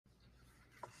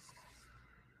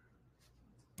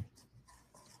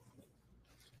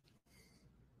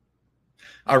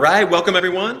All right, welcome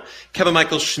everyone. Kevin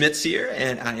Michael Schmitz here,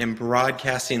 and I am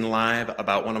broadcasting live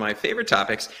about one of my favorite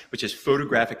topics, which is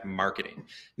photographic marketing.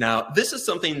 Now, this is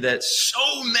something that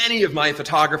so many of my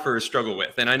photographers struggle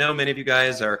with, and I know many of you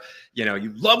guys are,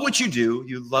 you love what you do,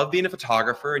 you love being a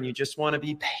photographer, and you just want to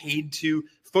be paid to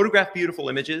photograph beautiful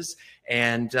images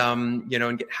and, and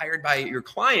get hired by your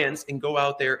clients and go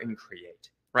out there and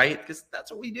create, right? Because that's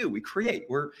what we do. We create.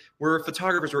 We're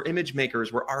photographers, we're image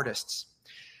makers, we're artists.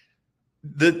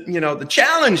 The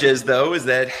challenge is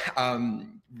that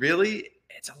really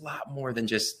it's a lot more than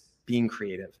just being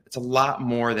creative. It's a lot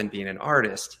more than being an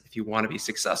artist. If you want to be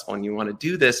successful and you want to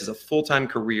do this as a full-time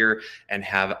career and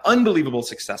have unbelievable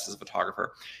success as a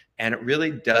photographer, and it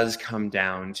really does come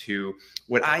down to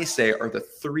what I say are the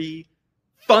three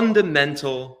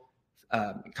fundamental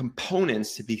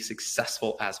components to be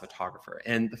successful as a photographer.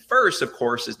 And the first, of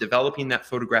course, is developing that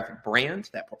photographic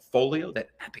brand, that portfolio, that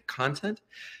epic content.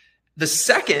 The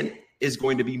second is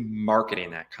going to be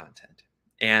marketing that content.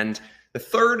 And the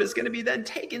third is going to be then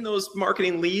taking those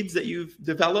marketing leads that you've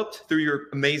developed through your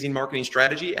amazing marketing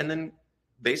strategy and then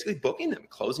basically booking them,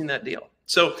 closing that deal.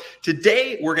 So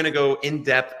today we're going to go in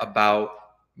depth about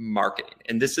marketing.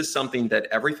 And this is something that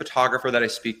every photographer that I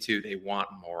speak to, they want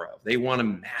more of. They want to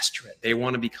master it. They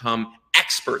want to become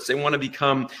experts. They want to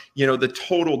become, the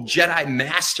total Jedi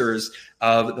masters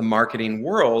of the marketing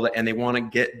world, and they want to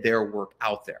get their work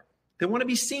out there. They want to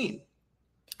be seen.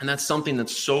 And that's something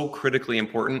that's so critically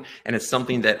important. And it's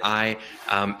something that I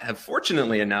have,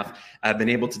 fortunately enough, been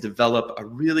able to develop a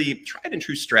really tried and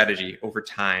true strategy over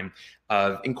time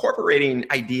of incorporating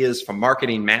ideas from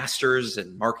marketing masters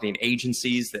and marketing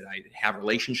agencies that I have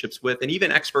relationships with, and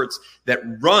even experts that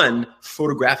run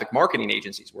photographic marketing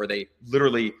agencies where they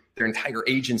literally, their entire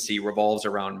agency revolves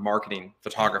around marketing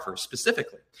photographers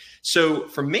specifically. So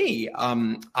for me,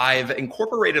 I've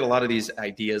incorporated a lot of these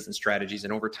ideas and strategies,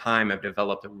 and over time I've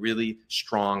developed a really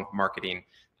strong marketing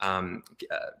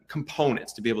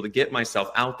components to be able to get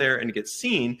myself out there and to get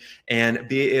seen and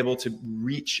be able to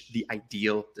reach the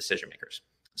ideal decision makers.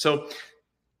 So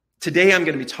today I'm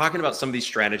going to be talking about some of these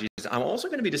strategies. I'm also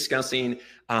going to be discussing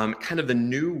kind of the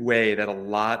new way that a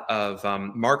lot of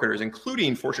marketers,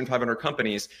 including Fortune 500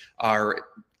 companies, are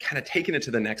kind of taking it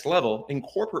to the next level,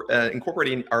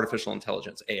 incorporating artificial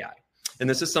intelligence, AI. And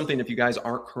this is something, if you guys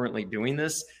aren't currently doing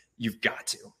this, you've got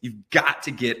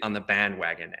to get on the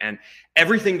bandwagon. And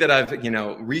everything that I've,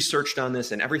 researched on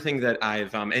this, and everything that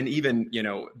I've, and even,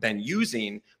 been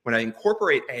using when I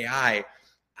incorporate AI,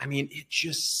 I mean, it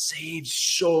just saves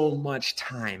so much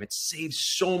time. It saves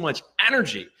so much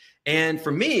energy. And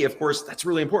for me, of course, that's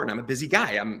really important. I'm a busy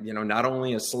guy. I'm, not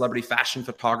only a celebrity fashion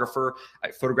photographer,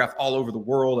 I photograph all over the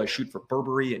world. I shoot for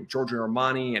Burberry and Giorgio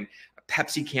Armani and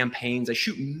Pepsi campaigns. I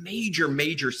shoot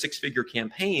major six-figure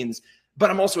campaigns. But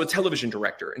I'm also a television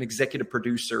director, an executive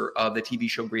producer of the TV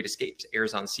show Great Escapes. It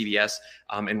airs on CBS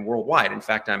and worldwide. In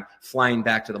fact, I'm flying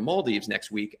back to the Maldives next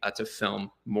week to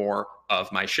film more of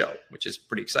my show, which is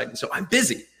pretty exciting. So I'm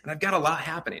busy and I've got a lot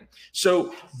happening.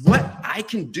 So what I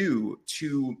can do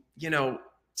to,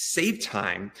 save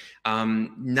time,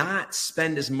 not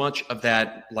spend as much of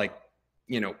that,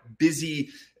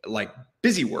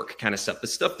 busy work kind of stuff, the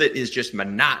stuff that is just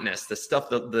monotonous, the stuff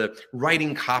that the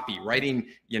writing copy, writing,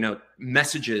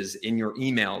 messages in your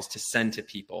emails to send to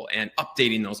people and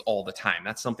updating those all the time.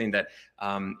 That's something that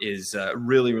is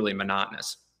really, really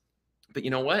monotonous. But you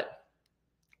know what?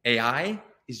 AI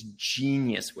is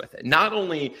genius with it. Not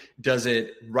only does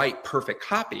it write perfect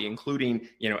copy, including,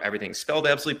 everything's spelled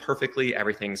absolutely perfectly,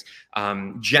 everything's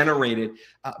generated,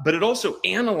 but it also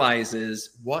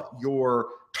analyzes what your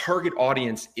target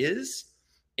audience is,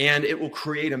 and it will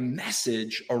create a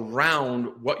message around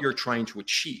what you're trying to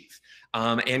achieve,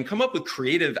 and come up with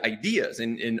creative ideas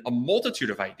and a multitude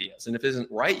of ideas. And if it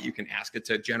isn't right, you can ask it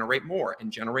to generate more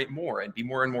and be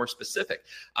more and more specific.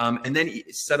 And then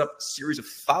set up a series of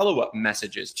follow-up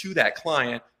messages to that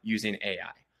client using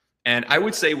AI. And I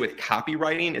would say with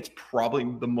copywriting, it's probably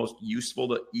the most useful,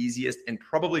 the easiest, and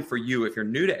probably for you, if you're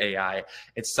new to AI,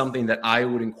 it's something that I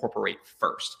would incorporate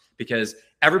first, because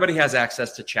everybody has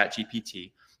access to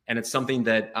ChatGPT. And it's something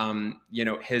that,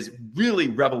 has really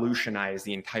revolutionized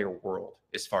the entire world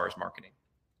as far as marketing.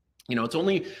 It's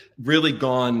only really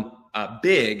gone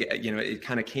big. It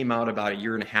kind of came out about 1.5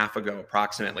 years ago,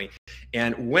 approximately.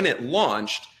 And when it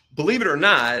launched, believe it or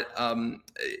not,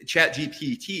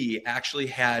 ChatGPT actually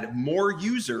had more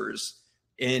users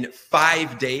in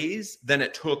 5 days than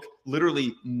it took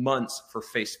literally months for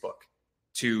Facebook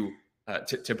to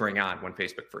to bring on when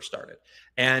Facebook first started.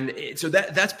 And so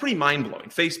that's pretty mind blowing.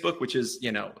 Facebook, which is, a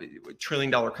 $1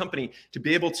 trillion company, to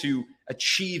be able to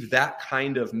achieve that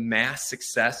kind of mass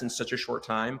success in such a short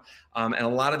time. And a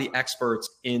lot of the experts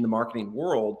in the marketing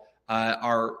world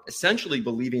are essentially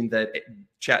believing that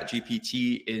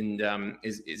ChatGPT and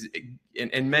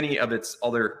many of its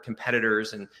other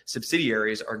competitors and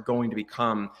subsidiaries are going to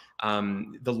become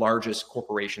the largest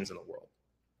corporations in the world,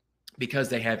 because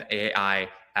they have AI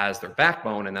as their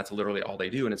backbone, and that's literally all they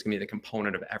do, and it's going to be the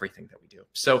component of everything that we do.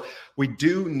 So we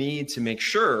do need to make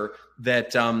sure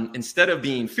that instead of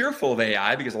being fearful of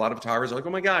AI, because a lot of photographers are like, oh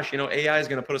my gosh, AI is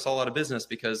going to put us all out of business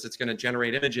because it's going to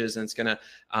generate images and it's going to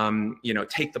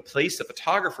take the place of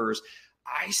photographers.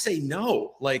 I say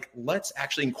no. Like, let's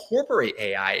actually incorporate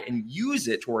AI and use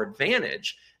it to our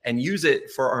advantage and use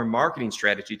it for our marketing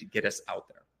strategy to get us out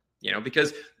there.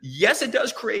 Because yes, it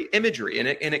does create imagery and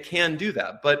it can do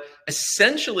that. But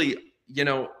essentially,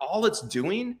 all it's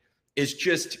doing is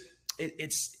just,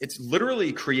 it's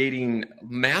literally creating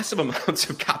massive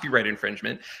amounts of copyright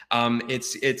infringement.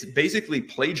 It's basically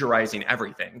plagiarizing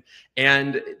everything,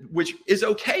 and which is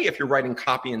okay if you're writing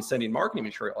copy and sending marketing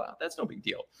material out. That's no big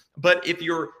deal. But if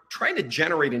you're trying to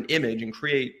generate an image and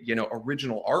create,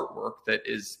 original artwork that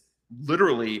is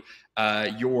literally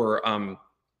your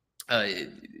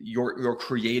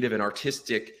creative and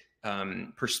artistic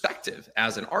perspective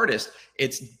as an artist,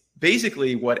 it's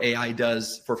basically what AI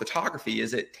does for photography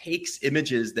is it takes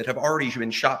images that have already been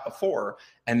shot before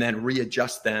and then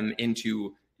readjusts them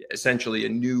into essentially a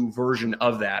new version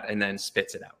of that and then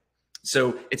spits it out.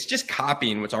 So it's just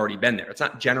copying what's already been there. It's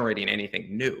not generating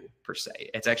anything new per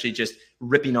se. It's actually just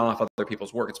ripping off other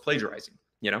people's work. It's plagiarizing,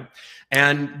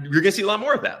 and you're going to see a lot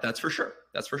more of that. That's for sure.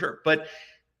 That's for sure. But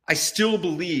I still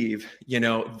believe,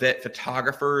 that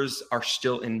photographers are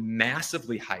still in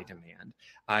massively high demand.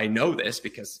 I know this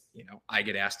because, I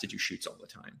get asked to do shoots all the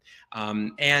time.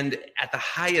 And at the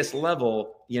highest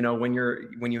level, when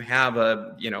you have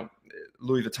a,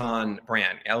 Louis Vuitton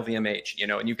brand, LVMH,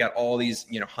 and you've got all these,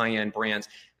 high-end brands,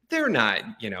 they're not,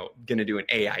 going to do an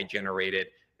AI generated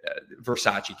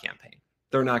Versace campaign.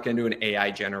 They're not going to do an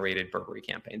AI generated Burberry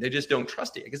campaign. They just don't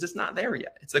trust it because it's not there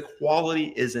yet. It's the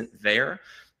quality isn't there.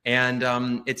 And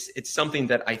it's something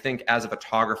that I think as a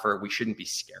photographer, we shouldn't be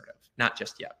scared of, not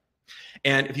just yet.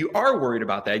 And if you are worried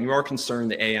about that and you are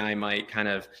concerned that AI might kind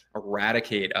of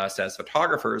eradicate us as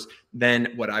photographers,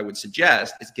 then what I would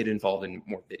suggest is get involved in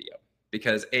more video,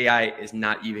 because AI is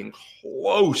not even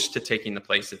close to taking the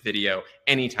place of video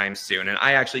anytime soon. And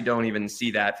I actually don't even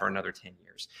see that for another 10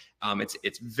 years.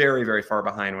 It's very, very far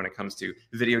behind when it comes to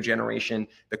video generation.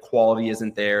 The quality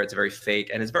isn't there. It's very fake,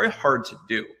 and it's very hard to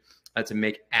do. To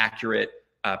make accurate,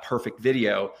 perfect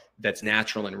video that's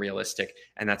natural and realistic.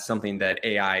 And that's something that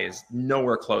AI is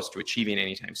nowhere close to achieving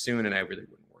anytime soon. And I really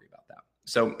wouldn't worry about that.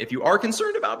 So if you are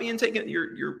concerned about being taken,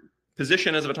 your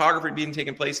position as a photographer being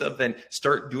taken place of, then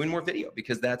start doing more video,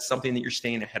 because that's something that you're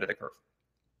staying ahead of the curve.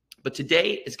 But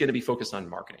today is going to be focused on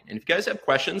marketing. And if you guys have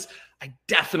questions, I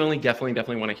definitely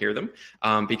want to hear them,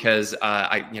 because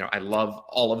I love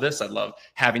all of this. I love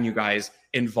having you guys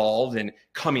involved and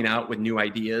coming out with new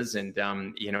ideas and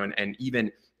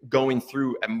even going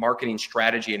through a marketing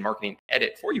strategy and marketing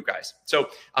edit for you guys. So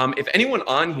if anyone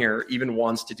on here even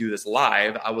wants to do this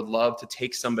live, I would love to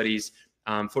take somebody's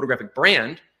photographic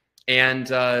brand and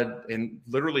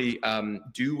literally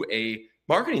do a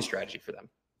marketing strategy for them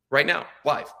right now,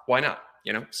 live. Why not?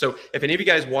 So if any of you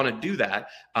guys want to do that,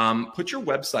 put your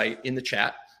website in the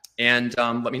chat and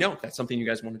let me know if that's something you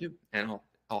guys want to do. And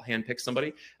I'll handpick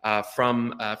somebody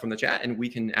from the chat, and we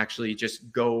can actually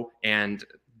just go and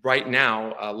right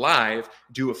now live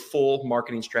do a full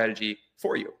marketing strategy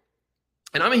for you.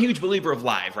 And I'm a huge believer of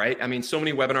live, right? I mean, so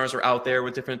many webinars are out there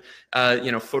with different,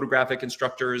 photographic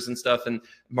instructors and stuff and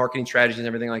marketing strategies and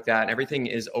everything like that. And everything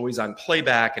is always on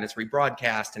playback and it's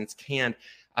rebroadcast and it's canned.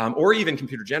 Or even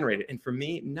computer generated. And for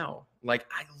me, no. Like,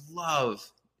 I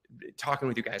love talking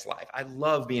with you guys live. I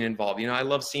love being involved. I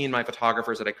love seeing my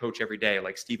photographers that I coach every day,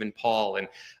 like Stephen Paul and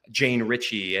Jane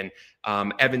Ritchie and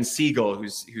Evan Siegel,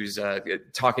 who's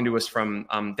talking to us from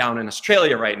down in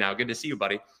Australia right now. Good to see you,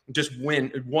 buddy. Just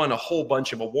won a whole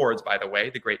bunch of awards, by the way,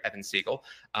 the great Evan Siegel.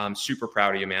 Super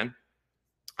proud of you, man.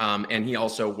 And he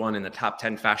also won in the top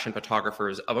 10 fashion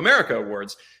photographers of America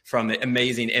awards from the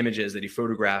amazing images that he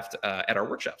photographed at our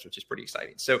workshops, which is pretty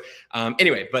exciting. So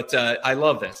anyway, but I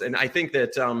love this. And I think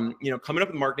that, coming up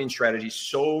with marketing strategy,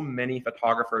 so many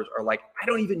photographers are like, I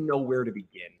don't even know where to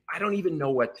begin. I don't even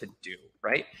know what to do.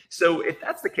 Right. So if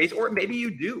that's the case, or maybe you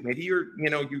do, maybe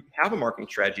you have a marketing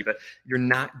strategy, but you're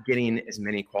not getting as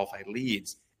many qualified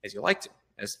leads as you like to.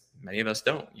 as many of us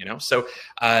don't, So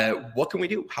what can we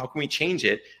do? How can we change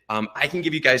it? I can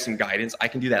give you guys some guidance. I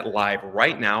can do that live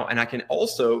right now. And I can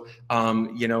also,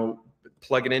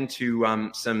 plug it into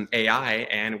some AI,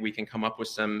 and we can come up with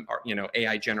some,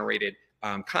 AI generated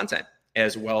content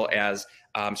as well as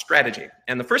strategy.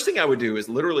 And the first thing I would do is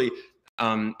literally,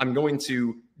 I'm going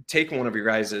to take one of your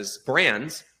guys'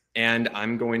 brands, and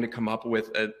I'm going to come up with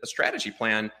a strategy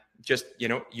plan, just,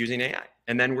 using AI.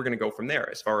 And then we're going to go from there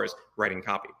as far as writing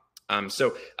copy.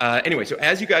 Anyway, so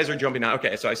as you guys are jumping out,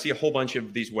 okay, so I see a whole bunch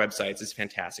of these websites. It's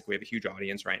fantastic. We have a huge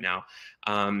audience right now.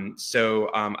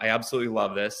 I absolutely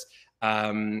love this.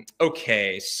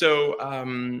 Okay, so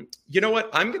you know what?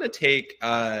 I'm going to take,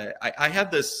 I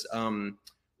have this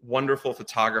wonderful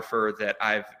photographer that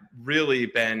I've really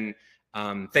been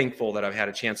thankful that I've had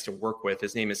a chance to work with.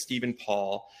 His name is Stephen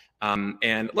Paul.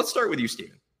 And let's start with you,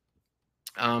 Stephen.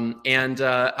 And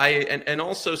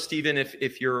also, Stephen,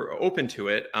 if you're open to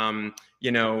it,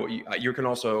 you can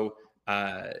also,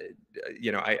 I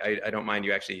don't mind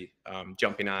you actually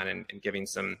jumping on and giving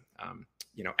some,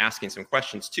 asking some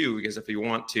questions too, because if you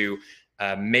want to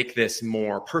make this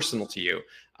more personal to you,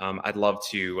 I'd love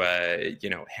to,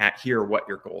 hear what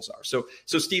your goals are. So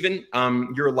Stephen,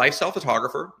 you're a lifestyle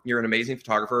photographer. You're an amazing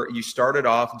photographer. You started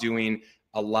off doing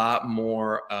a lot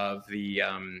more of the,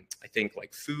 I think,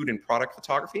 like food and product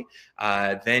photography.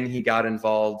 Then he got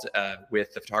involved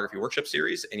with the photography workshop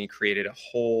series, and he created a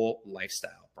whole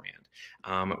lifestyle brand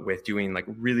with doing like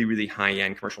really, really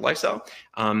high-end commercial lifestyle.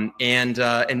 And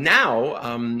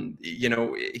now,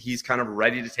 he's kind of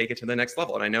ready to take it to the next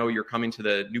level. And I know you're coming to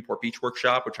the Newport Beach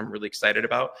workshop, which I'm really excited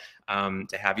about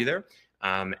to have you there.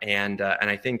 And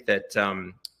I think that,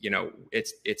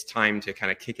 it's time to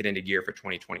kind of kick it into gear for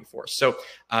 2024. So,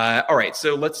 all right,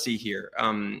 so let's see here.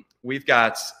 We've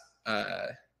got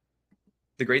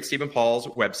the great Stephen Paul's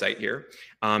website here.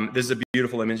 This is a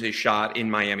beautiful image they shot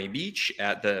in Miami Beach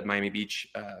at the Miami Beach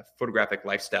Photographic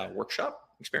Lifestyle Workshop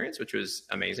experience, which was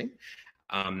amazing.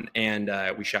 And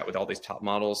we shot with all these top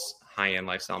models, high-end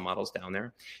lifestyle models down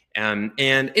there. And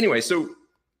anyway, so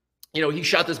he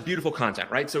shot this beautiful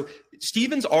content, right? So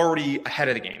Stephen's already ahead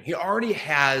of the game. He already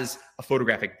has a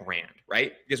photographic brand,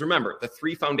 right? Because remember, the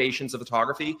 3 foundations of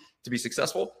photography to be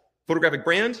successful: photographic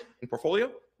brand and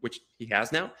portfolio, which he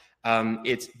has now.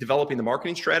 It's developing the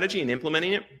marketing strategy and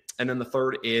implementing it. And then the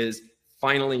third is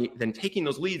finally then taking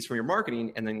those leads from your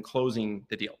marketing and then closing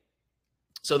the deal.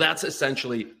 So that's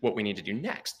essentially what we need to do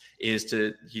next, is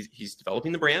he's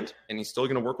developing the brand, and he's still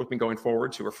going to work with me going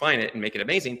forward to refine it and make it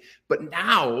amazing. But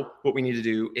now what we need to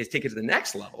do is take it to the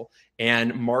next level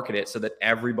and market it so that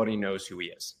everybody knows who he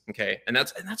is. Okay. And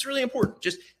that's really important.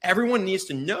 Just everyone needs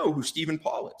to know who Stephen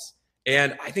Paul is.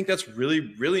 And I think that's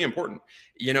really, really important,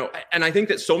 and I think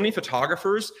that so many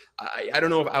photographers, I don't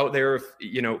know if out there,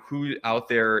 who out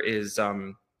there is,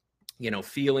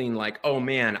 feeling like, oh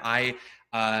man,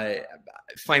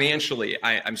 financially,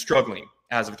 I'm struggling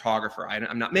as a photographer.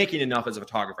 I'm not making enough as a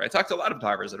photographer. I talk to a lot of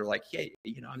photographers that are like, hey,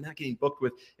 I'm not getting booked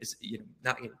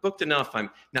not getting booked enough. I'm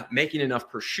not making enough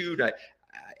per shoot.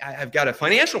 I've got a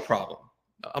financial problem,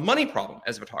 a money problem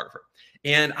as a photographer.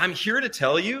 And I'm here to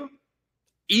tell you,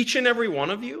 each and every one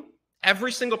of you,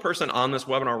 every single person on this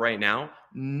webinar right now,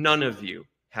 none of you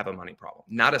have a money problem.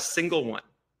 Not a single one.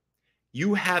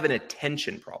 You have an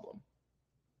attention problem.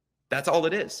 That's all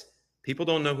it is. People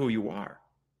don't know who you are.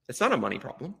 It's not a money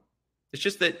problem. It's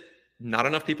just that not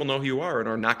enough people know who you are and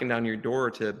are knocking down your door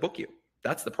to book you.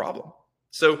 That's the problem.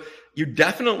 So you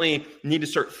definitely need to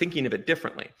start thinking of it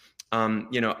differently.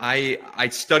 I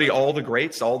study all the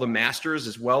greats, all the masters,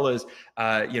 as well as,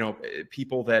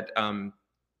 people that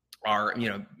are,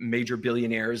 major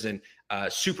billionaires and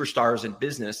superstars in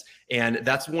business. And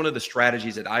that's one of the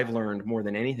strategies that I've learned more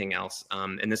than anything else.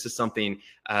 And this is something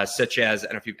such as,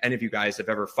 I don't know if any of you guys have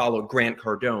ever followed Grant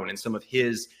Cardone and some of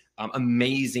his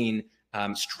amazing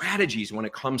strategies when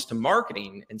it comes to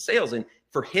marketing and sales. And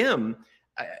for him,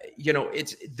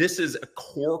 this is a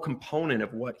core component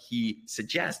of what he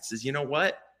suggests is,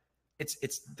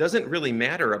 it doesn't really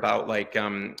matter about like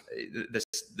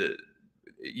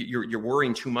you're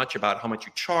worrying too much about how much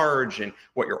you charge and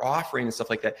what you're offering and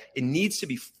stuff like that. It needs to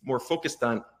be more focused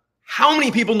on how many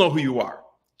people know who you are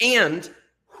and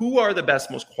who are the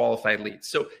best, most qualified leads.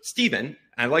 So Stephen,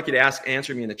 I'd like you to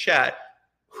answer me in the chat,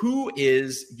 who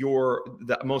is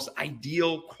the most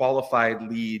ideal qualified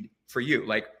lead for you?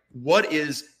 Like, what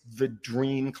is the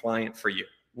dream client for you?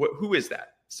 Who is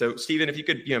that? So Stephen, if you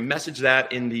could, message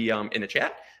that in the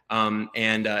chat,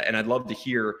 and I'd love to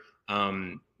hear,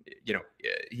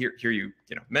 hear you,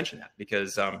 mention that,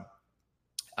 because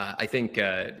I think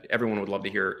everyone would love to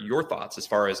hear your thoughts as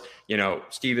far as,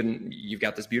 Stephen, you've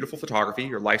got this beautiful photography,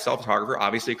 you're a lifestyle photographer,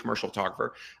 obviously a commercial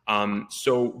photographer.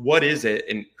 So what is it,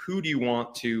 and who do you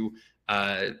want to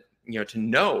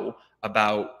know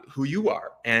about who you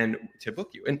are and to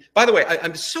book you? And by the way,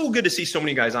 I'm so good to see so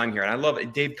many guys on here, and I love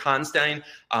it. Dave Constein.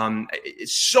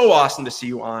 It's so awesome to see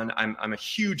you on. I'm a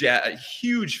huge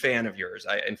fan of yours.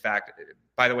 In fact,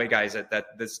 by the way, guys, that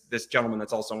this gentleman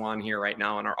that's also on here right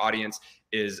now in our audience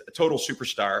is a total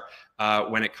superstar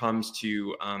when it comes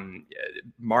to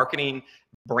marketing,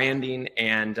 branding,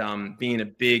 and being a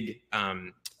big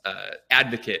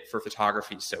advocate for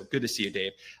photography. So good to see you,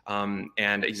 Dave.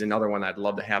 And he's another one I'd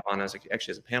love to have on as a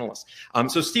panelist.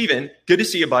 So Stephen, good to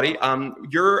see you, buddy.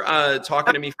 You're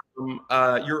talking to me from,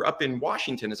 you're up in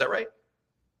Washington. Is that right?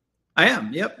 I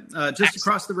am. Yep. Just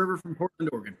across the river from Portland,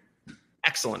 Oregon.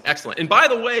 Excellent. And by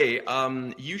the way,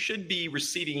 you should be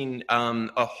receiving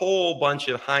a whole bunch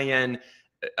of high-end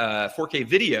 4K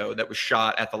video that was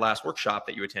shot at the last workshop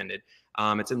that you attended.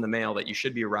 It's in the mail that you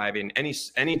should be arriving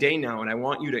any day now, and I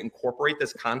want you to incorporate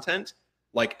this content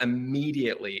like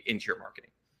immediately into your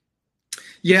marketing.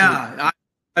 Yeah,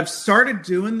 I've started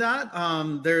doing that.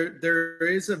 There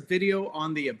is a video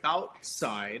on the about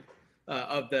side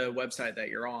of the website that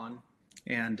you're on,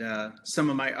 and some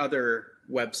of my other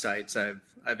websites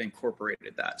I've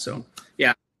incorporated that. So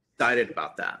yeah, excited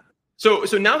about that. So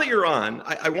now that you're on,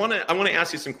 I want to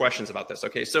ask you some questions about this.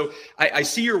 Okay, so I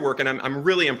see your work, and I'm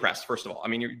really impressed. First of all, I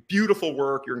mean, your beautiful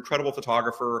work. You're an incredible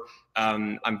photographer.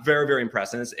 I'm very, very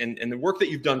impressed, and the work that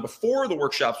you've done before the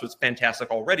workshops was fantastic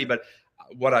already. But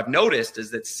what I've noticed is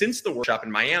that since the workshop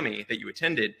in Miami that you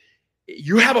attended,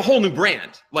 you have a whole new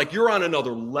brand. Like, you're on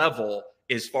another level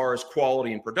as far as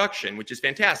quality and production, which is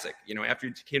fantastic. After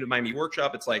you came to Miami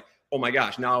workshop, it's like, oh my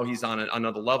gosh, now he's on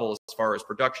another level as far as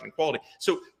production and quality.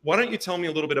 So why don't you tell me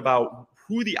a little bit about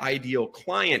who the ideal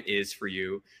client is for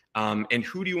you, and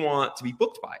who do you want to be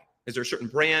booked by? Is there a certain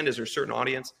brand? Is there a certain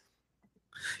audience?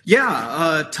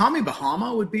 Yeah, Tommy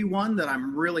Bahama would be one that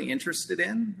I'm really interested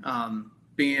in.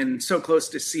 Being so close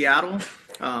to Seattle,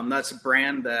 that's a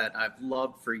brand that I've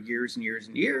loved for years and years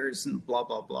and years, and blah,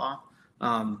 blah, blah.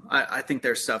 I think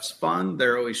their stuff's fun.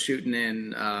 They're always shooting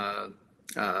in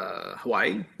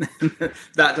Hawaii.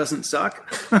 That doesn't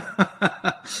suck.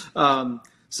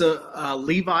 So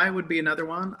Levi would be another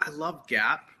one. I love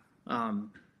Gap.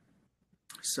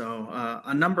 So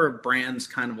a number of brands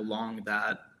kind of along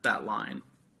that line.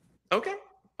 Okay,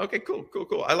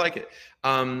 cool. I like it.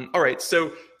 All right,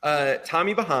 so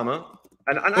Tommy Bahama,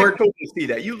 and I totally see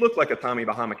that. You look like a Tommy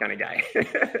Bahama kind of guy.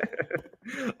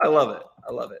 I love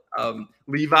it.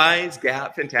 Levi's,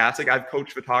 Gap, fantastic. I've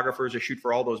coached photographers to shoot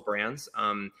for all those brands,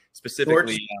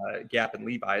 specifically Gap and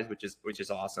Levi's, which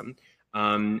is awesome.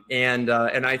 And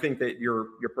I think that you're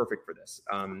perfect for this.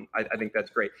 I think that's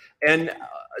great. And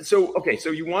so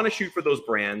you want to shoot for those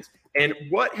brands. And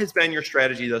what has been your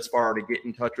strategy thus far to get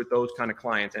in touch with those kind of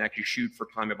clients and actually shoot for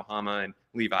Tommy Bahama and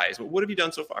Levi's? What have you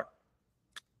done so far?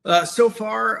 So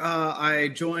far, I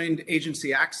joined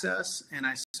Agency Access, and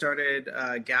I started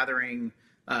gathering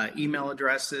email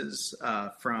addresses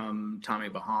from Tommy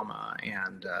Bahama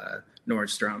and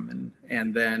Nordstrom,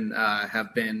 and then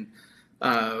have been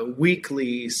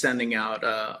weekly sending out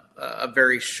a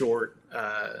very short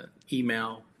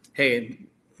email. Hey,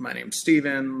 my name's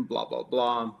Stephen, blah, blah,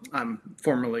 blah. I'm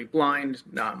formerly blind.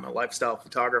 Now I'm a lifestyle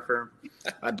photographer.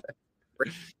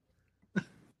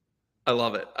 I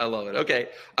love it. Okay.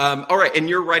 All right. And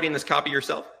you're writing this copy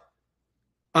yourself?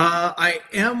 I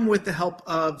am, with the help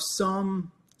of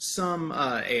some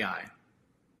AI.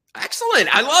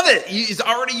 Excellent. I love it. He's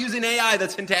already using AI.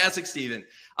 That's fantastic, Stephen.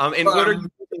 And what are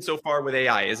you using so far with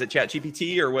AI? Is it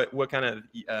ChatGPT or what kind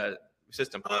of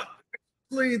system?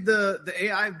 Actually, the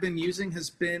AI I've been using has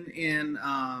been in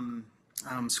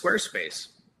Squarespace.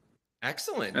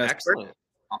 Excellent.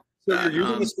 So you're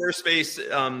using the Squarespace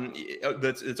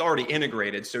it's already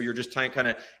integrated. So you're just kind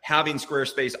of having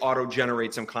Squarespace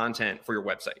auto-generate some content for your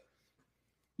website.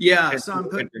 Yeah. So I'm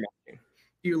putting a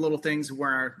few little things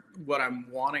where what I'm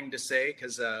wanting to say,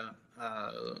 because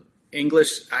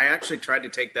English, I actually tried to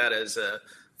take that as a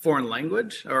foreign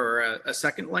language or a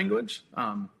second language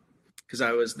because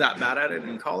I was that bad at it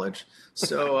in college.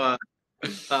 So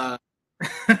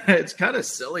it's kind of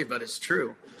silly, but it's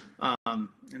true.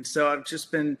 And so I've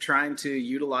just been trying to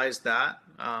utilize that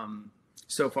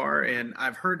so far. And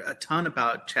I've heard a ton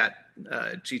about Chat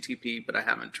GTP, but I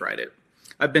haven't tried it.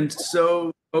 I've been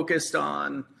so focused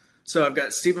on, so I've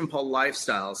got Stephen Paul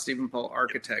Lifestyle, Stephen Paul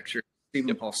Architecture,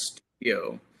 Stephen Paul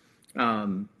Studio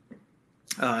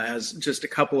as just a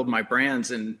couple of my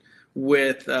brands. And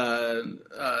with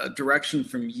direction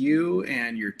from you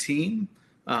and your team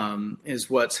is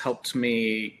what's helped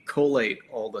me collate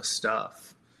all the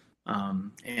stuff.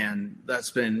 And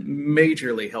that's been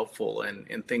majorly helpful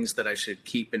in things that I should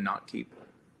keep and not keep.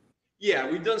 Yeah,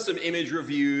 we've done some image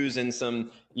reviews and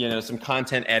some, some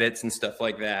content edits and stuff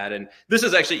like that. And this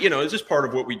is actually, it's just part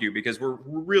of what we do because we're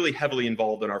really heavily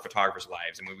involved in our photographers'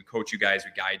 lives. And when we coach you guys,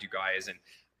 we guide you guys. And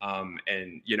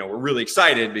we're really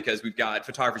excited because we've got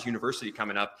Photographers University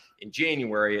coming up in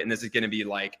January. And this is going to be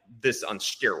like this on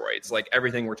steroids, like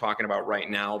everything we're talking about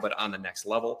right now, but on the next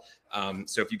level.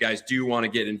 So if you guys do want to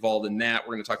get involved in that,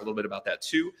 we're going to talk a little bit about that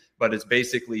too. But it's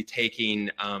basically taking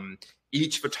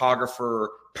each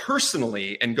photographer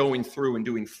personally and going through and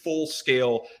doing full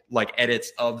scale like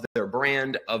edits of their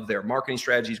brand, of their marketing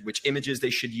strategies, which images they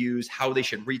should use, how they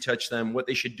should retouch them, what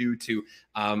they should do to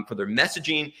for their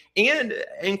messaging, and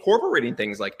incorporating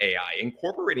things like AI,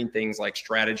 incorporating things like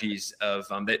strategies of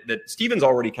that Steven's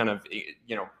already kind of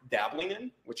dabbling in,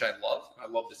 which I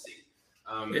love to see.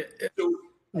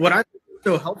 What I think is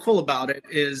so helpful about it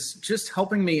is just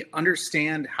helping me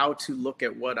understand how to look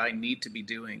at what I need to be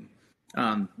doing.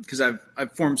 Because I've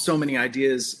formed so many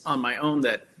ideas on my own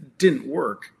that didn't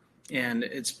work, and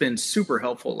it's been super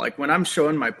helpful. Like when I'm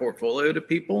showing my portfolio to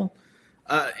people,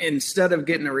 instead of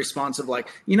getting a response of like,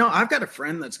 I've got a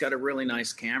friend that's got a really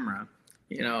nice camera,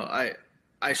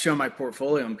 I show my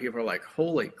portfolio and people are like,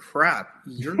 holy crap,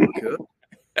 you're good.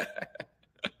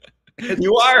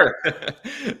 You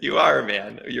are,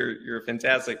 man. You're a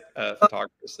fantastic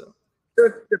photographer. So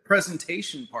the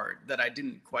presentation part that I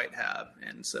didn't quite have,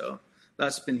 and so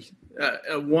that's been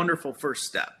a wonderful first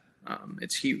step.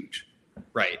 It's huge.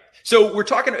 Right. So we're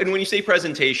talking, and when you say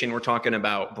presentation, we're talking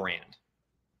about brand,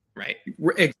 right?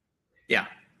 Yeah.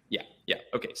 Yeah.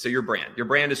 Okay. So your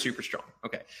brand is super strong.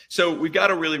 Okay. So we've got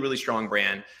a really, really strong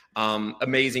brand,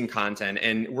 amazing content,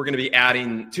 and we're going to be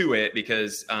adding to it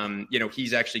because,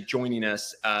 he's actually joining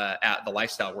us at the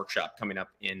lifestyle workshop coming up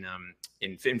in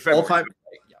February.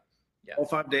 All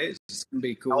 5 days. It's going to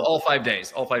be cool. All 5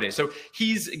 days. So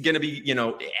he's going to be,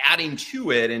 adding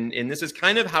to it. And this is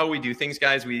kind of how we do things,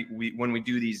 guys. We when we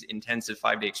do these intensive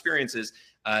 5-day experiences,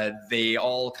 they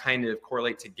all kind of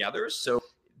correlate together. So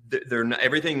they're not,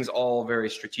 everything's all very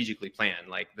strategically planned.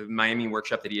 Like the Miami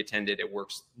workshop that he attended, it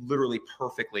works literally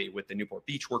perfectly with the Newport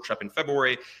Beach workshop in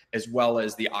February, as well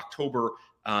as the October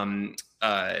Elite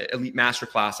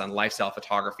Masterclass on lifestyle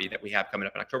photography that we have coming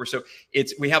up in October. So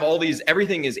we have all these,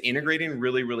 everything is integrating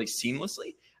really, really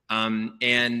seamlessly.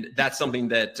 And that's something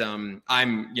that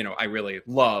I really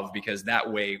love because that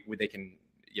way they can,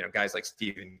 guys like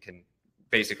Steven can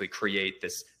basically create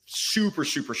this super,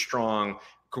 super strong,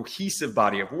 cohesive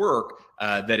body of work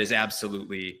that is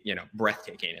absolutely,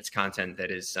 breathtaking. It's content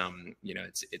that is,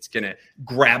 it's going to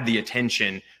grab the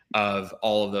attention of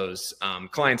all of those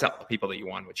clientele people that you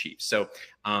want to achieve. So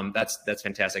that's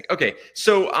fantastic. Okay,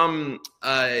 so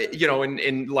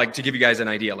and like to give you guys an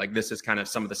idea, like this is kind of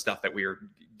some of the stuff that we're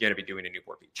going to be doing in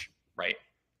Newport Beach, right?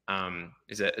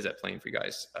 Is that playing for you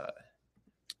guys?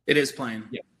 It is playing.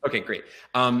 Yeah. Okay, great.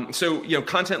 So,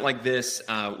 content like this,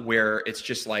 where it's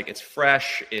just like, it's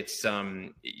fresh, it's,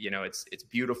 it's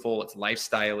beautiful, it's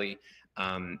lifestyle-y,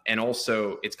 and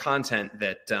also it's content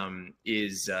that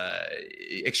is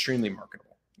extremely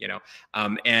marketable,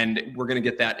 and we're going to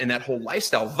get that in that whole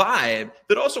lifestyle vibe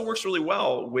that also works really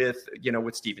well with,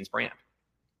 with Steven's brand.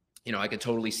 I could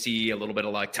totally see a little bit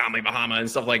of like Tommy Bahama and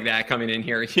stuff like that coming in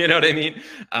here. You know what I mean?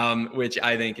 Which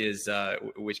I think is,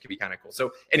 which could be kind of cool.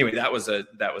 So anyway, that was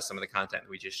some of the content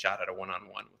we just shot at a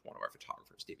one-on-one with one of our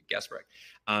photographers, David Gesbrecht.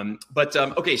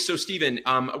 Okay, so Steven,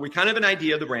 we kind of have an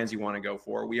idea of the brands you want to go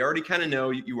for. We already kind of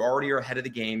know you already are ahead of the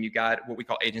game. You got what we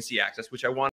call agency access, which I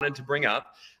wanted to bring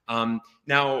up.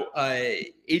 Now,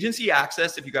 agency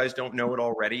access, if you guys don't know it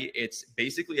already, it's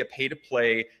basically a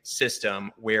pay-to-play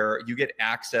system where you get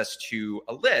access to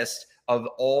a list of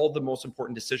all the most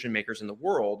important decision makers in the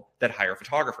world that hire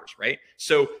photographers, right?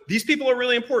 So these people are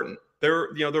really important. They're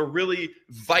really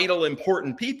vital,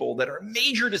 important people that are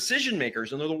major decision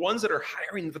makers, and they're the ones that are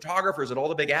hiring photographers at all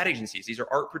the big ad agencies. These are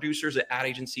art producers at ad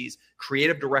agencies,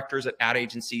 creative directors at ad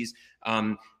agencies,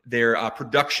 they're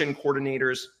production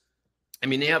coordinators. I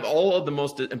mean, they have all of the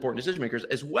most important decision makers,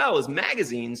 as well as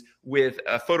magazines with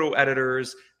photo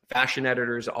editors, fashion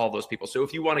editors, all those people. So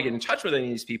if you want to get in touch with any of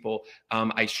these people,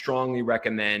 I strongly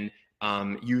recommend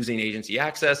using agency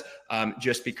access,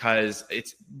 just because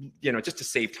it's, just to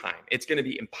save time. It's going to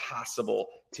be impossible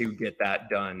to get that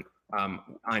done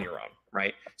on your own,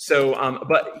 right? So,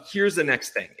 but here's the next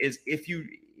thing is if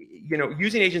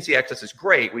using agency access is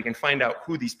great. We can find out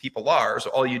who these people are. So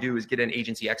all you do is get in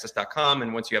agencyaccess.com.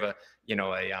 And once you have a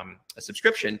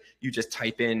subscription, you just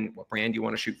type in what brand you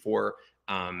want to shoot for.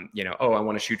 I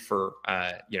want to shoot for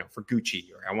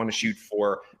Gucci, or I want to shoot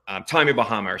for Tommy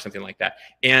Bahama or something like that.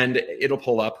 And it'll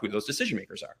pull up who those decision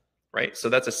makers are, right? So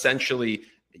that's essentially,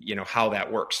 how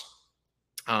that works.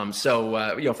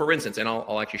 For instance, and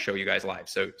I'll actually show you guys live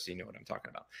so you know what I'm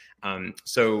talking about.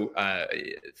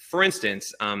 For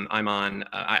instance, I'm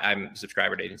a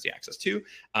subscriber to Agency Access too.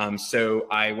 So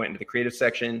I went into the creative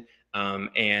section,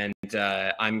 and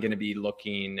I'm going to be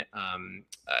looking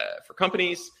for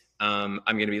companies. I'm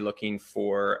going to be looking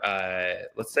for,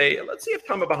 let's see if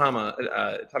Tommy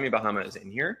Bahama is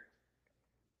in here.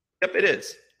 Yep, it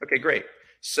is. Okay, great.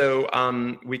 So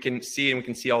we can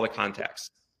see all the contacts.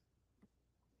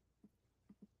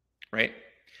 Right?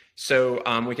 So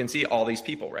we can see all these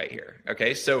people right here.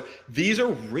 Okay, so these are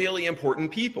really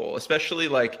important people, especially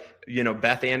like,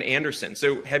 Beth Ann Anderson.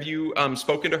 So have you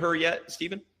spoken to her yet,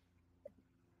 Stephen?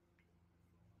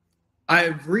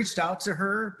 I've reached out to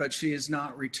her, but she has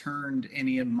not returned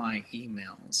any of my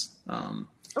emails.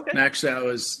 Okay. And actually,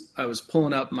 I was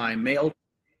pulling up my mail to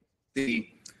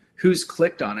see who's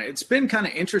clicked on it. It's been kind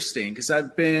of interesting because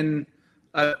I've been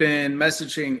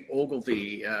messaging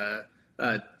Ogilvy,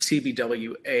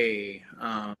 TBWA,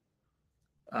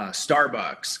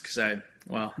 Starbucks, because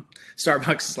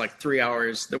Starbucks is like 3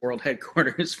 hours, the world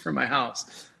headquarters from my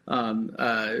house.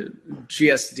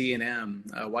 GSD&M,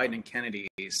 Wyden and Kennedy,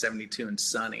 72 and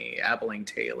Sunny, Abilene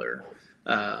Taylor.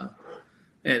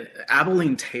 And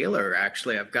Abilene Taylor,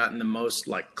 actually, I've gotten the most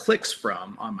clicks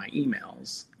from on my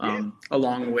emails,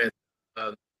 along with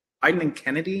Wyden and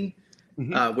Kennedy,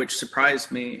 which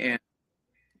surprised me.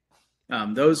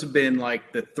 And those have been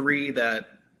the three that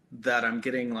I'm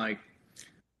getting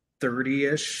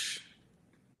 30-ish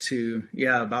to,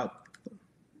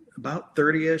 about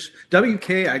 30-ish.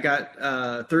 WK, I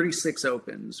got 36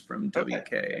 opens from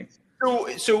WK. Okay.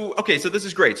 So this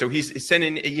is great. So he's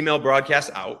sending an email broadcast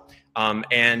out,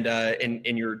 and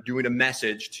you're doing a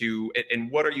message to, and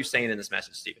what are you saying in this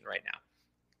message, Stephen, right now?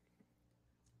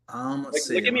 Let's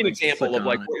see. Give me an example of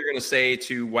what you're going to say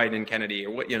to Wyden and Kennedy,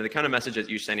 or what, the kind of message that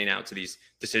you're sending out to these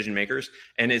decision makers.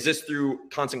 And is this through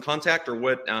Constant Contact, or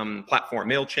what platform?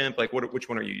 MailChimp? Which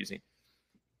one are you using?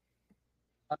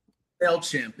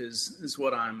 MailChimp is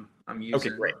what I'm using. Okay,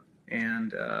 great.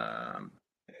 And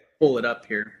pull it up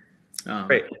here.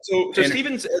 Great. So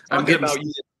Stephen's talking about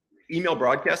using email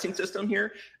broadcasting system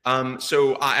here. There's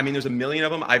a million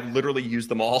of them. I've literally used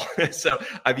them all. So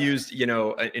I've used,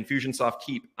 Infusionsoft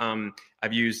Keep.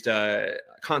 I've used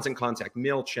Constant Contact,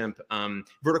 MailChimp,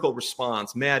 Vertical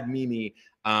Response, Mad Mimi.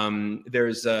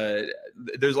 There's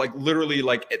literally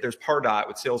there's Pardot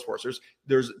with Salesforce.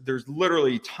 There's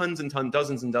literally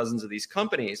dozens and dozens of these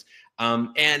companies.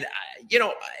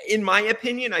 In my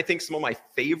opinion, I think some of my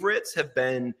favorites have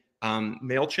been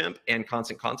MailChimp and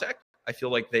Constant Contact. I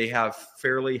feel like they have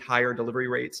fairly higher delivery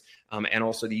rates, and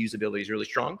also the usability is really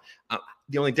strong.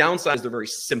 The only downside is they're very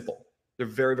simple. They're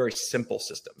very, very simple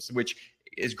systems, which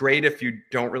is great if you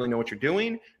don't really know what you're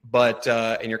doing, but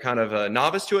and you're kind of a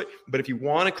novice to it. But if you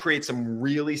want to create some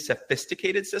really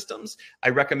sophisticated systems, I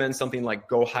recommend something like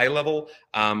Go High Level,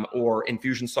 or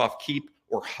Infusionsoft Keep,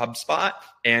 or HubSpot,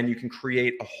 and you can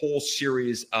create a whole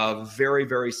series of very,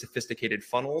 very sophisticated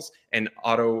funnels and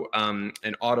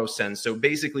auto send. So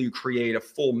basically, you create a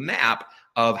full map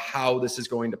of how this is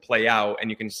going to play out, and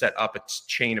you can set up a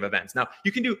chain of events. Now,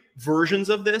 you can do versions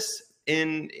of this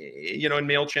in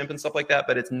MailChimp and stuff like that,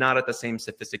 but it's not at the same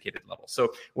sophisticated level.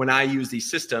 So when I use these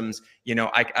systems,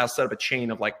 I'll set up a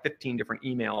chain of 15 different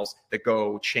emails that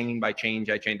go chain by chain,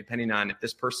 depending on if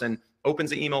this person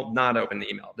opens the email, not open the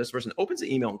email. If this person opens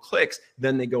the email and clicks,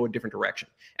 then they go a different direction.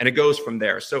 And it goes from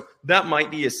there. So that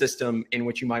might be a system in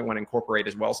which you might want to incorporate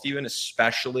as well, Stephen,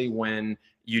 especially when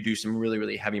you do some really,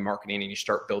 really heavy marketing and you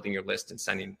start building your list and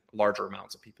sending larger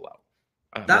amounts of people out.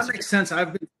 That makes sense.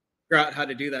 I've been figuring out how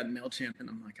to do that in MailChimp, and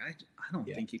I'm like, I don't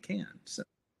think you can. So,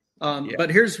 but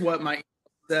here's what my email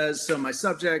says. So my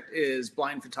subject is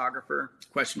blind photographer, ?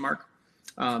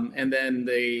 And then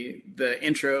the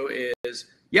intro is,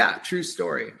 true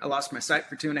story. I lost my sight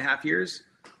for 2.5 years.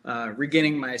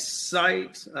 Regaining my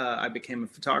sight, I became a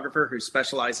photographer who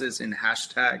specializes in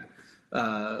hashtag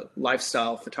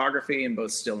lifestyle photography in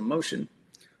both still and motion.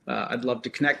 I'd love to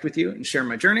connect with you and share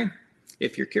my journey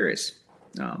if you're curious.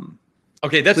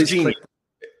 Okay, that's genius.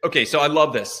 Okay, so I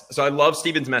love this. So I love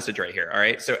Stephen's message right here. All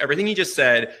right, so everything he just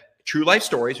said, true life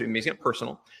stories, we're making it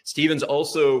personal. Stephen's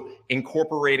also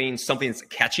incorporating something that's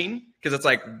catching, because it's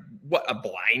what, a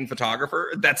blind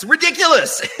photographer? That's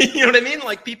ridiculous. You know what I mean?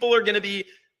 People are going to be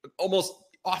almost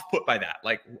off put by that,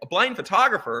 like a blind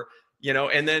photographer,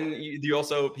 and then you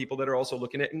also people that are also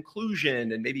looking at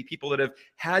inclusion and maybe people that have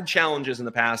had challenges in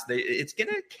the past, it's going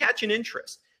to catch an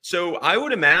interest. So I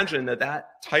would imagine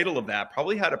that title of that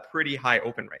probably had a pretty high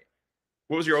open rate.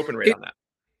 What was your open rate on that?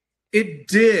 It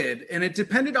did, and it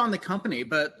depended on the company.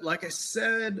 But like I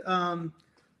said,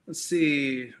 let's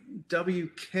see,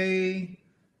 WK.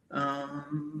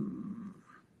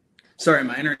 Sorry,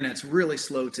 my internet's really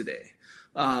slow today.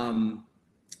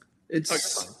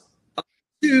 It's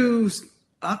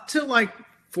up to like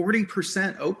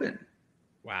 40% open.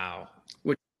 Wow.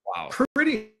 Which is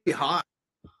pretty high.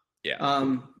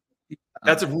 Yeah.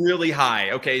 That's really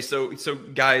high. Okay. So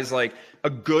guys, like a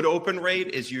good open rate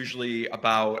is usually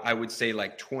about, I would say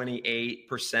like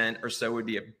 28% or so would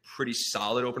be a pretty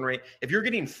solid open rate. If you're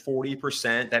getting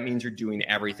 40%, that means you're doing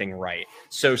everything right.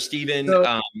 So Stephen,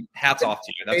 hats off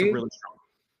to you. That's a really strong.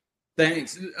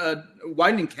 Thanks.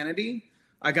 Wieden & Kennedy,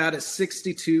 I got a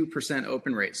 62%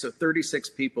 open rate. So 36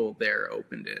 people there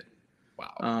opened it.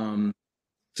 Wow.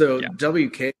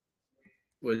 WK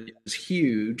was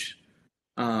huge.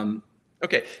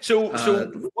 Okay. So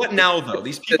what now though?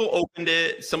 These people opened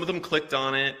it. Some of them clicked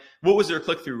on it. What was their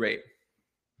click-through rate?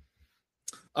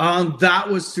 That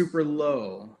was super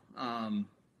low.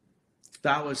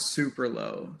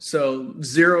 So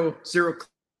zero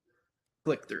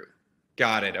click-through.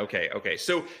 Got it. Okay.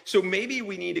 So maybe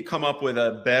we need to come up with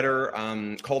a better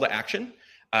call to action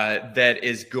that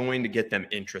is going to get them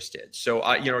interested.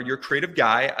 So you're a creative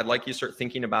guy. I'd like you to start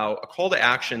thinking about a call to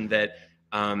action that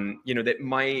that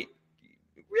might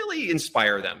really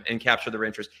inspire them and capture their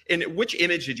interest. And which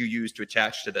image did you use to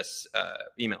attach to this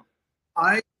email?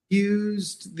 I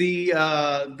used the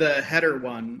header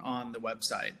one on the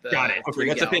website. Got it. Okay,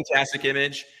 that's a fantastic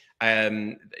image.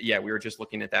 We were just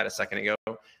looking at that a second ago.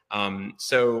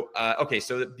 So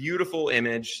the beautiful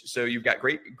image. So you've got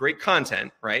great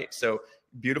content, right? So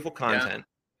beautiful content.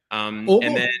 And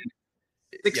then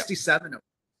 67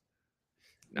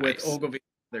 nice. With Ogilvy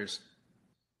others.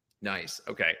 Nice.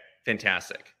 Okay.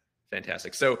 Fantastic.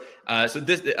 So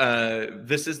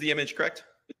this is the image, correct?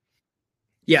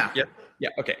 Yeah. Yep. Yeah.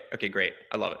 Okay. Great.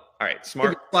 I love it. All right.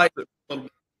 Smart. You can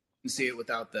see it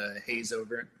without the haze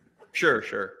over it. Sure.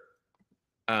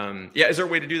 Is there a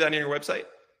way to do that on your website?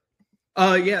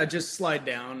 Just slide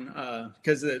down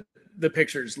because the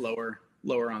picture's lower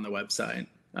on the website.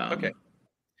 Okay.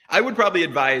 I would probably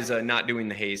advise not doing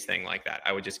the haze thing like that.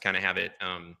 I would just kind of have it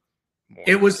more.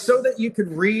 It was so that you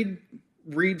could read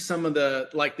some of the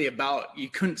about. You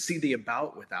couldn't see the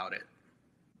about without it.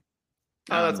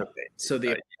 Oh, that's okay. So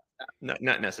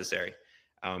not necessary.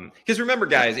 Because remember,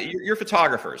 guys, you're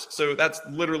photographers, so that's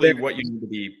literally what you need to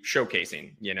be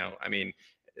showcasing. I mean,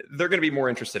 they're going to be more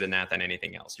interested in that than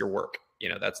anything else. Your work,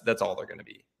 that's all they're going to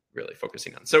be really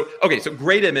focusing on. So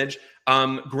great image,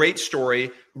 great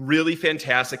story, really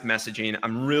fantastic messaging.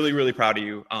 I'm really, really proud of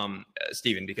you,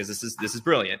 Stephen, because this is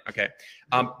brilliant. Okay.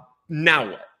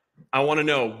 Now what? I want to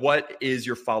know, what is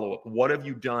your follow-up? What have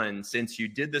you done since you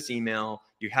did this email?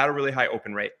 You had a really high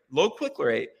open rate, low click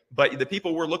rate, but the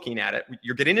people were looking at it.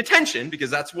 You're getting attention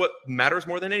because that's what matters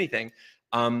more than anything.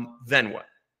 Then what?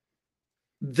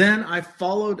 Then I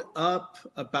followed up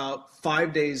about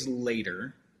 5 days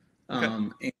later. Okay.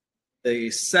 And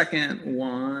the second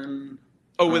one.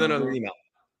 Oh, with another email.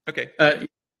 Okay.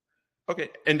 Okay.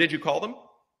 And did you call them?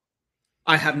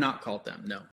 I have not called them.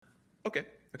 No. Okay.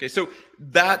 So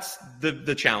that's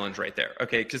the challenge right there.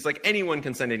 Okay. Because like anyone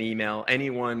can send an email,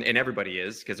 anyone, and everybody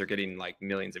is, because they're getting like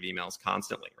millions of emails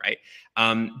constantly. Right.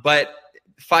 But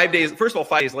 5 days, first of all,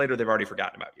 5 days later, they've already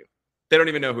forgotten about you. They don't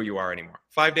even know who you are anymore.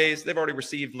 5 days, they've already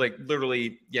received like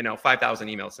literally, 5,000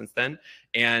 emails since then.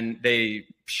 And they,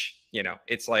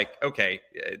 it's like, okay,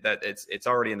 that it's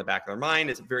already in the back of their mind.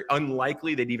 It's very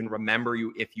unlikely they'd even remember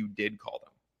you if you did call them.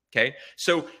 Okay.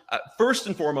 So first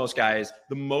and foremost, guys,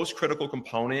 the most critical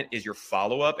component is your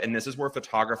follow-up. And this is where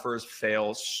photographers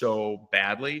fail so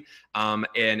badly.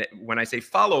 And when I say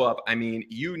follow-up, I mean,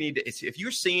 you need to, if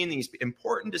you're seeing these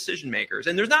important decision makers,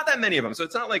 and there's not that many of them. So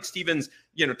it's not like Stephen's,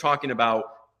 talking about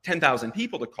 10,000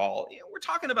 people to call. We're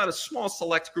talking about a small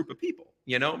select group of people,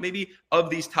 maybe of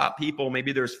these top people,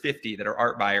 maybe there's 50 that are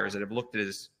art buyers that have looked at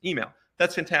his email.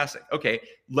 That's fantastic. Okay,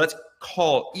 let's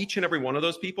call each and every one of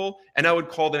those people. And I would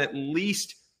call them at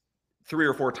least 3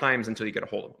 or 4 times until you get a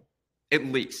hold of them, at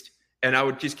least. And I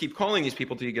would just keep calling these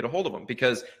people till you get a hold of them,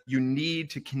 because you need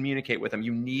to communicate with them.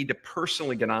 You need to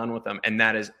personally get on with them. And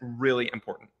that is really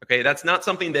important. Okay, that's not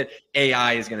something that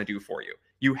AI is going to do for you.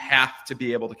 You have to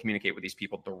be able to communicate with these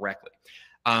people directly.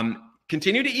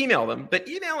 Continue to email them, but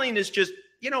emailing is just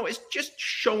it's just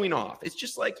showing off. It's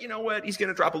just like, you know what? He's going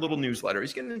to drop a little newsletter.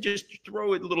 He's going to just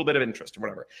throw a little bit of interest or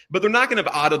whatever. But they're not going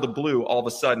to, out of the blue, all of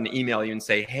a sudden email you and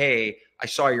say, hey, I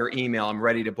saw your email. I'm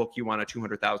ready to book you on a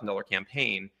 $200,000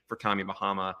 campaign for Tommy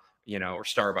Bahama, or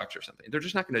Starbucks or something. They're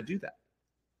just not going to do that.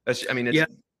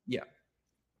 Yeah.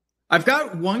 I've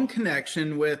got one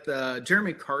connection with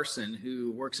Jeremy Carson,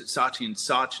 who works at Saatchi &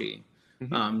 Saatchi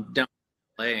down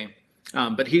in LA.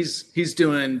 But he's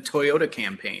doing Toyota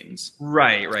campaigns.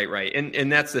 Right.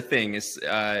 And that's the thing is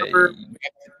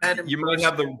you might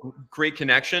have the great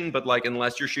connection, but like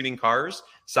unless you're shooting cars,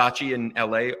 Saatchi in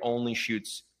LA only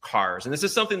shoots cars. And this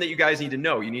is something that you guys need to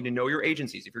know. You need to know your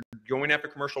agencies. If you're going after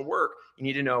commercial work, you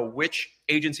need to know which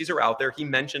agencies are out there. He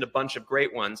mentioned a bunch of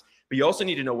great ones, but you also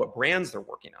need to know what brands they're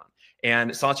working on.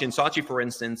 And Saatchi & Saatchi, for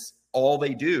instance, all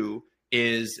they do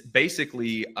is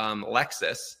basically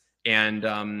Lexus and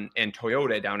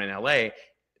Toyota down in LA.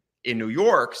 In New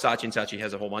York, Saatchi & Saatchi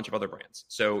has a whole bunch of other brands.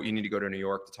 So you need to go to New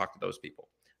York to talk to those people.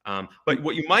 But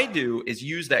what you might do is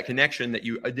use that connection that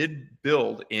you did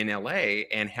build in LA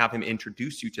and have him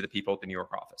introduce you to the people at the New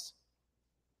York office.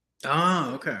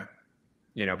 Oh, okay.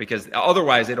 Because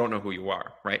otherwise they don't know who you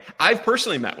are, right? I've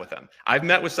personally met with them. I've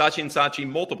met with Saatchi & Saatchi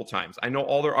multiple times. I know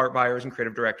all their art buyers and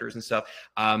creative directors and stuff.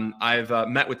 I've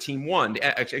met with Team One.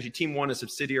 Actually, Team One is a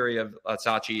subsidiary of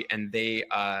Saatchi, and they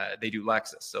do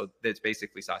Lexus. So it's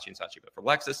basically Saatchi & Saatchi, but for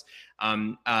Lexus.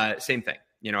 Same thing.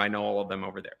 I know all of them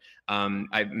over there.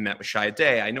 I've met with Shia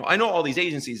Day. I know all these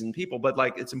agencies and people, but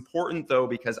like it's important though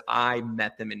because I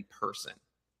met them in person.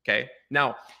 Okay.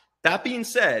 Now, that being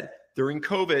said, during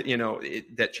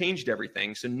COVID, that changed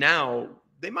everything. So now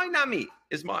they might not meet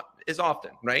as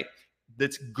often, right?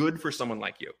 That's good for someone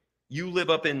like you. You live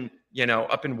up in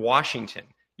Washington.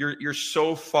 You're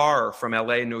so far from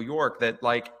LA, New York that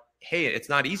like, hey, it's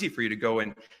not easy for you to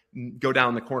go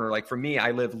down the corner. Like for me,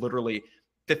 I live literally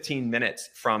 15 minutes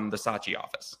from the Saatchi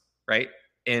office, right?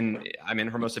 And I'm in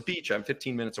Hermosa Beach. I'm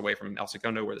 15 minutes away from El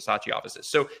Segundo where the Saatchi office is.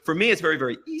 So for me, it's very,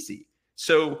 very easy.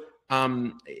 So,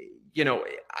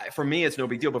 for me, it's no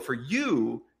big deal. But for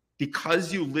you,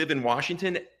 because you live in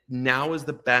Washington, now is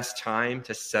the best time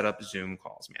to set up Zoom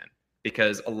calls, man.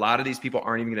 Because a lot of these people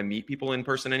aren't even going to meet people in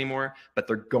person anymore, but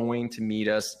they're going to meet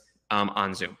us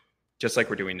on Zoom, just like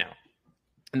we're doing now.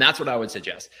 And that's what I would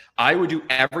suggest. I would do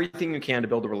everything you can to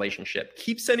build a relationship.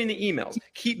 Keep sending the emails.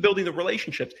 Keep building the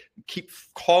relationships. Keep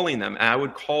calling them. And I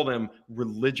would call them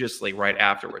religiously right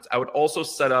afterwards. I would also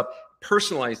set up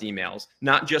personalized emails,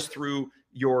 not just through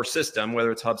your system,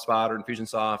 whether it's HubSpot or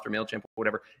Infusionsoft or MailChimp or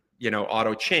whatever,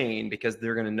 auto chain, because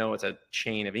they're going to know it's a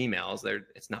chain of emails.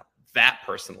 It's not that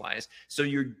personalized. So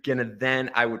you're going to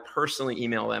then, I would personally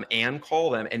email them and call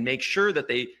them and make sure that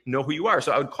they know who you are.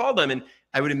 So I would call them and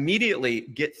I would immediately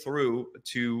get through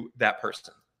to that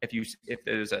person. If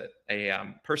there's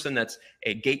a person that's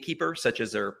a gatekeeper, such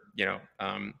as a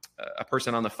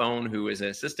person on the phone who is an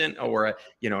assistant or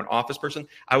an office person,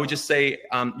 I would just say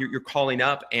you're calling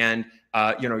up and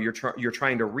you're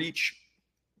trying to reach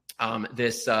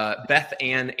this Beth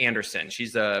Ann Anderson.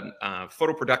 She's a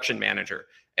photo production manager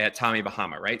at Tommy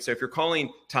Bahama, right? So if you're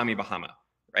calling Tommy Bahama,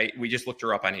 right? We just looked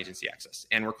her up on Agency Access,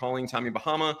 and we're calling Tommy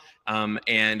Bahama.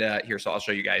 Here, so I'll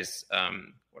show you guys what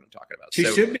I'm talking about. She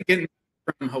should be getting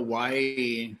from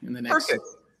Hawaii in the next.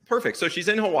 Perfect. So she's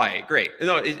in Hawaii. Great.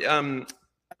 No, this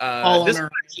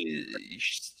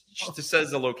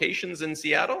says the location's in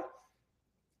Seattle.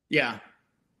 Yeah.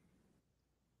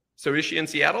 So is she in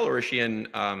Seattle or is she in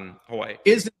Hawaii?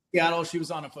 Is in Seattle. She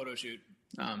was on a photo shoot.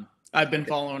 I've been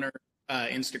following her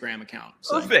Instagram account.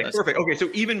 So Perfect. Okay,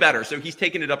 so even better. So he's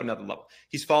taking it up another level.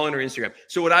 He's following her Instagram.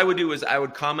 So what I would do is I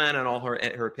would comment on all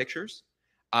her pictures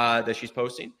that she's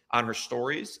posting, on her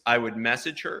stories. I would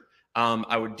message her.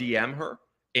 I would DM her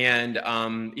and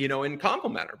and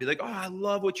compliment her. Be like, oh, I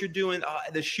love what you're doing.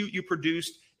 The shoot you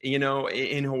produced, in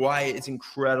Hawaii, it's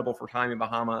incredible for Tommy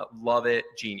Bahama. Love it.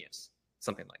 Genius.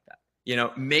 Something like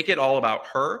that. Make it all about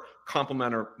her,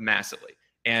 compliment her massively.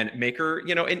 And make her,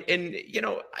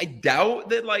 I doubt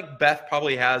that like Beth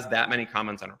probably has that many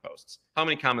comments on her posts. How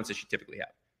many comments does she typically have?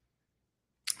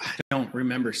 I don't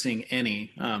remember seeing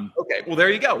any. Okay, well, there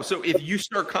you go. So if you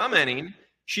start commenting,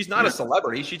 she's not a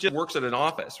celebrity. She just works at an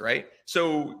office, right?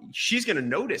 So she's going to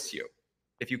notice you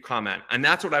if you comment. And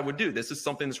that's what I would do. This is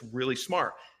something that's really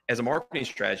smart as a marketing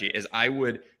strategy is I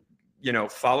would,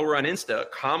 follow her on Insta,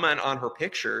 comment on her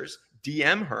pictures,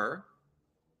 DM her.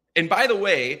 And by the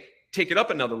way, take it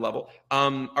up another level.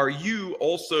 Are you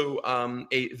also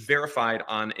a verified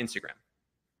on Instagram?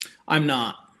 I'm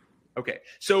not. Okay.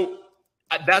 So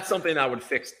that's something I would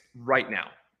fix right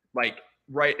now. Like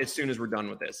right as soon as we're done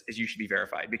with this is you should be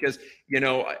verified, because,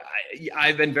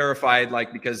 I've been verified,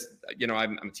 like, because,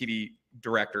 I'm a TV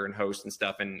director and host and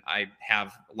stuff, and I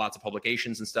have lots of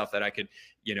publications and stuff that I could,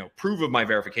 prove of my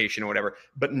verification or whatever.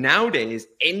 But nowadays,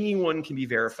 anyone can be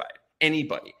verified,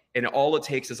 anybody. And all it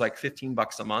takes is like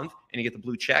 $15 a month and you get the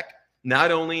blue check.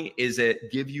 Not only is it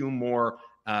give you more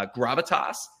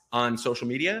gravitas on social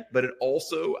media, but it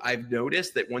also, I've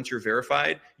noticed that once you're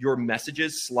verified, your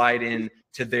messages slide in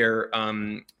to their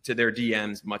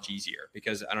DMs much easier.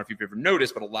 Because I don't know if you've ever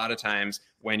noticed, but a lot of times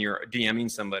when you're DMing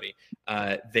somebody,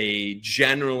 they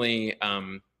generally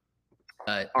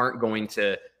aren't going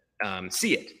to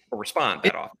see it or respond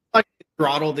that often. Like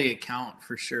throttle the account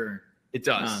for sure. It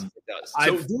does. It does.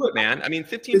 So do it, man. I mean,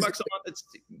 $15 a month, it's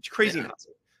crazy nuts.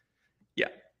 Yeah.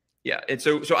 Yeah. And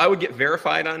so I would get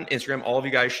verified on Instagram. All of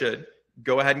you guys should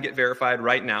go ahead and get verified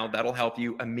right now. That'll help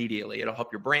you immediately. It'll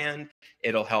help your brand.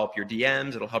 It'll help your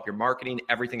DMs. It'll help your marketing,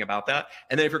 everything about that.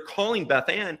 And then if you're calling Beth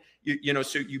Ann,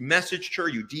 so you messaged her,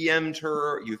 you DM'd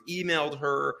her, you've emailed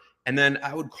her, and then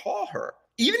I would call her.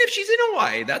 Even if she's in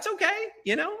Hawaii, that's okay,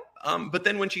 but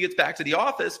then when she gets back to the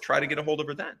office, try to get a hold of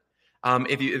her then.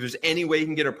 If there's any way you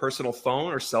can get her personal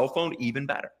phone or cell phone, even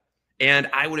better. And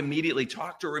I would immediately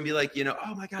talk to her and be like,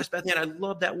 oh my gosh, Beth Ann, I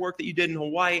love that work that you did in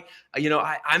Hawaii.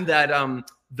 I'm that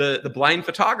the blind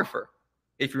photographer,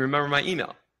 if you remember my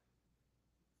email.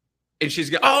 And she's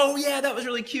going, oh yeah, that was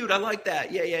really cute. I like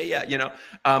that.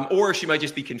 Yeah. Or she might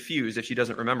just be confused if she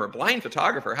doesn't remember. Blind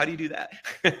photographer, how do you do that?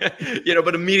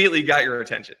 But immediately got your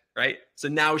attention, right? So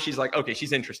now she's like, okay,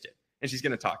 she's interested and she's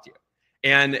going to talk to you.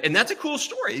 And that's a cool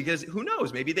story, because who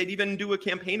knows, maybe they'd even do a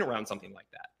campaign around something like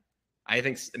that. I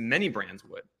think many brands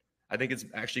would. I think it's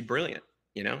actually brilliant.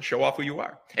 Show off who you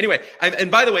are. Anyway,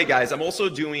 and by the way, guys, I'm also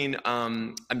doing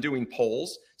I'm doing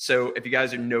polls. So if you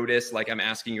guys have noticed, like, I'm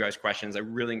asking you guys questions, I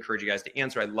really encourage you guys to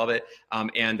answer. I love it.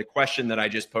 And the question that I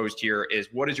just posed here is,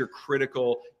 what is your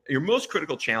most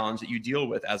critical challenge that you deal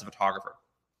with as a photographer?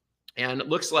 And it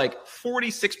looks like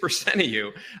 46% of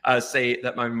you say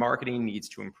that my marketing needs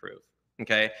to improve.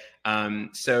 Okay.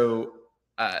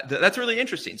 That's really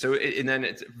interesting. So, and then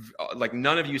it's like,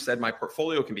 none of you said my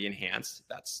portfolio can be enhanced.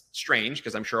 That's strange,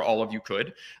 because I'm sure all of you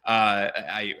could.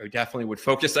 I definitely would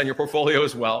focus on your portfolio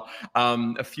as well.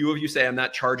 A few of you say I'm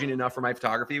not charging enough for my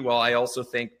photography. Well, I also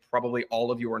think probably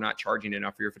all of you are not charging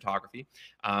enough for your photography.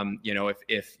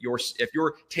 If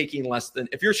you're taking less than,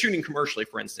 if you're shooting commercially,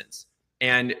 for instance,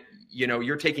 and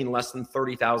you're taking less than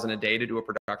 $30,000 a day to do a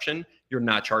production, you're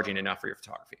not charging enough for your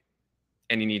photography,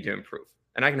 and you need to improve.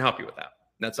 And I can help you with that.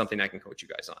 That's something I can coach you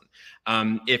guys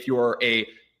on. If you're a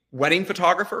wedding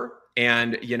photographer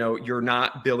and you're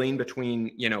not billing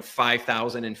between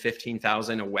 $5,000 and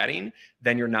 $15,000 a wedding,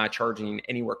 then you're not charging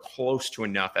anywhere close to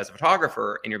enough as a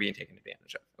photographer, and you're being taken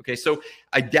advantage of. Okay, so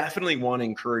I definitely want to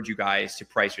encourage you guys to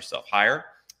price yourself higher.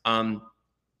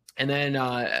 And then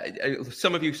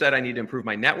some of you said I need to improve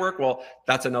my network. Well,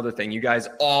 that's another thing. You guys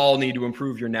all need to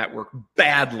improve your network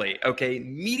badly, okay?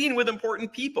 Meeting with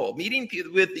important people, meeting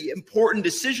with the important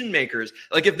decision makers.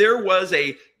 Like, if there was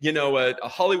a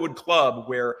Hollywood club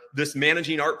where this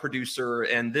managing art producer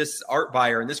and this art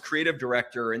buyer and this creative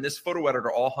director and this photo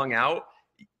editor all hung out,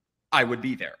 I would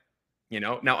be there.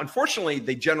 Now, unfortunately,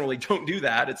 they generally don't do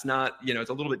that. It's not, it's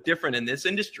a little bit different in this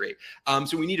industry.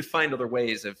 So we need to find other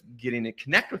ways of getting to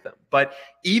connect with them. But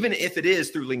even if it is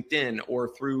through LinkedIn or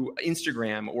through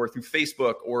Instagram or through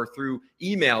Facebook or through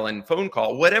email and phone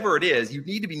call, whatever it is, you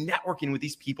need to be networking with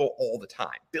these people all the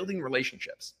time, building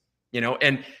relationships,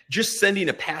 and just sending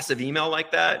a passive email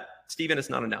like that, Stephen, it's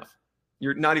not enough.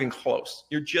 You're not even close.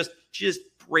 You're just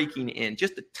breaking in,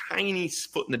 just a tiny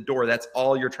foot in the door. That's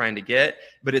all you're trying to get.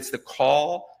 But it's the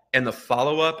call and the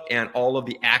follow-up and all of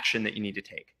the action that you need to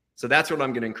take. So that's what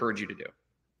I'm going to encourage you to do.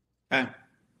 Okay.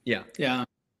 Yeah.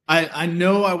 I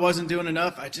know I wasn't doing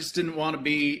enough. I just didn't want to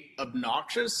be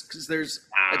obnoxious, because there's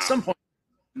at some point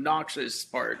obnoxious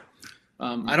part.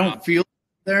 I don't feel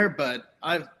there, but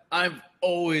I've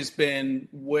always been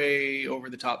way over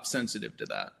the top sensitive to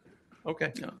that.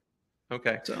 Okay. Yeah.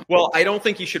 Okay. Well, I don't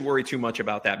think you should worry too much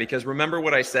about that, because remember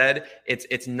what I said,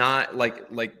 it's not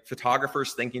like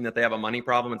photographers thinking that they have a money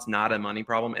problem. It's not a money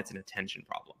problem. It's an attention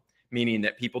problem, meaning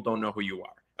that people don't know who you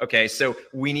are. Okay. So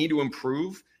we need to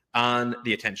improve on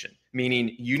the attention,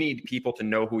 meaning you need people to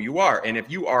know who you are. And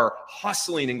if you are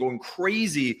hustling and going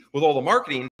crazy with all the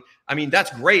marketing, I mean,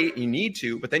 that's great. You need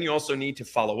to, but then you also need to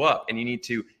follow up, and you need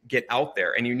to get out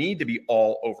there, and you need to be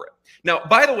all over it. Now,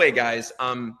 by the way, guys,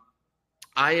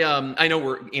 I know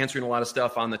we're answering a lot of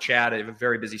stuff on the chat. I have a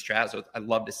very busy chat, so I'd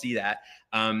love to see that.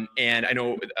 And I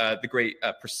know the great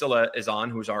Priscilla is on,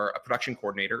 who's our production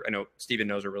coordinator. I know Stephen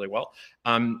knows her really well.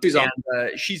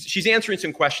 She's answering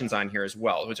some questions on here as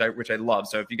well, which I love.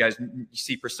 So if you guys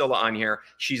see Priscilla on here,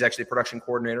 she's actually a production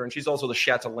coordinator, and she's also the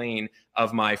chatelaine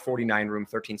of my 49-room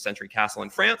 13th century castle in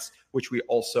France, which we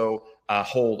also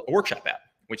hold a workshop at,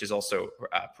 which is also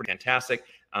pretty fantastic.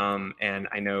 And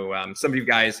I know some of you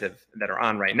guys that are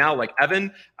on right now, like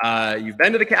Evan, you've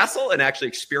been to the castle and actually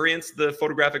experienced the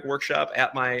photographic workshop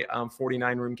at my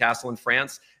 49-room castle in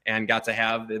France and got to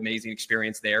have the amazing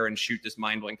experience there and shoot this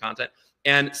mind-blowing content.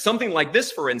 And something like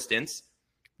this, for instance,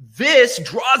 this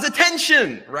draws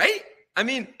attention, right? I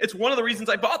mean, it's one of the reasons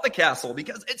I bought the castle,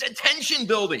 because it's attention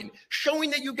building, showing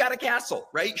that you've got a castle,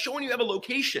 right? Showing you have a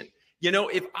location. You know,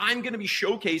 if I'm going to be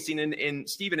showcasing, and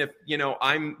Stephen, if, you know,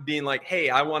 I'm being like,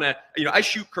 hey, I want to, you know, I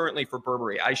shoot currently for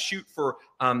Burberry. I shoot for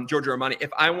Giorgio Armani.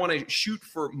 If I want to shoot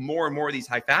for more and more of these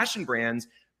high fashion brands,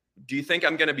 do you think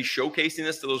I'm going to be showcasing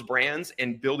this to those brands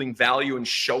and building value and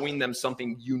showing them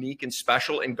something unique and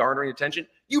special and garnering attention?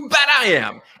 You bet I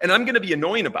am. And I'm going to be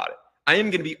annoying about it. I am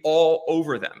going to be all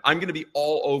over them. I'm going to be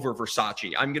all over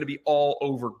Versace. I'm going to be all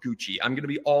over Gucci. I'm going to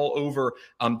be all over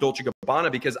Dolce &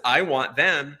 Gabbana, because I want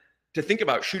them to think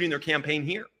about shooting their campaign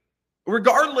here,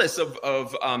 regardless of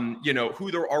you know,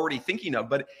 who they're already thinking of.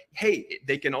 But hey,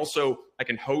 they can also, I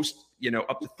can host, you know,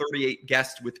 up to 38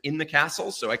 guests within the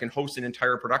castle. So I can host an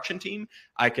entire production team.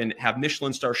 I can have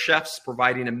Michelin star chefs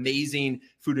providing amazing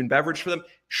food and beverage for them.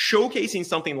 Showcasing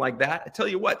something like that, I tell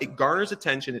you what, it garners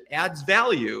attention, it adds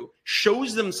value,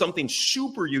 shows them something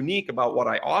super unique about what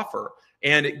I offer,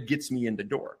 and it gets me in the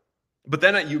door. But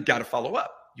then you've got to follow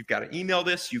up. You've got to email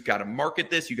this. You've got to market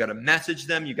this. You've got to message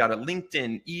them. You've got to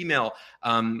LinkedIn, email,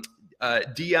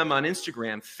 DM on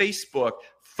Instagram, Facebook,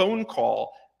 phone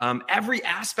call, every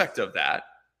aspect of that.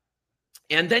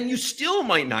 And then you still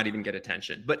might not even get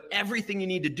attention. But everything you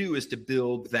need to do is to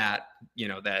build that, you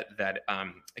know, that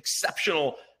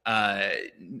exceptional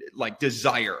like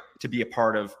desire to be a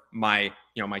part of my,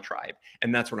 you know, my tribe.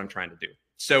 And that's what I'm trying to do.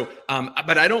 So,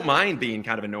 but I don't mind being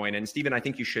kind of annoying. And Stephen, I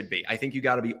think you should be. I think you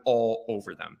got to be all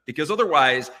over them, because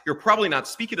otherwise you're probably not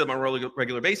speaking to them on a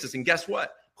regular basis. And guess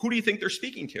what? Who do you think they're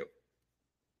speaking to?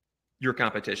 Your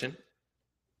competition.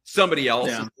 Somebody else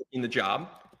is taking the job,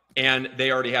 and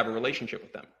they already have a relationship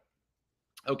with them.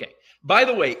 Okay. By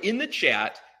the way, in the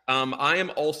chat, I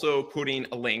am also putting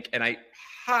a link, and I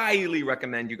highly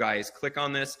recommend you guys click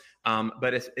on this.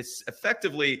 But it's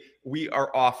effectively, we are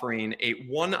offering a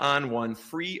one-on-one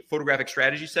free photographic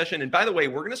strategy session. And by the way,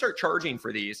 we're going to start charging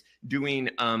for these, doing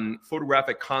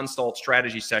photographic consult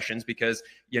strategy sessions, because,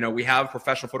 you know, we have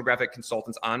professional photographic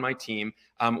consultants on my team.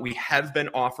 We have been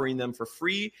offering them for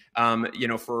free, you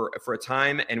know, for a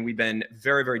time, and we've been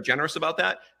very, very generous about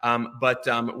that.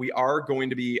 But we are going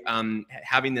to be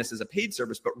having this as a paid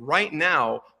service. But right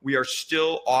now, we are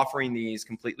still offering these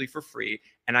completely for free.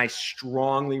 And I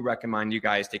strongly recommend you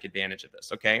guys take advantage of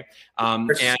this, okay? And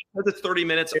because it's 30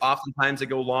 minutes, oftentimes they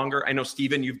go longer. I know,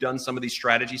 Stephen, you've done some of these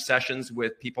strategy sessions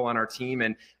with people on our team,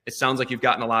 and it sounds like you've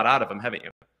gotten a lot out of them, haven't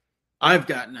you? I've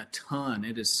gotten a ton.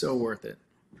 It is so worth it.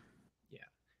 Yeah.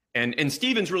 And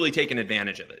Stephen's really taken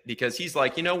advantage of it, because he's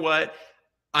like, you know what?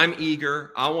 I'm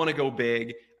eager. I want to go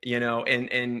big, you know,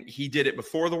 and he did it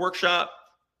before the workshop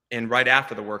and right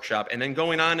after the workshop, and then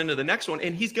going on into the next one.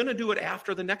 And he's going to do it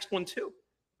after the next one too,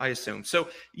 I assume. So,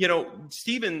 you know,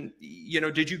 Stephen, you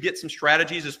know, did you get some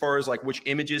strategies as far as like which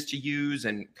images to use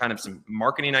and kind of some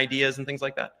marketing ideas and things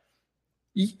like that?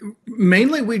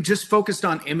 Mainly, we just focused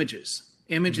on images.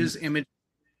 Images.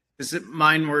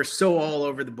 Mine were so all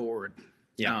over the board.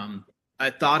 Yeah. I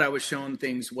thought I was showing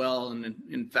things well, and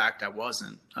in fact, I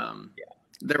wasn't.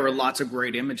 There were lots of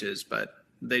great images, but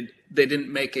they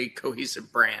didn't make a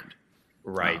cohesive brand.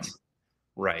 Right.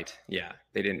 Right. Yeah.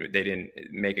 They didn't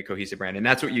make a cohesive brand. And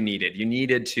that's what you needed. You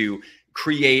needed to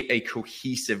create a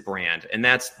cohesive brand. And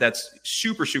that's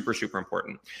super, super, super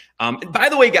important. And by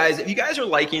the way, guys, if you guys are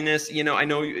liking this, you know, I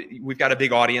know we've got a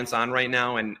big audience on right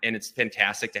now, and it's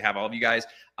fantastic to have all of you guys.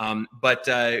 But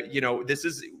you know,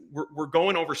 we're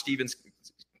going over Stephen's,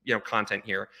 you know, content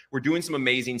here. We're doing some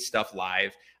amazing stuff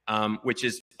live, which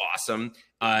is awesome.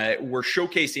 We're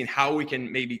showcasing how we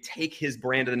can maybe take his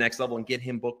brand to the next level and get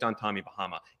him booked on Tommy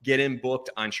Bahama, get him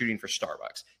booked on shooting for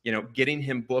Starbucks, you know, getting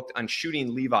him booked on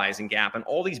shooting Levi's and Gap and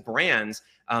all these brands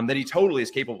that he totally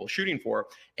is capable of shooting for.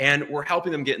 And we're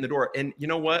helping them get in the door. And you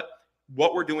know what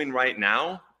we're doing right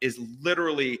now is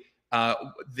literally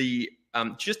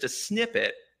just a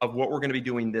snippet of what we're going to be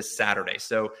doing this Saturday.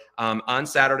 So on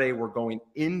Saturday, we're going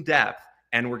in depth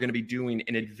and we're going to be doing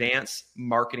an advanced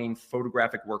marketing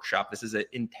photographic workshop. This is an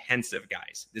intensive,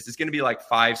 guys. This is going to be like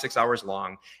 5-6 hours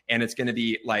long, and it's going to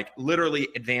be like literally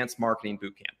advanced marketing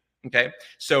boot camp. Okay.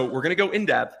 So we're going to go in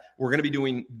depth. We're going to be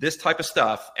doing this type of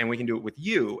stuff, and we can do it with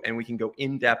you, and we can go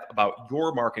in depth about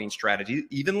your marketing strategy,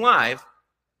 even live.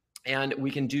 And we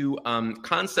can do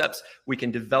concepts. We can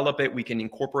develop it. We can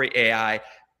incorporate AI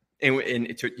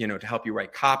and to help you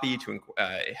write copy, to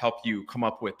help you come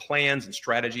up with plans and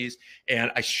strategies.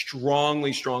 And I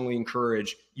strongly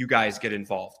encourage you guys get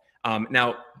involved.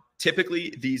 Now,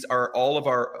 typically, these are all of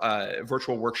our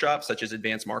virtual workshops, such as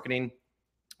advanced marketing.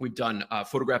 We've done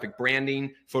photographic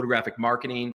branding, photographic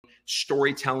marketing,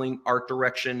 storytelling, art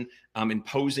direction, and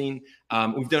posing.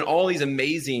 We've done all these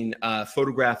amazing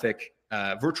photographic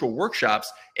virtual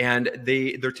workshops, and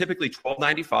they're typically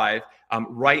 $12.95.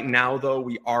 Right now, though,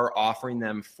 we are offering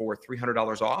them for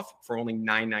 $300 off for only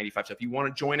 $9.95. So if you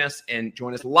want to join us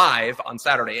live on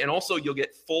Saturday, and also you'll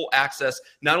get full access.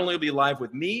 Not only will you be live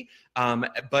with me,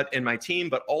 but in my team,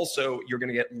 but also you're going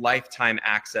to get lifetime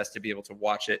access to be able to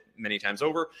watch it many times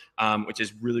over, which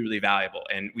is really, really valuable.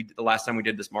 And the last time we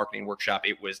did this marketing workshop,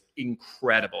 it was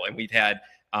incredible, and we've had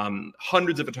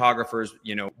hundreds of photographers,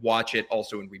 watch it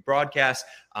also in rebroadcast,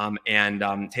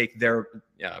 and take their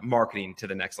marketing to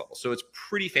the next level. So it's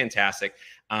pretty fantastic.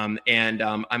 I'm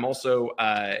also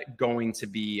going to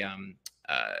be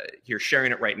here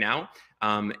sharing it right now.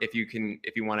 If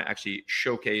you want to actually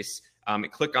showcase,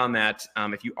 click on that.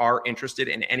 If you are interested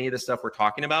in any of the stuff we're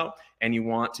talking about, and you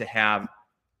want to have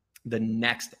the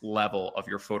next level of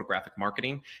your photographic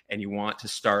marketing, and you want to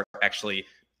start actually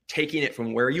taking it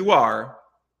from where you are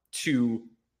to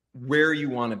where you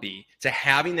want to be, to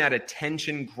having that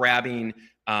attention grabbing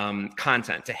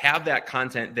content, to have that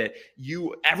content that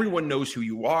everyone knows who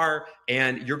you are,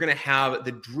 and you're going to have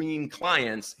the dream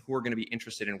clients who are going to be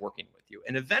interested in working with you,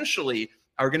 and eventually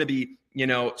are going to be,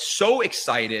 so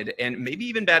excited and maybe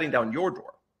even batting down your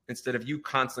door instead of you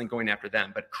constantly going after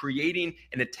them, but creating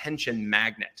an attention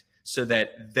magnet so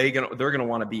that they're going to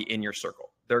want to be in your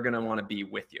circle. They're going to want to be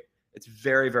with you. It's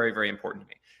very, very, very important to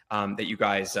me that you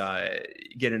guys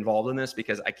get involved in this,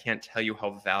 because I can't tell you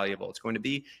how valuable it's going to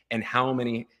be and how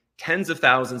many tens of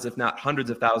thousands, if not hundreds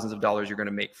of thousands of dollars you're going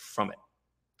to make from it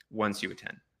once you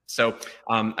attend. So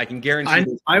I can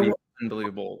guarantee you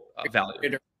unbelievable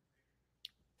value.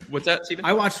 What's that, Stephen?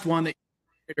 I watched one that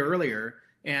you did earlier,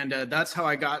 and that's how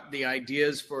I got the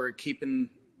ideas for keeping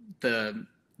the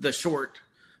short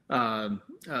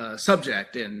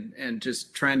subject and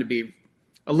just trying to be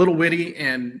a little witty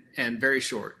and very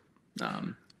short.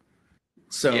 It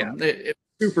was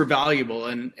super valuable,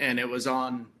 and it was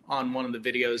on one of the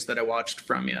videos that I watched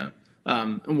from you,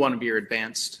 one of your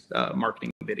advanced marketing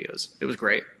videos. It was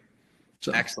great.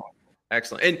 So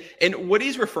Excellent. And what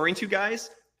he's referring to,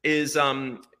 guys, is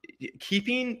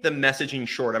keeping the messaging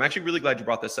short. I'm actually really glad you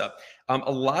brought this up.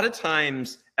 A lot of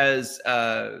times as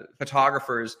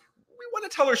photographers, we want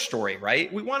to tell our story,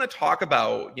 right? We want to talk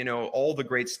about, all the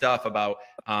great stuff about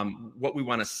what we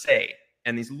want to say,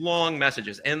 and these long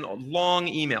messages and long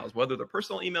emails, whether they're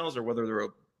personal emails or whether they're,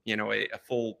 a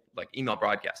full email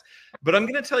broadcast. But I'm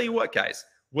going to tell you what, guys,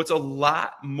 what's a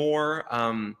lot more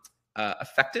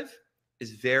effective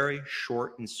is very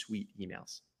short and sweet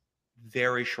emails.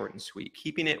 Very short and sweet,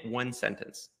 keeping it one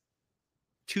sentence,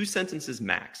 2 sentences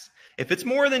max. If it's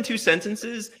more than 2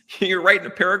 sentences, you're writing a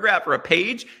paragraph or a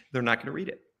page, they're not going to read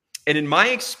it. And in my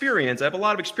experience, I have a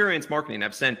lot of experience marketing.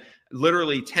 I've sent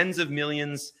literally tens of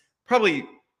millions, probably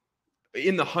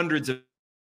in the hundreds of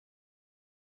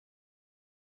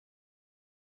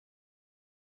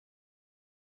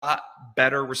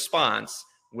better response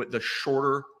with the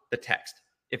shorter the text.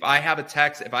 If I have a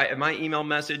text, if my email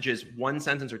message is 1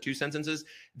 sentence or 2 sentences,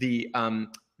 the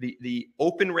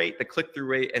open rate, the click-through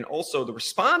rate, and also the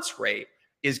response rate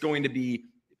is going to be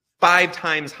 5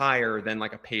 times higher than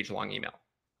like a page-long email.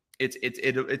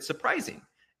 It's surprising.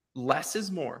 Less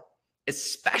is more.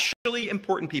 Especially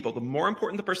important people. The more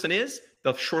important the person is,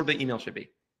 the shorter the email should be.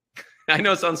 I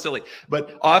know it sounds silly,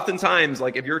 but oftentimes,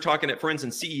 like if you're talking to, for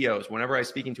instance, CEOs, whenever I'm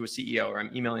speaking to a CEO or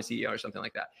I'm emailing a CEO or something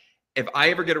like that, if I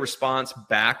ever get a response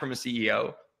back from a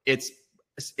CEO, it's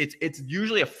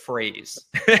usually a phrase.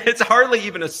 It's hardly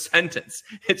even a sentence.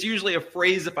 It's usually a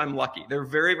phrase if I'm lucky. They're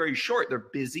very, very short. They're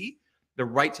busy. They're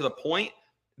right to the point.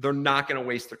 They're not going to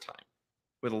waste their time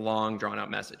with a long, drawn-out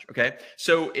message. Okay,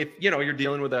 so if you're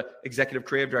dealing with an executive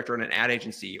creative director in an ad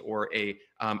agency, or a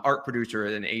art producer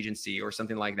at an agency, or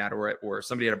something like that, or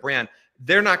somebody at a brand,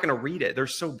 they're not going to read it. They're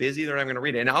so busy, they're not going to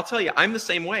read it. And I'll tell you, I'm the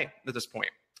same way at this point.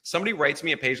 Somebody writes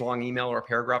me a page-long email or a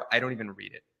paragraph, I don't even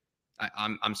read it.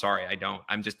 I'm sorry, I don't.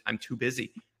 I'm too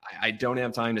busy. I don't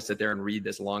have time to sit there and read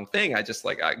this long thing. I just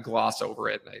I gloss over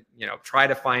it. And I, try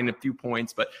to find a few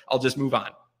points, but I'll just move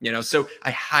on, So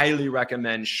I highly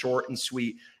recommend short and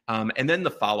sweet. And then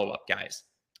the follow-up, guys,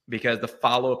 because the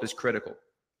follow-up is critical.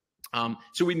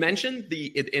 So we mentioned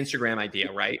the Instagram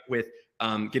idea, right? With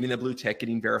getting the blue tick,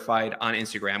 getting verified on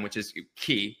Instagram, which is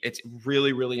key. It's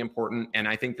really, really important. And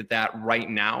I think that right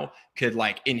now could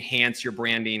enhance your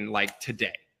branding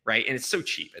today, right? And it's so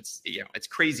cheap. It's, it's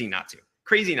crazy not to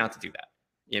do that.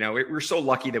 We're so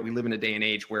lucky that we live in a day and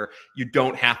age where you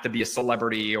don't have to be a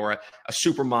celebrity or a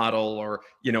supermodel or,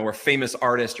 or a famous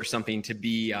artist or something to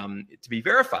be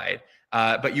verified.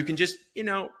 But you can just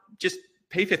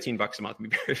pay $15 a month and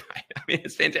be verified. I mean,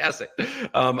 it's fantastic.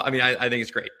 I think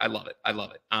it's great. I love it.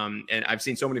 And I've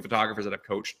seen so many photographers that I've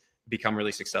coached become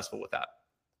really successful with that.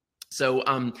 So,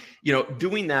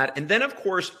 doing that. And then of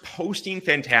course, posting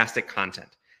fantastic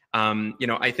content.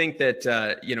 I think that,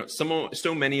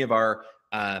 so many of our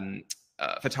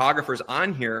photographers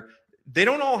on here, they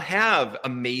don't all have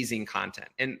amazing content.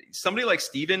 And somebody like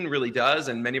Steven really does.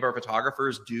 And many of our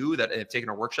photographers do that have taken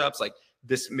our workshops,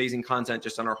 this amazing content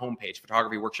just on our homepage,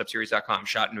 photographyworkshopseries.com,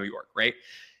 shot in New York, right?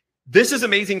 This is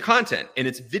amazing content and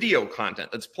it's video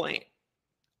content that's playing.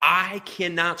 I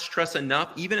cannot stress enough,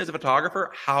 even as a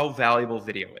photographer, how valuable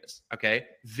video is, okay?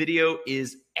 Video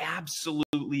is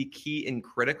absolutely key and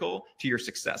critical to your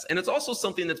success. And it's also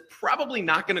something that's probably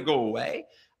not gonna go away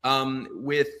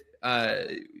with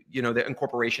the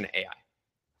incorporation of AI.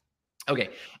 Okay.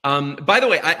 By the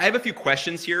way, I have a few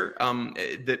questions here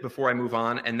that before I move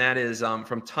on, and that is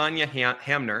from Tanya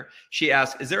Hamner. She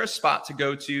asks, is there a spot to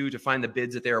go to find the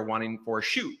bids that they are wanting for a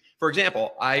shoot? For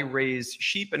example, I raise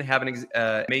sheep and have an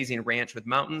amazing ranch with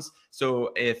mountains.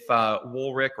 So if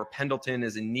Woolrich or Pendleton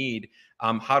is in need,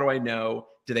 how do I know?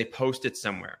 Do they post it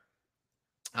somewhere?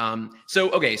 So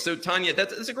Tanya,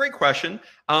 that's a great question.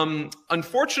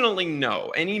 Unfortunately, no.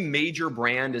 Any major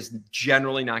brand is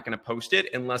generally not going to post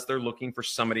it unless they're looking for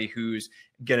somebody who's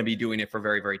going to be doing it for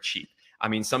very, very cheap. I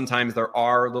mean, sometimes there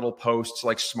are little posts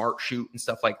like Smart Shoot and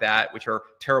stuff like that, which are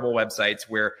terrible websites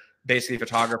where basically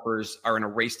photographers are in a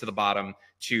race to the bottom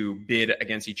to bid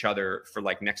against each other for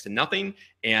next to nothing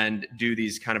and do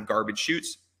these kind of garbage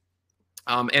shoots.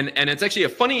 And it's actually a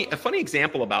funny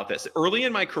example about this. Early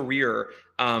in my career,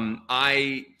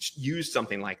 I used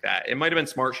something like that. It might've been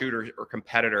Smart Shoot or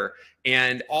Competitor.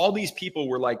 And all these people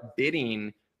were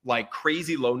bidding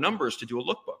crazy low numbers to do a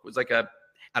lookbook. It was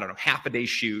half a day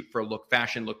shoot for a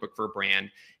fashion lookbook for a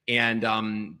brand.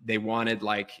 And they wanted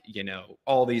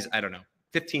all these,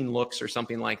 15 looks or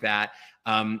something like that.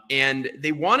 And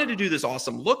they wanted to do this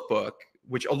awesome lookbook,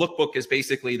 which a lookbook is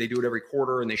basically they do it every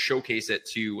quarter and they showcase it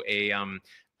to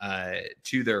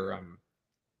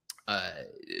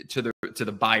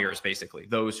the buyers, basically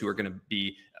those who are going to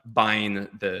be buying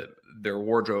their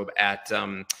wardrobe at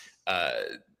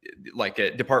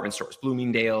department stores,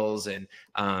 Bloomingdale's and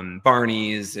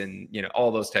Barney's and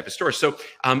all those type of stores. So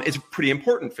it's pretty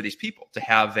important for these people to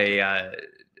have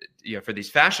for these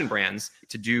fashion brands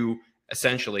to do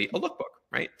essentially a lookbook.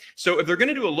 Right. So if they're going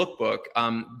to do a lookbook,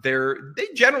 they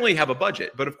generally have a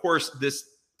budget. But of course, this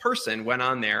person went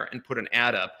on there and put an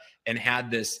ad up and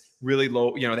had this really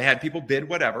low, they had people bid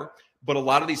whatever. But a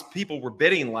lot of these people were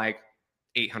bidding $800,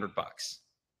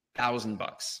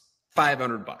 $1,000,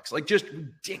 $500, just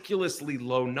ridiculously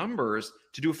low numbers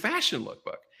to do a fashion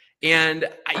lookbook. And,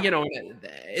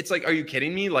 it's are you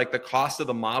kidding me? The cost of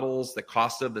the models, the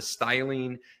cost of the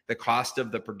styling, the cost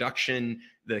of the production,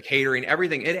 the catering,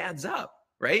 everything, it adds up.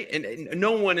 Right. And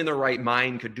no one in their right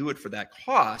mind could do it for that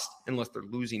cost unless they're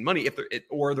losing money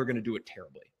or they're going to do it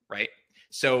terribly. Right.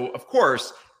 So, of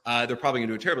course, they're probably going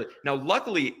to do it terribly. Now,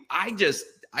 luckily, I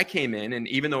came in and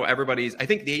even though I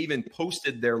think they even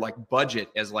posted their budget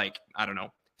as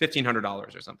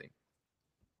 $1,500 or something.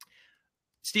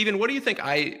 Steven, what do you think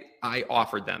I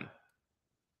offered them?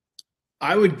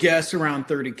 I would guess around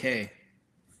 30K.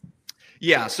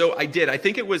 Yeah, so I did. I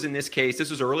think it was in this case, this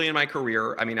was early in my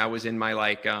career. I mean, I was in my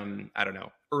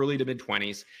early to mid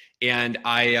 20s. And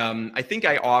I think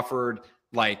I offered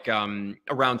around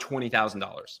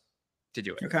 $20,000 to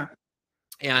do it. Okay.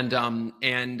 And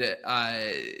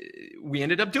we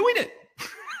ended up doing it.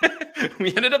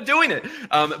 We ended up doing it.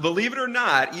 Believe it or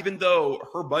not, even though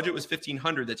her budget was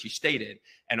 $1,500 that she stated,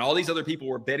 and all these other people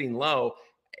were bidding low,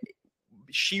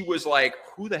 she was like,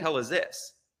 who the hell is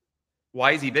this?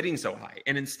 Why is he bidding so high?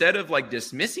 And instead of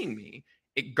dismissing me,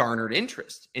 it garnered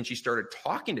interest. And she started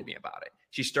talking to me about it.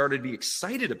 She started to be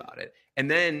excited about it. And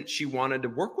then she wanted to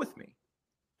work with me,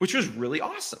 which was really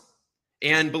awesome.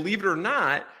 And believe it or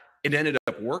not, it ended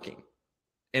up working.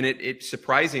 And it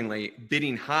surprisingly,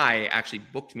 bidding high actually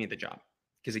booked me the job.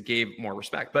 because it gave more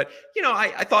respect. But,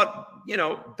 I thought,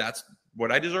 that's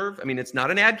what I deserve. I mean, it's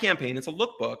not an ad campaign, it's a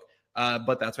lookbook,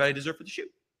 but that's what I deserve for the shoot.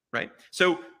 Right.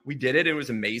 So we did it. It was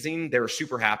amazing. They were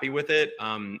super happy with it.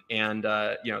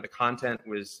 The content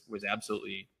was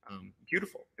absolutely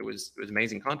beautiful. It was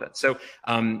amazing content. So,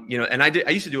 and I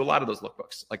used to do a lot of those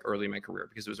lookbooks like early in my career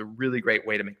because it was a really great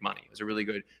way to make money. It was a really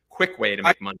good, quick way to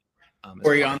make money.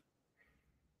 Were you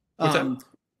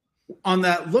on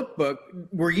that lookbook,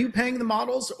 were you paying the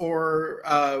models or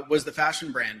was the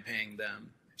fashion brand paying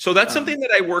them? So that's something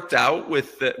that I worked out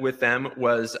with them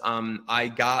was I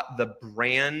got the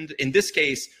brand. In this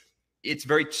case, it's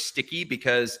very sticky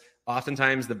because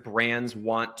oftentimes the brands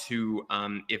want to,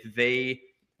 if they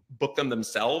book them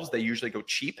themselves, they usually go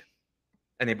cheap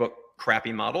and they book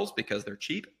crappy models because they're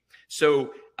cheap.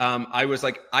 So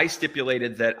I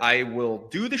stipulated that I will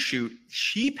do the shoot.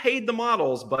 She paid the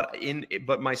models, but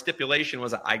my stipulation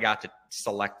was that I got to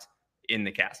select in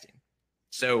the casting.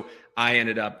 So I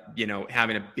ended up,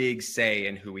 having a big say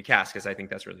in who we cast because I think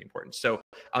that's really important. So,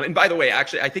 and by the way,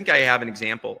 actually, I think I have an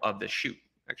example of the shoot,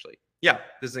 actually. Yeah,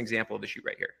 this is an example of the shoot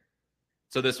right here.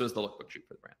 So this was the lookbook shoot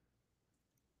for the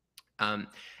brand.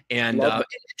 It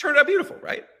turned out beautiful,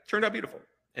 right? Turned out beautiful.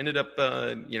 Ended up,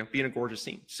 being a gorgeous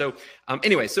scene. So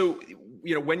anyway,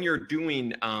 when you're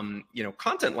doing,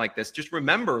 content like this, just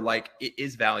remember, like, it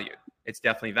is valued. It's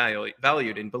definitely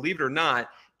valued. And believe it or not,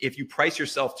 if you price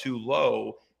yourself too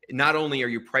low, not only are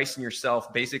you pricing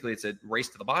yourself, basically it's a race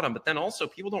to the bottom, but then also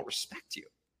people don't respect you.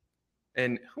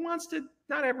 And who wants to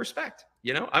not have respect?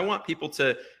 I want people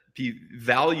to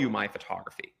value my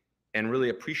photography and really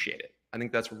appreciate it. I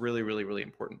think that's really, really, really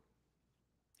important.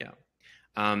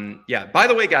 Yeah. By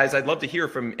the way, guys, I'd love to hear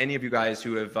from any of you guys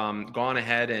who have gone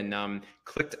ahead and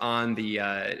clicked on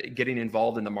the getting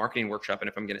involved in the marketing workshop, and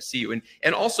if I'm going to see you.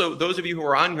 And also, those of you who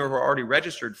are on here who are already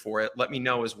registered for it, let me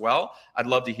know as well. I'd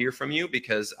love to hear from you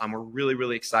because we're really,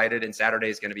 really excited, and Saturday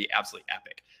is going to be absolutely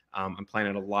epic. I'm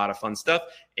planning a lot of fun stuff,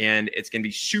 and it's going to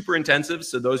be super intensive.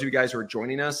 So those of you guys who are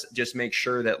joining us, just make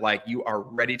sure that you are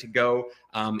ready to go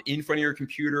in front of your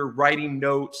computer, writing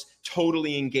notes,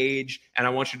 totally engaged. And I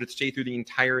want you to stay through the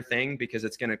entire thing because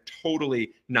it's going to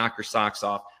totally knock your socks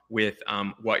off with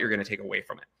what you're going to take away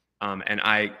from it. And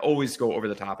I always go over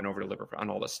the top and over deliver on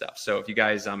all this stuff. So if you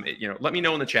guys, let me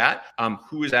know in the chat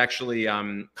who is actually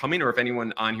coming, or if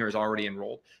anyone on here is already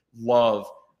enrolled. Love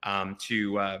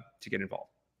to get involved.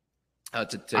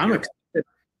 I'm excited.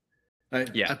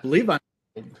 I believe I'm.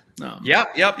 No.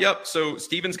 Yep. So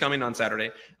Steven's coming on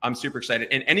Saturday. I'm super excited.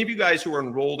 And any of you guys who are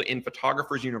enrolled in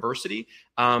Photographers University,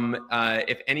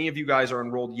 if any of you guys are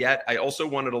enrolled yet, I also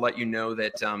wanted to let you know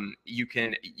that you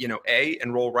can,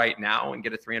 enroll right now and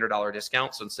get a $300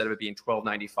 discount. So instead of it being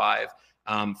 $12.95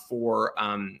 for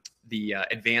the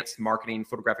Advanced Marketing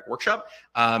Photographic Workshop,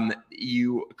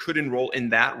 you could enroll in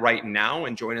that right now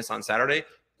and join us on Saturday.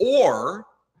 Or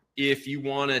if you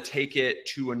want to take it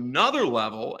to another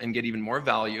level and get even more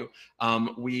value,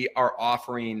 we are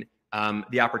offering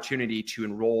the opportunity to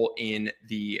enroll in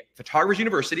the Photographers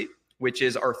University, which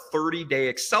is our 30-day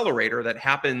accelerator that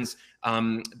happens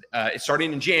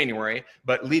starting in January.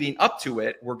 But leading up to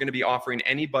it, we're going to be offering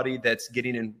anybody that's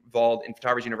getting involved in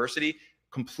Photographers University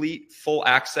complete full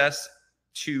access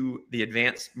to the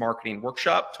Advanced Marketing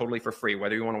Workshop totally for free,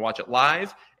 whether you want to watch it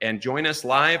live and join us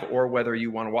live or whether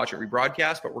you want to watch it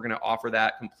rebroadcast. But we're going to offer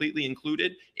that completely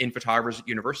included in Photographers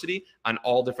University on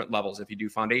all different levels. If you do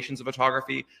foundations of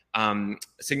photography,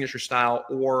 signature style,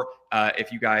 or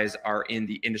if you guys are in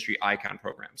the industry icon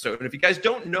program. So if you guys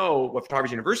don't know what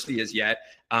Photographers University is yet,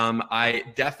 I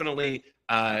definitely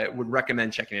would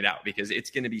recommend checking it out because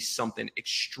it's going to be something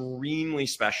extremely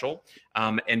special.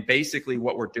 And basically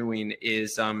what we're doing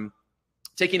is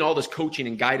taking all this coaching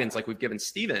and guidance like we've given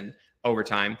Steven over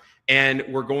time, and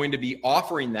we're going to be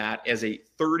offering that as a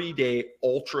 30-day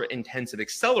ultra intensive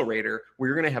accelerator where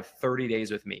you're going to have 30 days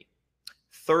with me.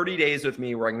 30 days with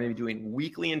me where I'm going to be doing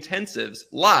weekly intensives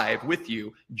live with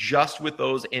you, just with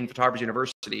those in Photographers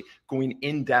University, going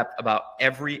in depth about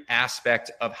every aspect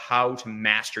of how to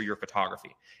master your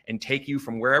photography and take you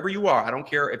from wherever you are. I don't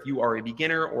care if you are a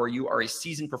beginner or you are a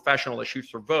seasoned professional that shoots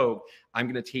for Vogue.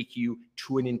 I'm going to take you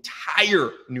to an entire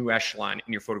new echelon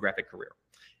in your photographic career.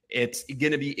 It's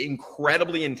going to be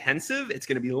incredibly intensive. It's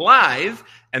going to be live.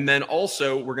 And then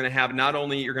also we're going to have, not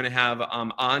only you're going to have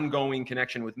ongoing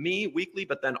connection with me weekly,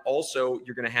 but then also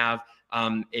you're going to have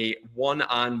a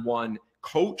one-on-one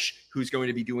coach who's going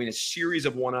to be doing a series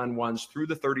of one-on-ones through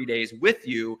the 30 days with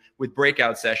you with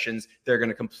breakout sessions. They're going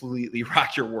to completely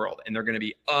rock your world and they're going to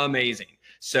be amazing.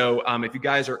 So if you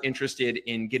guys are interested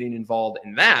in getting involved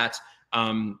in that,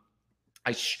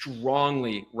 I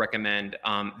strongly recommend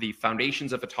the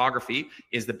Foundations of Photography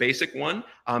is the basic one.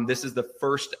 This is the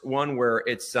first one where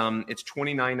it's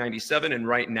 $29.97, and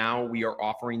right now we are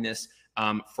offering this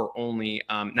for only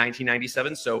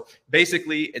 $19.97. So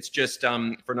basically, it's just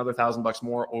for another $1,000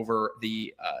 more over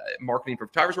the Marketing for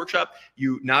Photographers workshop.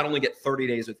 You not only get 30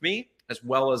 days with me, as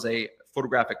well as a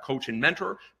photographic coach and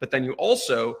mentor, but then you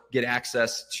also get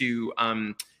access to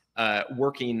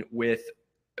working with.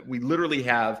 We literally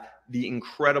have the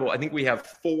incredible, I think we have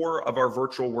 4 of our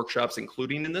virtual workshops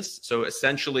including in this. So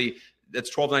essentially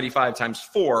that's $12.95 times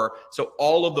 4. So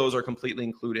all of those are completely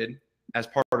included as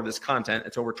part of this content.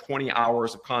 It's over 20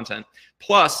 hours of content.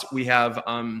 Plus we have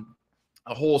a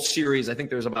whole series. I think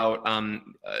there's about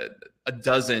a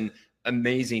dozen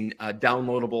amazing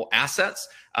downloadable assets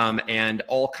and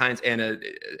all kinds, and an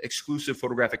exclusive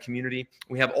photographic community.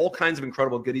 We have all kinds of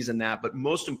incredible goodies in that, but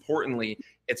most importantly,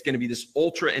 it's going to be this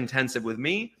ultra intensive with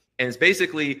me. And it's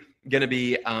basically going to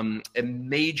be a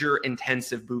major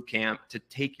intensive boot camp to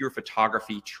take your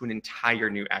photography to an entire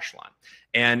new echelon.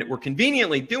 And we're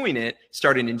conveniently doing it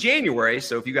starting in January.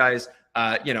 So if you guys,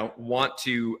 want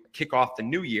to kick off the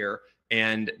new year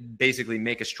and basically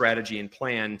make a strategy and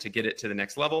plan to get it to the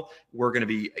next level, we're going to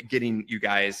be getting you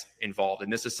guys involved.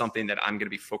 And this is something that I'm going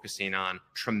to be focusing on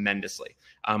tremendously.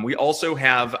 We also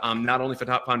have not only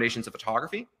Foundations of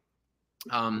Photography,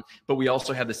 but we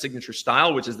also have the Signature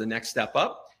Style, which is the next step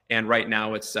up. And right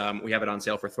now it's we have it on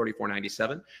sale for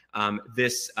 $34.97.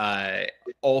 This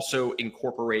also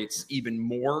incorporates even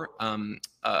more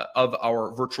of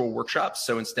our virtual workshops.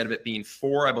 So instead of it being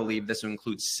 4, I believe this will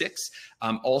include 6.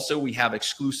 Also, we have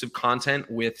exclusive content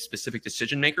with specific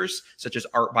decision makers, such as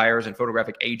art buyers and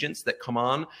photographic agents that come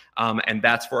on. And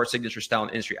that's for our Signature Style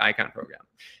and Industry Icon program.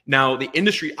 Now, the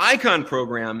Industry Icon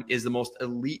program is the most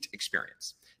elite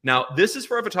experience. Now, this is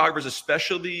for our photographers,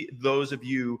 especially those of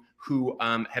you who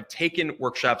have taken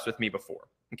workshops with me before,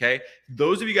 okay?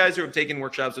 Those of you guys who have taken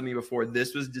workshops with me before,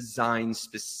 this was designed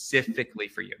specifically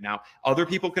for you. Now, other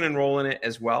people can enroll in it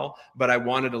as well, but I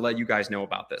wanted to let you guys know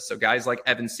about this. So guys like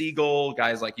Evan Siegel,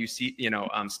 guys like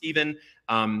Steven,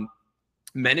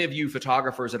 many of you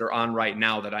photographers that are on right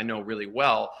now that I know really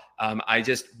well, I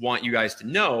just want you guys to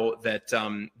know that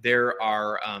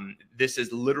this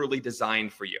is literally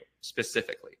designed for you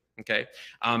specifically, okay?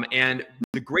 And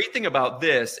the great thing about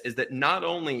this is that not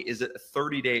only is it a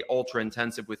 30-day ultra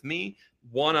intensive with me,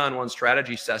 one-on-one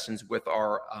strategy sessions with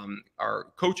our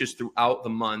coaches throughout the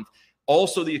month,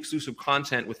 also the exclusive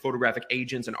content with photographic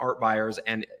agents and art buyers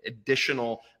and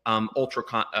additional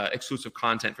exclusive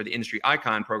content for the Industry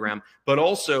Icon program. But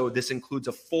also this includes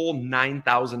a full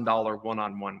 $9,000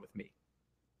 one-on-one with me,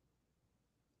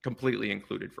 completely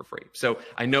included for free. So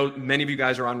I know many of you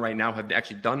guys are on right now have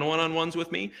actually done one-on-ones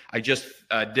with me. I just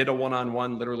did a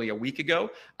one-on-one literally a week ago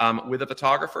with a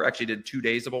photographer. Actually did 2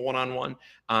 days of a one-on-one.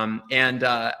 I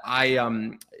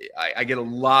get a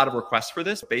lot of requests for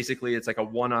this. Basically, it's like a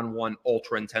one-on-one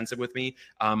ultra intensive with me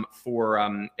and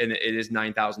it is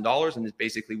 $9,000. And it's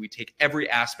basically, we take every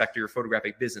aspect of your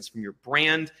photographic business, from your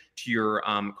brand to your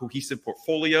cohesive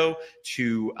portfolio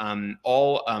to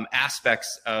all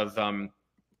aspects of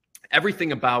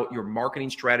everything about your marketing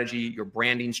strategy, your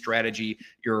branding strategy,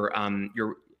 your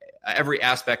every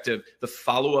aspect of the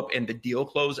follow-up and the deal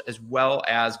close, as well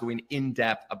as going in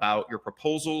depth about your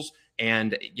proposals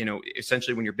and,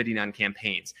 essentially when you're bidding on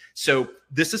campaigns. So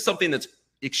this is something that's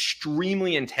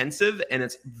extremely intensive, and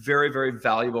it's very, very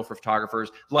valuable for photographers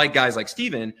like guys like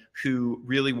Steven, who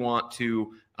really want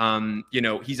to,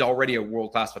 he's already a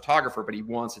world-class photographer, but he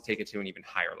wants to take it to an even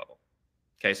higher level.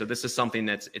 Okay, so this is something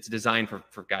it's designed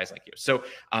for guys like you. So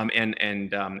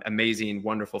amazing,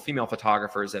 wonderful female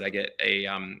photographers that I get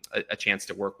a chance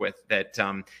to work with that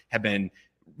have been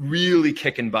really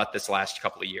kicking butt this last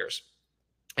couple of years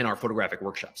in our photographic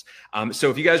workshops. So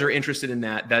if you guys are interested in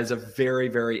that, that is a very,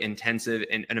 very intensive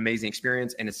and an amazing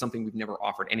experience. And it's something we've never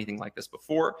offered anything like this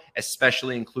before,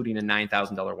 especially including a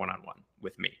 $9,000 one-on-one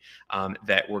with me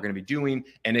that we're going to be doing.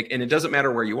 And it doesn't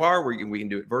matter where you are, we can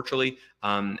do it virtually.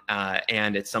 And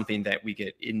it's something that we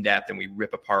get in depth and we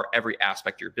rip apart every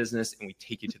aspect of your business and we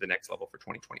take you to the next level for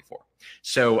 2024.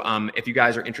 So if you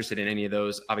guys are interested in any of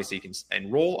those, obviously you can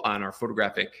enroll on our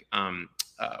photographic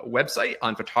website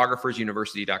on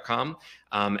photographersuniversity.com.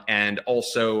 And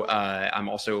also, I'm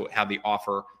also have the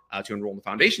offer to enroll in the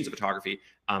Foundations of Photography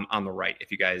on the right.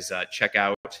 If you guys check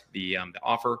out the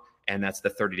offer, and that's the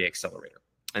 30-day accelerator.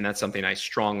 And that's something I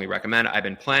strongly recommend. I've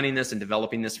been planning this and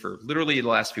developing this for literally the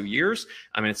last few years.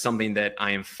 I mean, it's something that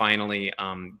I am finally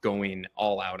going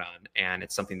all out on. And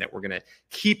it's something that we're going to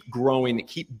keep growing,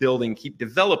 keep building, keep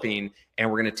developing,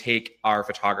 and we're going to take our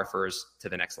photographers to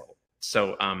the next level.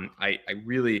 So I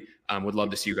really would love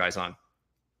to see you guys on.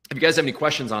 If you guys have any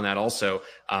questions on that also,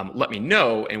 let me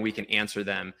know and we can answer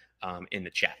them in the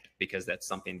chat, because that's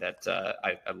something that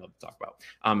I love to talk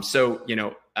about. So, you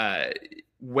know,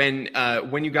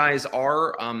 when you guys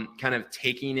are kind of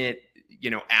taking it, you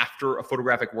know, after a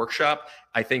photographic workshop,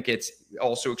 I think it's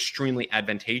also extremely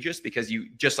advantageous, because you,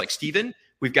 just like Steven,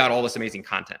 we've got all this amazing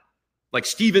content. Like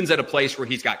Steven's at a place where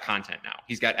he's got content now.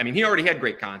 He's got, I mean, he already had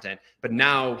great content, but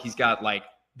now he's got like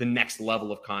the next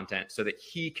level of content, so that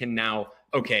he can now,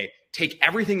 okay, take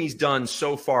everything he's done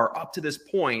so far up to this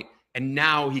point, and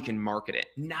now he can market it.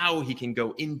 Now he can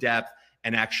go in depth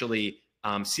and actually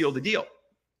seal the deal.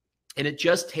 And it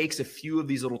just takes a few of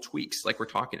these little tweaks, like we're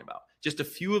talking about, just a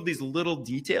few of these little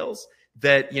details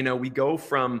that, you know, we go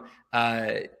from,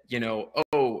 you know,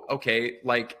 oh, okay,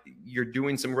 like you're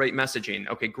doing some great messaging.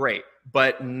 Okay, great.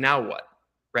 But now what,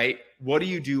 right? What do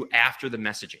you do after the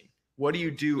messaging? What do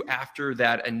you do after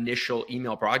that initial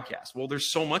email broadcast? Well, there's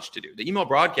so much to do. The email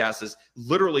broadcast is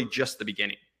literally just the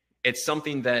beginning. It's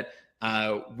something that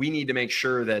we need to make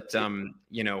sure that,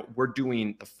 you know, we're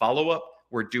doing the follow-up,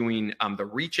 we're doing the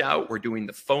reach out, we're doing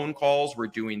the phone calls, we're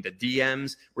doing the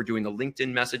DMs, we're doing the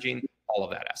LinkedIn messaging, all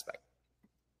of that aspect.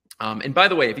 And by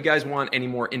the way, if you guys want any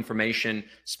more information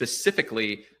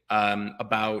specifically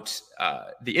about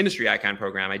the Industry Icon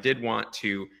program, I did want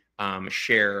to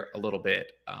share a little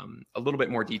bit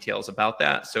more details about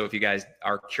that. So if you guys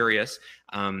are curious,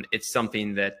 it's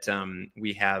something that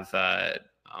we have.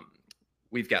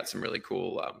 We've got some really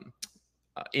cool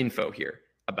info here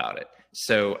about it.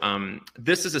 So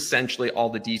this is essentially all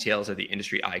the details of the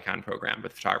Industry Icon program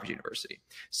with Photographers University.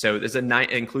 So there's it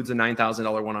includes a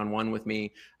 $9,000 one-on-one with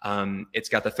me. It's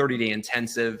got the 30-day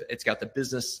intensive. It's got the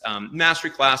business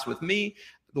mastery class with me,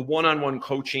 the one-on-one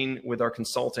coaching with our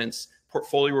consultants,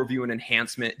 portfolio review and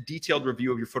enhancement, detailed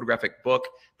review of your photographic book,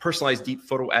 personalized deep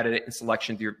photo edit and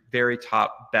selection of your very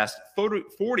top best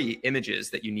 40 images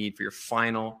that you need for your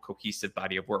final cohesive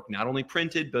body of work, not only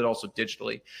printed, but also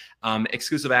digitally.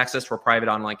 Exclusive access to our private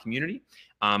online community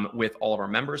with all of our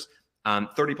members.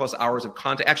 30 plus hours of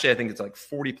content. Actually, I think it's like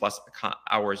 40 plus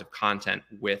hours of content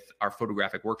with our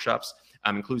photographic workshops,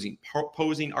 including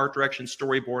posing, art direction,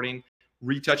 storyboarding,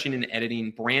 retouching and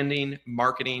editing, branding,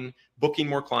 marketing, booking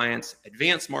more clients,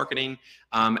 advanced marketing.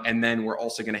 And then we're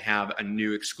also going to have a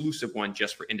new exclusive one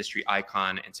just for Industry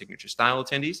Icon and Signature Style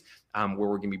attendees, where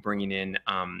we're going to be bringing in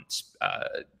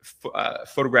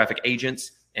photographic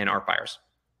agents and art buyers.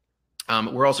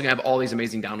 We're also going to have all these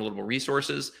amazing downloadable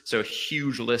resources. So a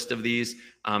huge list of these.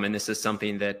 And this is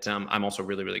something that I'm also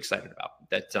really, really excited about,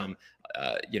 that,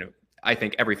 you know, I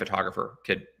think every photographer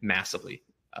could massively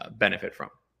benefit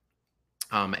from.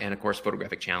 And of course,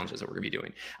 photographic challenges that we're going to be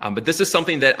doing. But this is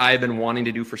something that I've been wanting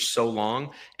to do for so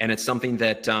long, and it's something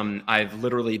that I've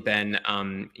literally been,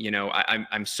 you know, I've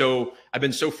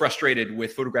been so frustrated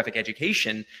with photographic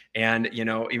education, and you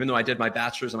know, even though I did my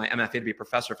bachelor's and my MFA to be a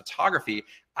professor of photography,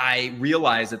 I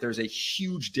realized that there's a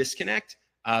huge disconnect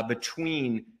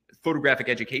between photographic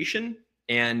education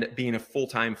and being a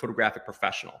full-time photographic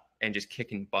professional and just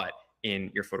kicking butt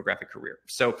in your photographic career.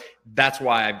 So that's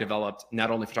why I've developed not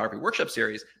only photography workshop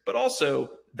series, but also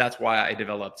that's why I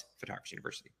developed Photographers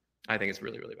University. I think it's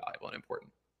really, really valuable and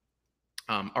important.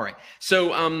 All right.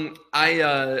 So I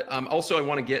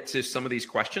want to get to some of these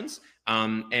questions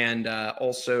and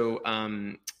also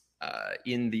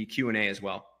in the Q&A as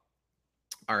well.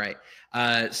 All right.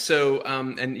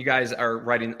 And you guys are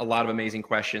writing a lot of amazing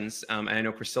questions. And I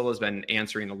know Priscilla's been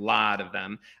answering a lot of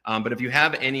them. But if you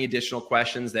have any additional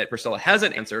questions that Priscilla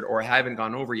hasn't answered or haven't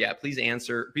gone over yet, please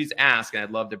ask. And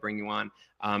I'd love to bring you on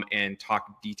and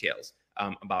talk details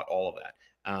about all of that,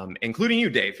 including you,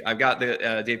 Dave. I've got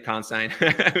the Dave Constein.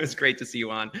 It was great to see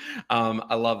you on.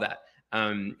 I love that.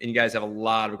 And you guys have a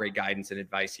lot of great guidance and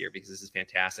advice here, because this is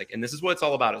fantastic. And this is what it's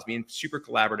all about, is being super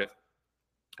collaborative.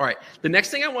 All right. The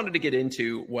next thing I wanted to get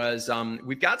into was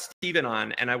we've got Steven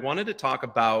on, and I wanted to talk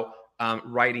about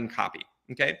writing copy.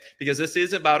 Okay. Because this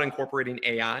is about incorporating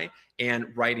AI and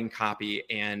writing copy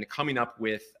and coming up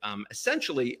with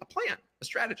essentially a plan, a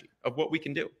strategy of what we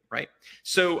can do. Right.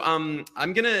 So I'm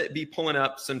going to be pulling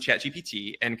up some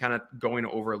ChatGPT and kind of going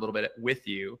over a little bit with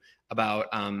you about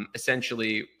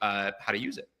essentially how to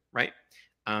use it. Right.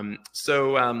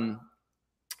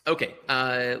 Okay.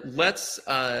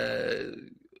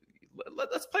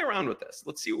 Let's play around with this.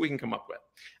 Let's see what we can come up with.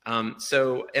 And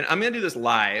I'm going to do this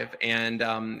live, and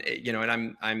you know,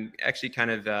 and I'm actually kind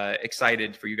of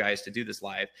excited for you guys to do this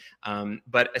live.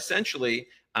 But essentially,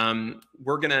 I'm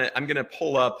going to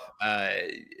pull up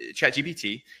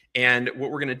ChatGPT, and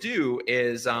what we're going to do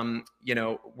is, you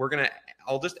know,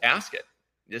 I'll just ask it.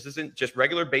 this isn't just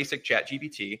regular basic chat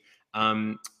GPT,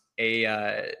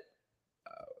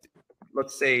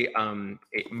 let's say a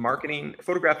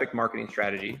photographic marketing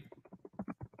strategy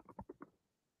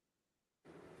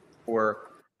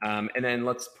and then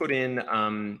let's put in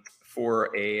for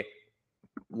a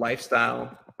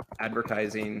lifestyle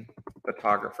advertising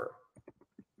photographer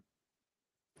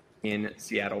in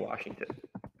Seattle, Washington,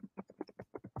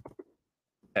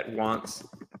 that wants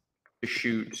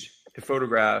to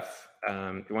photograph,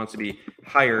 who wants to be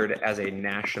hired as a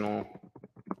national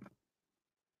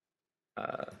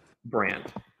brand.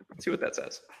 Let's see what that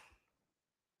says.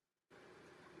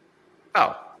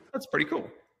 Oh, that's pretty cool.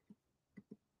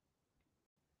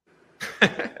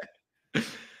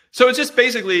 So it just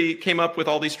basically came up with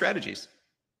all these strategies.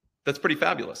 That's pretty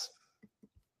fabulous.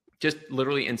 Just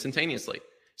literally instantaneously.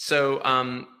 So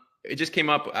it just came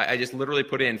up. I just literally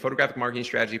put in photographic marketing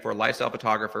strategy for a lifestyle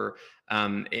photographer,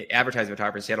 advertising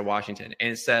photographer in Seattle, Washington.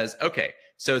 And it says, okay,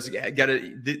 so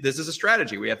this is a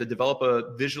strategy. We have to develop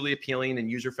a visually appealing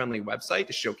and user-friendly website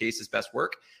to showcase his best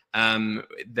work.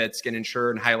 That's going to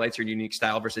ensure and highlights your unique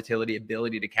style, versatility,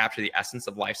 ability to capture the essence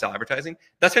of lifestyle advertising.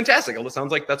 That's fantastic. It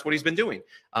sounds like that's what he's been doing.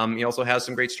 He also has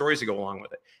some great stories to go along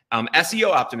with it.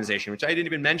 SEO optimization, which I didn't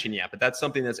even mention yet, but that's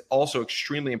something that's also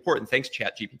extremely important. Thanks,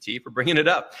 ChatGPT, for bringing it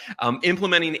up.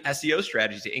 Implementing SEO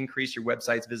strategies to increase your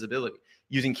website's visibility.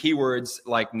 Using keywords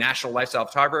like national lifestyle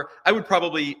photographer, I would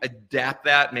probably adapt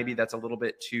that. Maybe that's a little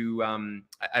bit too,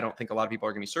 I don't think a lot of people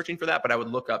are going to be searching for that, but I would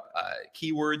look up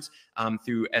keywords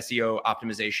through SEO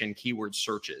optimization, keyword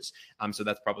searches. So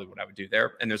that's probably what I would do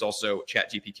there. And there's also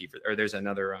ChatGPT, or there's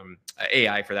another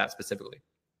AI for that specifically.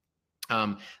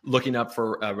 Looking up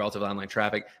for relative online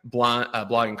traffic, blog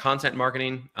and content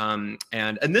marketing. And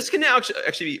this can now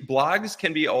actually blogs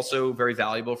can be also very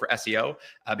valuable for SEO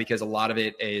because a lot of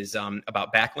it is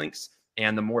about backlinks.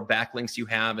 And the more backlinks you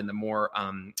have and the more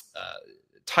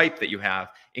type that you have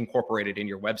incorporated in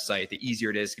your website, the easier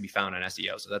it is to be found on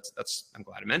SEO. So that's I'm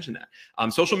glad I mentioned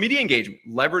that. Social media engagement,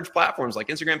 leverage platforms like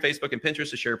Instagram, Facebook, and Pinterest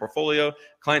to share your portfolio,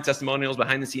 client testimonials,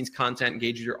 behind the scenes content,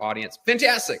 engage with your audience.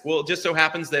 Fantastic. Well, it just so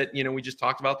happens that, we just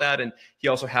talked about that. And he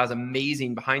also has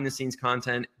amazing behind the scenes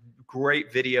content,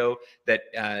 great video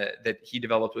that he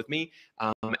developed with me.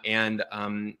 And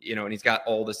he's got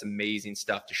all this amazing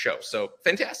stuff to show. So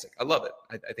fantastic. I love it.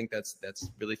 I think that's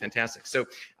really fantastic. So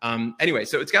anyway,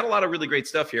 so it's got a lot of really great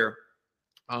stuff here.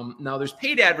 Now there's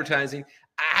paid advertising.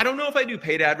 I don't know if I do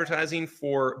paid advertising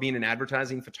for being an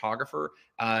advertising photographer,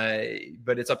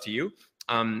 but it's up to you.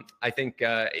 I think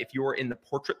if you're in the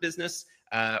portrait business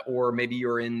or maybe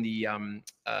you're in the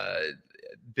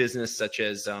business such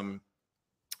as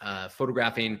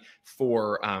photographing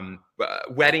for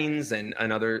weddings and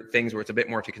other things where it's a bit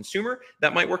more to consumer,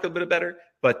 that might work a bit better.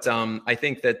 But I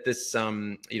think that this,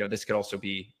 this could also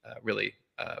be really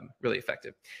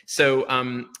effective.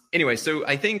 So anyway, so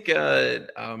I think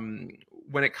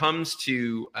when it comes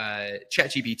to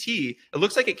ChatGPT, it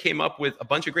looks like it came up with a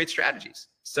bunch of great strategies.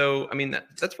 So, I mean,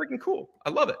 that's freaking cool.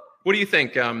 I love it. What do you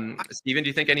think, Steven? Do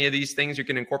you think any of these things you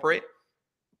can incorporate?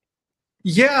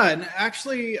 Yeah, and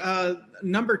actually,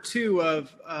 number two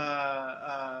of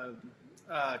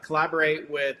collaborate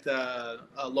with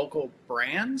local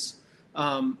brands.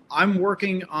 I'm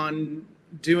working on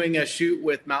doing a shoot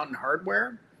with Mountain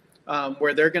Hardware,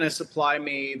 where they're going to supply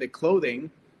me the clothing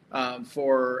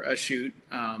for a shoot.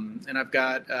 And I've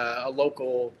got a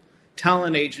local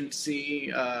talent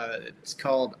agency. It's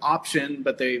called Option,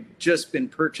 but they've just been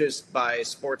purchased by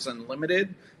Sports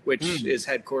Unlimited, which is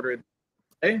headquartered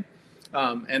today.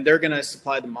 And they're going to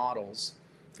supply the models.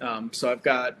 So I've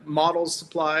got models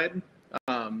supplied,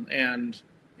 and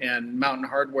Mountain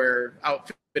Hardware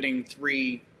outfitting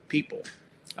 3 people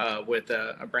with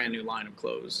a brand new line of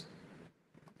clothes.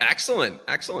 Excellent.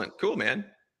 Cool, man.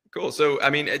 Cool. So, I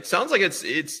mean, it sounds like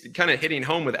it's kind of hitting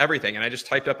home with everything. And I just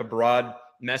typed up a broad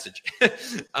message.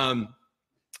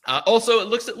 Also,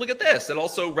 look at this. It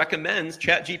also recommends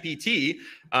ChatGPT,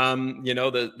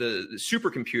 the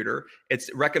supercomputer.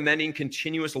 It's recommending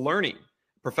continuous learning,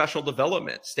 professional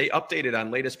development, stay updated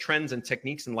on latest trends and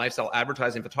techniques in lifestyle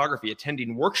advertising, photography,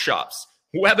 attending workshops,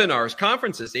 webinars,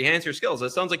 conferences to enhance your skills. It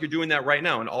sounds like you're doing that right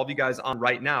now. And all of you guys on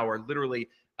right now are literally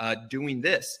doing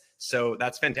this. So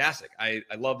that's fantastic. I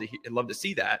love to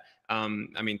see that. I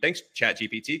mean, thanks,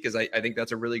 ChatGPT, because I think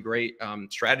that's a really great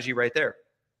strategy right there.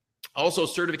 Also,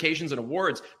 certifications and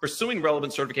awards, pursuing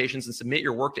relevant certifications and submit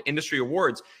your work to industry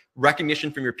awards.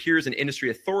 Recognition from your peers and industry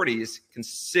authorities can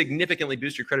significantly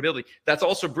boost your credibility. That's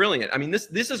also brilliant. I mean,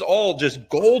 this is all just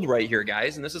gold right here,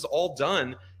 guys. And this is all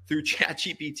done through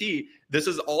ChatGPT, this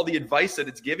is all the advice that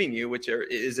it's giving you, which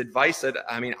is advice that,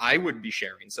 I mean, I would be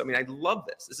sharing. So, I mean, I love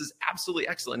this. This is absolutely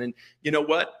excellent. And you know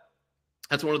what?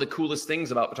 That's one of the coolest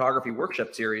things about Photography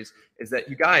Workshop Series is that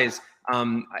you guys,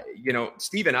 you know,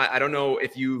 Stephen, I don't know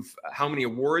if how many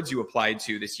awards you applied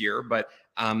to this year, but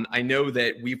I know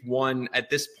that we've won at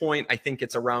this point, I think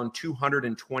it's around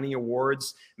 220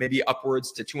 awards, maybe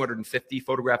upwards to 250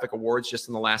 photographic awards just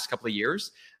in the last couple of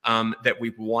years that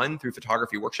we've won through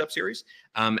Photography Workshop Series.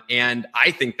 And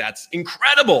I think that's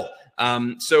incredible.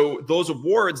 So those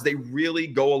awards, they really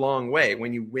go a long way.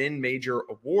 When you win major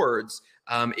awards,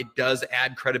 it does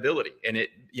add credibility, and it,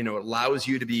 you know, allows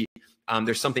you to be,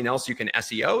 there's something else you can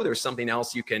SEO. There's something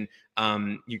else you can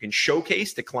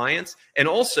showcase to clients. And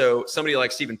also somebody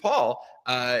like Stephen Paul,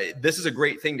 this is a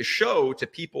great thing to show to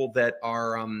people that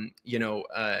are, you know,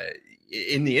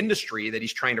 in the industry that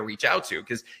he's trying to reach out to.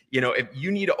 Because, you know, if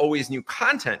you need always new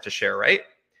content to share, right?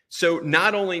 So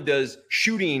not only does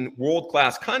shooting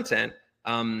world-class content,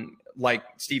 like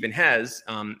Stephen has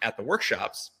at the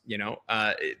workshops, you know,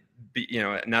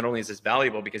 not only is this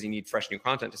valuable because you need fresh new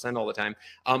content to send all the time,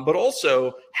 but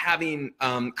also having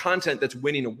content that's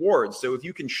winning awards. So if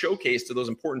you can showcase to those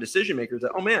important decision makers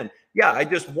that, oh man, yeah, I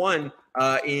just won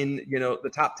in, you know, the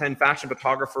top 10 fashion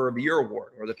photographer of the year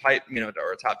award, or the type, you know,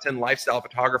 or top 10 lifestyle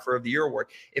photographer of the year award.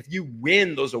 If you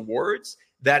win those awards,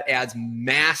 that adds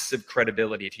massive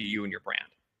credibility to you and your brand.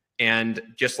 And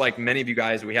just like many of you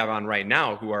guys we have on right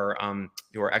now who are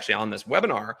actually on this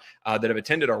webinar that have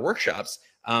attended our workshops,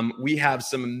 we have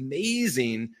some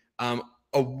amazing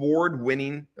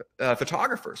award-winning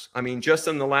photographers. I mean, just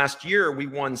in the last year, we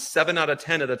won 7 out of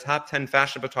 10 of the top 10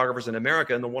 fashion photographers in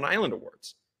America in the One Island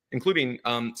Awards, including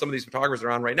some of these photographers that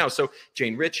are on right now. So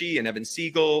Jane Ritchie and Evan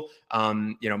Siegel,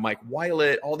 you know, Mike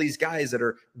Weilet, all these guys that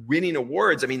are winning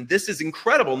awards. I mean, this is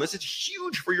incredible, and this is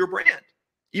huge for your brand.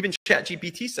 Even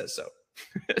ChatGPT says so.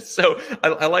 So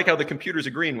I like how the computer's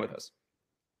agreeing with us.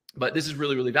 But this is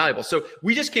really, really valuable. So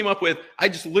we just came up with, I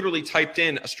just literally typed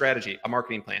in a strategy, a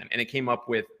marketing plan, and it came up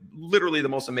with literally the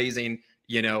most amazing,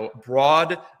 you know,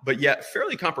 broad, but yet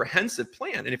fairly comprehensive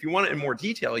plan. And if you want it in more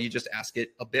detail, you just ask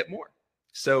it a bit more.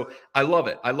 So I love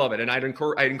it. I love it. And I'd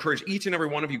encourage each and every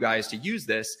one of you guys to use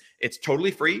this. It's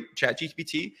totally free,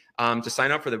 ChatGPT, to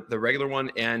sign up for the regular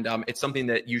one. And it's something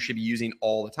that you should be using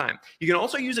all the time. You can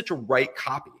also use it to write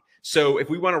copy. So if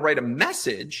we want to write a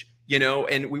message, you know,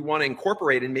 and we want to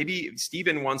incorporate, and maybe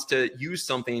Stephen wants to use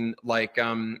something like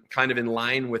kind of in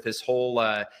line with his whole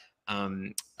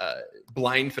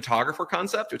blind photographer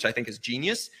concept, which I think is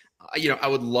genius. You know, I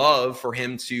would love for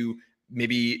him to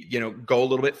maybe, you know, go a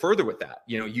little bit further with that,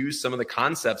 you know, use some of the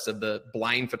concepts of the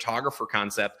blind photographer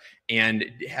concept and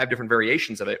have different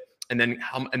variations of it. And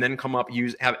then come up,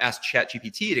 ask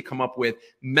ChatGPT to come up with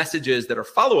messages that are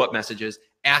follow-up messages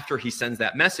after he sends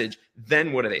that message.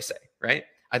 Then what do they say, right?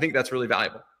 I think that's really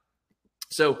valuable.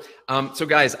 So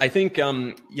guys, I think,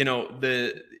 you know,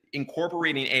 the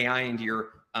incorporating AI into your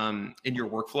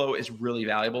workflow is really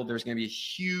valuable. There's going to be a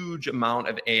huge amount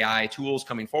of AI tools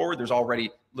coming forward. There's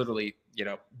already literally, you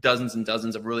know, dozens and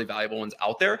dozens of really valuable ones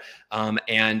out there.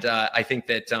 And I think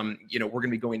that, you know, we're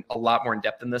going to be going a lot more in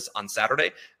depth in this on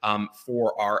Saturday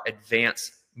for our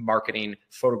advanced marketing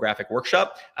photographic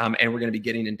workshop. And we're going to be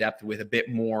getting in depth with a bit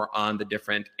more on the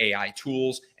different AI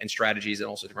tools and strategies and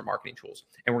also different marketing tools.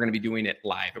 And we're going to be doing it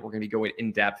live, and we're going to be going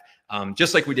in depth,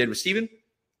 just like we did with Stephen,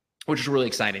 which is really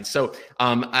exciting. So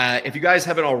if you guys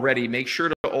haven't already, make sure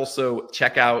to also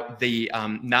check out the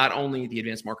not only the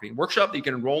advanced marketing workshop that you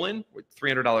can enroll in with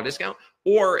 $300 discount,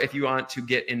 or if you want to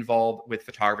get involved with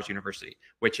Photographers University,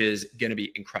 which is going to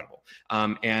be incredible.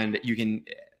 And you can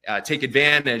take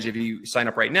advantage, if you sign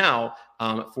up right now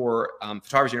for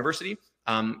Photographers University,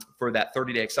 for that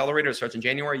 30-day accelerator that starts in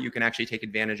January. You can actually take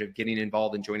advantage of getting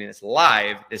involved and joining us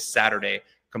live this Saturday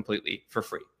completely for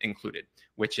free included,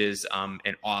 which is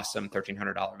an awesome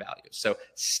 $1,300 value. So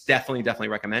definitely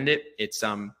recommend it. It's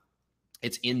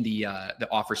in the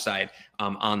offer side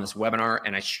on this webinar,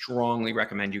 and I strongly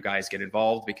recommend you guys get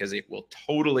involved because it will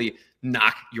totally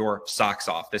knock your socks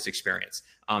off, this experience.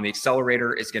 The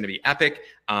accelerator is going to be epic.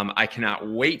 I cannot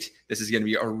wait. This is going to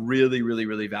be a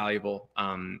really valuable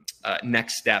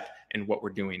next step in what we're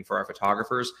doing for our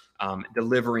photographers,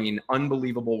 delivering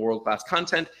unbelievable world-class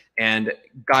content and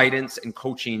guidance and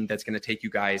coaching that's going to take you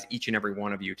guys, each and every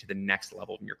one of you, to the next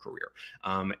level in your career.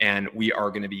 And we are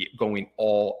going to be going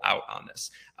all out on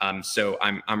this. So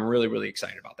I'm really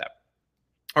excited about that.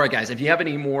 All right, guys, if you have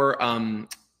any more,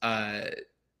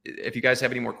 if you guys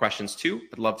have any more questions too,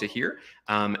 I'd love to hear.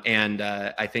 And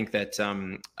I think that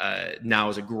now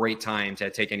is a great time to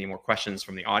take any more questions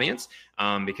from the audience,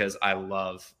 because I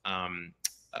love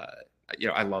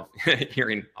I love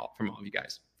hearing from all of you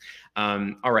guys.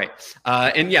 All right.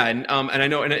 And I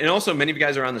know, and also many of you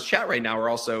guys are on this chat right now. We're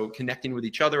also connecting with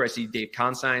each other. I see Dave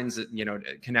Consigns,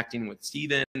 connecting with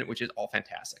Steven, which is all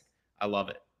fantastic. I love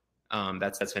it.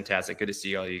 That's fantastic. Good to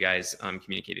see all you guys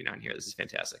communicating on here. This is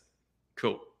fantastic.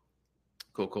 Cool.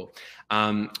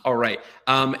 All right.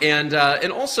 And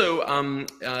also,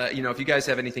 if you guys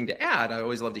have anything to add, I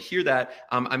always love to hear that.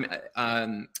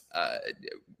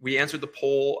 We answered the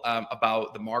poll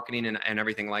about the marketing and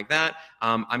everything like that.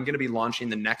 I'm going to be launching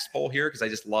the next poll here because I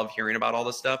just love hearing about all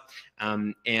this stuff.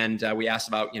 We asked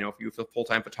about, if you're a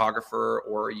full-time photographer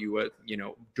or are you,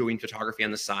 doing photography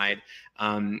on the side.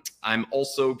 I'm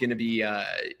also going to be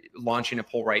launching a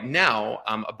poll right now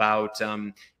about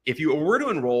if you were to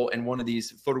enroll in one of these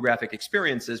photographic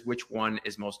experiences, which one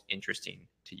is most interesting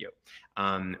to you?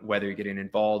 Whether you're getting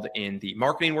involved in the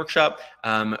marketing workshop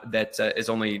that is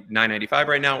only $9.95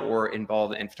 right now, or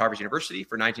involved in Photography University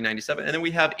for $19.97. And then we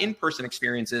have in-person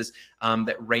experiences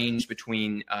that range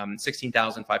between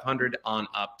 $16,500 on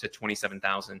up to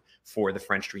 $27,000 for the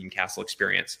French Dream Castle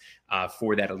experience,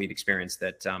 for that elite experience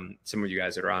that some of you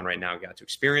guys that are on right now got to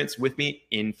experience with me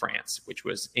in France, which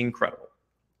was incredible.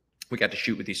 We got to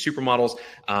shoot with these supermodels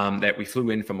that we flew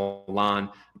in from Milan,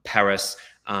 Paris,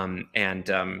 as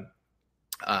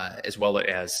well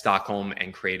as Stockholm,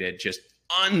 and created just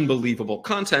unbelievable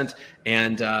content.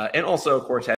 And also, of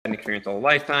course, had an experience of a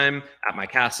lifetime at my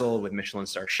castle with Michelin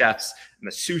star chefs,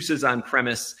 masseuses on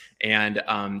premise, and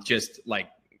just like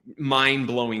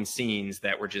mind-blowing scenes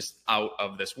that were just out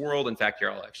of this world. In fact, here,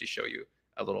 I'll actually show you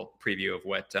a little preview of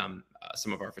what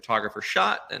some of our photographers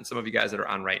shot, and some of you guys that are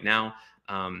on right now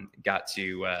got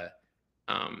to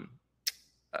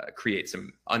create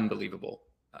some unbelievable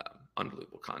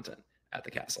content at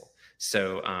the castle.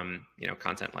 So,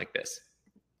 content like this,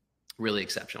 really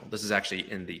exceptional. This is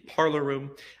actually in the parlor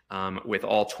room with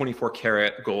all 24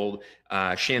 karat gold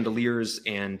chandeliers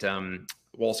and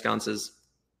wall sconces,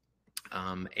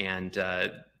 and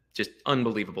just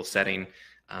unbelievable setting,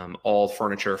 all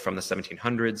furniture from the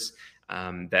 1700s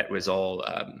that was all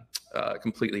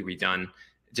completely redone.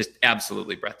 Just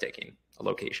absolutely breathtaking a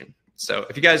location. So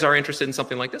if you guys are interested in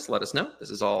something like this, let us know. This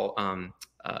is all on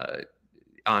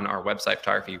our website,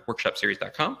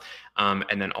 photographyworkshopseries.com.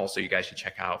 And then also you guys should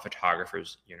check out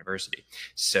Photographers University.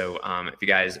 So if you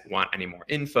guys want any more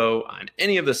info on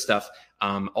any of this stuff,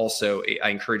 also I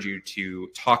encourage you to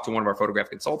talk to one of our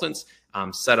photographic consultants,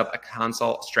 set up a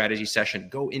consult strategy session,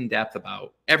 go in depth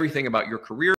about everything about your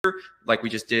career, like we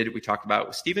just did, we talked about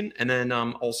with Steven. And then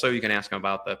also you can ask him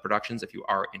about the productions if you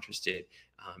are interested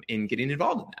in getting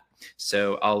involved in that.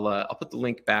 So I'll put the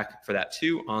link back for that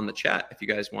too on the chat if you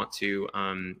guys want to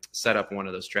set up one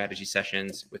of those strategy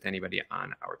sessions with anybody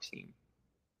on our team.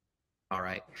 All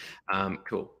right,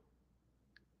 cool.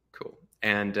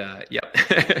 And yep,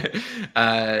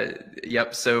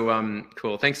 yep. So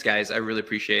cool. Thanks, guys. I really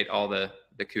appreciate all the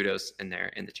kudos in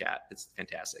there in the chat. It's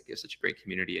fantastic. You have such a great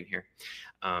community in here.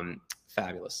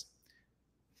 Fabulous.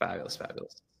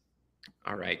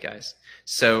 All right, guys.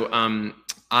 So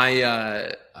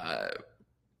I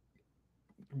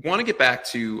want to get back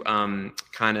to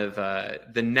kind of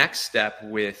the next step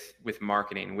with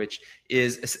marketing, which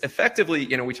is effectively,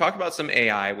 we talked about some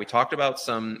AI, we talked about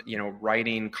some,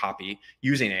 writing copy,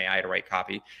 using AI to write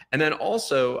copy, and then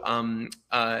also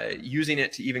using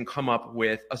it to even come up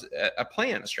with a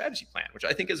plan, a strategy plan, which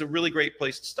I think is a really great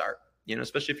place to start,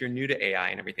 especially if you're new to AI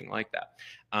and everything like that.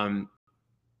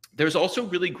 There's also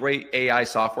really great AI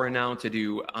software now to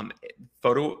do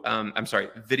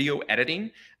video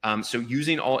editing. So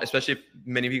using especially if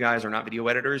many of you guys are not video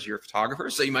editors, you're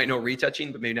photographers, so you might know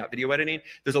retouching, but maybe not video editing.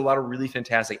 There's a lot of really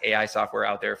fantastic AI software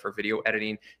out there for video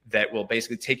editing that will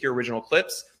basically take your original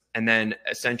clips and then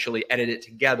essentially edit it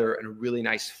together in a really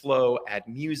nice flow, add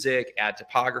music, add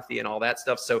topography and all that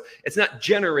stuff. So it's not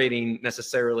generating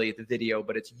necessarily the video,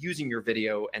 but it's using your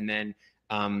video and then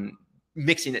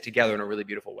mixing it together in a really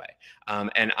beautiful way.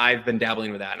 And I've been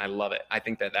dabbling with that and I love it. I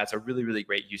think that that's a really, really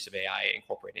great use of AI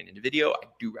incorporating into video. I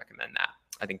do recommend that.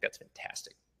 I think that's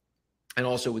fantastic. And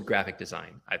also with graphic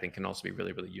design, I think can also be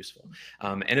really, really useful.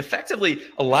 And effectively,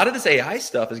 a lot of this AI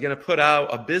stuff is going to put out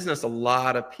of business a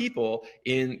lot of people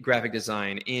in graphic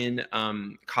design, in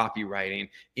copywriting,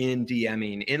 in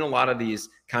DMing, in a lot of these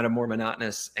kind of more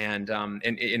monotonous and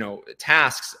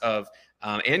tasks of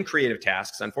and creative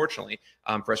tasks, unfortunately,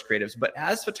 for us creatives. But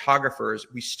as photographers,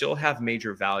 we still have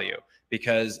major value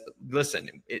because, listen,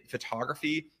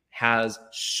 photography has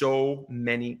so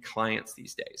many clients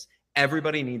these days.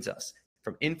 Everybody needs us.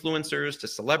 from influencers to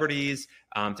celebrities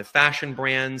to fashion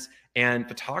brands. And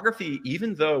photography,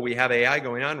 even though we have AI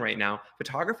going on right now,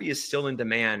 photography is still in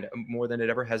demand more than it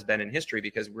ever has been in history,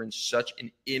 because we're in such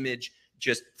an image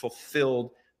just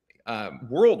fulfilled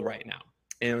world right now.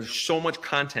 And there's so much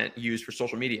content used for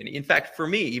social media. And in fact, for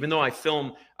me, even though I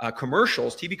film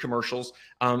commercials, TV commercials,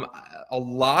 a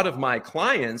lot of my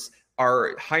clients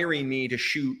are hiring me to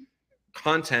shoot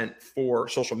content for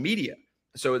social media.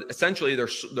 So essentially, they're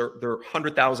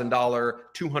 $100,000,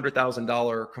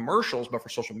 $200,000 commercials, but for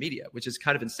social media, which is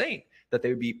kind of insane that they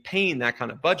would be paying that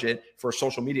kind of budget for a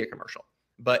social media commercial.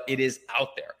 But it is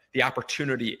out there. The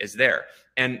opportunity is there.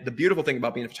 And the beautiful thing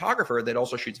about being a photographer that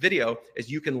also shoots video is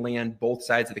you can land both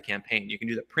sides of the campaign. You can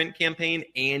do the print campaign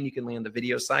and you can land the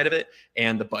video side of it,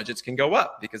 and the budgets can go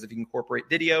up, because if you incorporate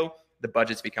video, the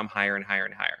budgets become higher and higher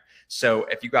and higher. So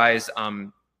if you guys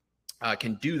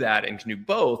can do that and can do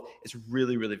both, it's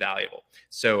really, really valuable.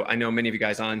 So I know many of you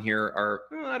guys on here are,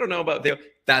 I don't know about video.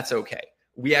 That's okay.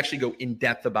 We actually go in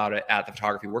depth about it at the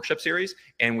photography workshop series,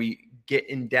 and we get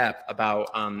in depth about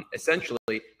essentially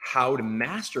how to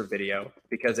master video,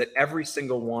 because at every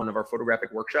single one of our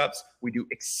photographic workshops, we do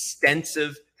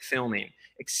extensive filming,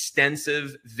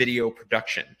 extensive video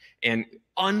production, and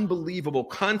unbelievable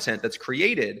content that's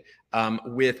created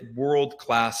with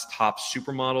world-class top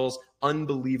supermodels,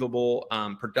 unbelievable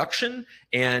production,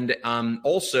 and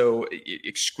also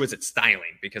exquisite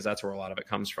styling, because that's where a lot of it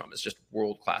comes from. It's just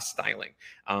world-class styling.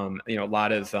 You know, a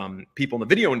lot of people in the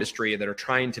video industry that are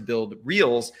trying to build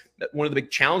reels, one of the big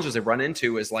challenges they've run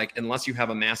into is, like, unless you have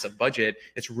a massive budget,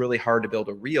 it's really hard to build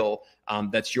a reel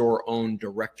that's your own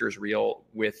director's reel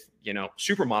with, you know,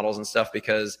 supermodels and stuff,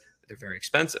 because they're very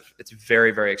expensive. It's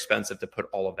very, very expensive to put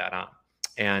all of that on.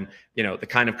 And, you know, the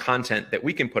kind of content that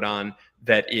we can put on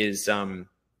that is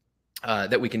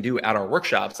that we can do at our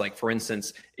workshops, like, for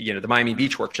instance, you know, the Miami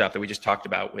Beach workshop that we just talked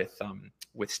about with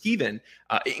Steven,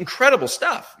 incredible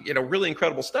stuff, you know, really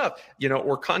incredible stuff, you know,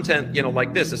 or content, you know,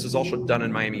 like this is also done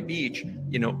in Miami Beach,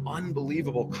 you know,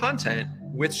 unbelievable content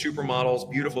with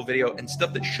supermodels, beautiful video, and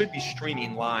stuff that should be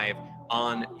streaming live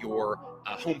on your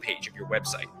homepage of your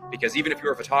website. Because even if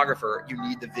you're a photographer, you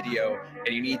need the video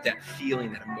and you need that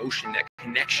feeling, that emotion, that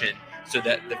connection, so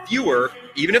that the viewer,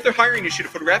 even if they're hiring you to shoot a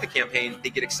photographic campaign, they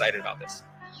get excited about this.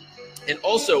 And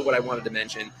also what I wanted to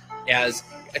mention, as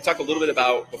I talked a little bit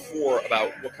about before,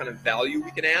 about what kind of value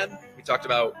we can add. We talked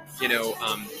about,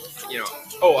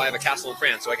 oh, I have a castle in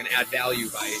France, so I can add value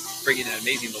by bringing an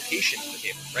amazing location to the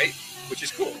table, right? Which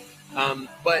is cool.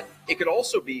 But it could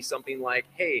also be something like,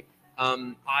 hey,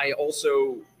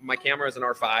 my camera is an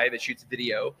R5, it shoots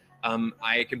video.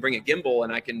 I can bring a gimbal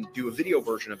and I can do a video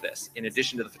version of this. In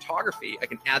addition to the photography, I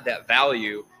can add that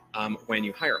value when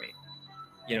you hire me.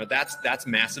 You know, that's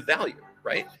massive value,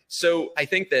 right? So I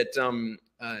think that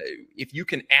if you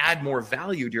can add more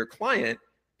value to your client,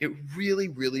 it really,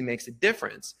 really makes a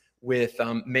difference with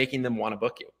making them want to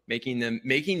book you,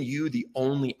 making you the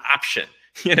only option.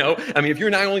 You know, I mean, if you're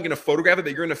not only going to photograph it,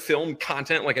 but you're going to film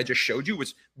content like I just showed you,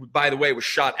 which, by the way, was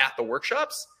shot at the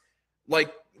workshops,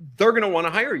 like, they're going to want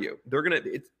to hire you.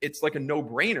 It's like a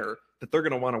no-brainer that they're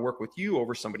going to want to work with you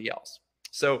over somebody else.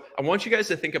 So I want you guys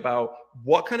to think about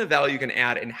what kind of value you can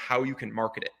add and how you can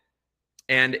market it.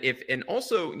 And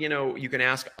also, you know, you can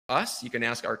ask us, you can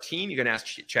ask our team, you can ask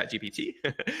ChatGPT.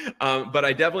 But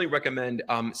I definitely recommend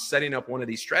setting up one of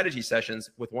these strategy sessions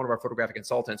with one of our photographic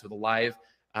consultants, with a live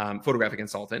photographic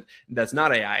consultant that's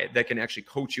not AI, that can actually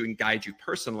coach you and guide you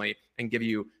personally and give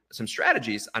you some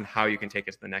strategies on how you can take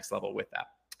it to the next level with that.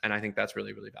 And I think that's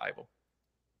really, really valuable.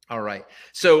 All right.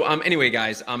 So anyway,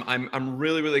 guys, I'm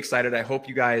really, really excited. I hope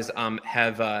you guys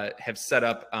have set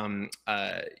up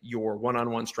your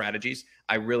one-on-one strategies.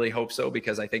 I really hope so,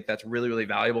 because I think that's really, really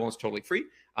valuable and it's totally free.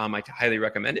 I highly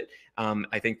recommend it.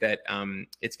 I think that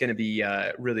it's going to be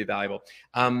really valuable.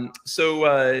 We also,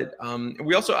 I'm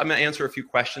going to answer a few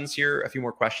questions here, a few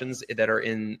more questions that are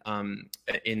in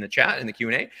the chat, in the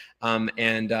Q&A.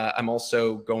 And I'm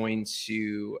also going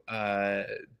to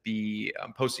be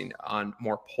posting on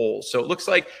more polls. So it looks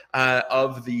like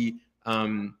of the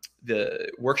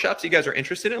workshops you guys are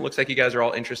interested in, it looks like you guys are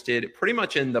all interested pretty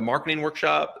much in the marketing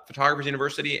workshop, Photographers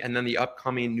University, and then the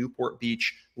upcoming Newport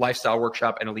Beach Lifestyle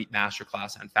Workshop and Elite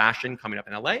Masterclass on fashion coming up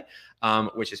in LA,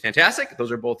 which is fantastic.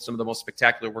 Those are both some of the most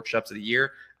spectacular workshops of the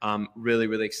year. Really,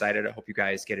 really excited. I hope you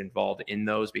guys get involved in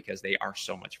those, because they are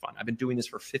so much fun. I've been doing this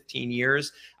for 15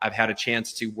 years. I've had a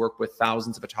chance to work with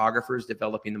thousands of photographers,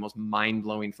 developing the most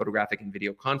mind-blowing photographic and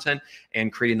video content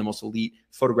and creating the most elite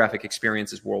photographic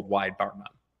experiences worldwide, bar none.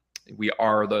 we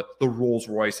are the Rolls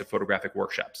Royce of photographic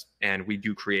workshops, and we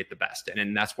do create the best.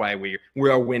 And that's why we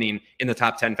are winning in the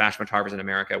top 10 fashion photographers in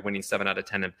America, winning 7 out of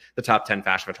 10 of the top 10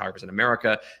 fashion photographers in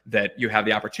America, that you have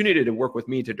the opportunity to work with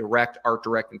me to art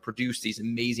direct, and produce these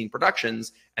amazing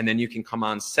productions. And then you can come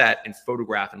on set and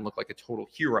photograph and look like a total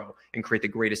hero and create the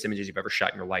greatest images you've ever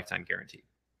shot in your lifetime, guaranteed.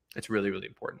 It's really, really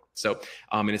important. So,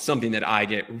 and it's something that I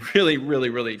get really, really,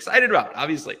 really excited about,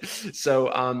 obviously.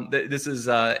 So this is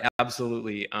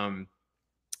absolutely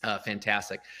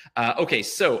fantastic. Okay,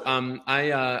 so I'm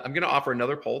going to offer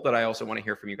another poll that I also want to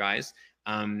hear from you guys.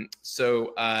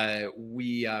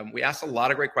 We asked a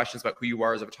lot of great questions about who you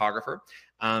are as a photographer.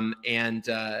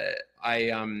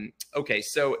 Okay,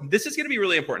 so this is going to be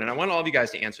really important, and I want all of you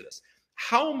guys to answer this.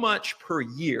 How much per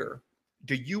year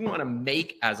do you want to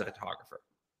make as a photographer?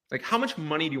 Like, how much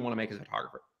money do you want to make as a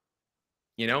photographer?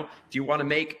 You know, do you want to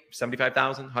make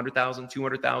 75,000, 100,000,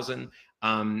 200,000?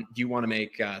 Do you want to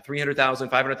make 300,000,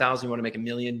 500,000? You want to make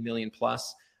 $1 million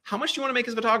plus? How much do you want to make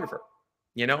as a photographer?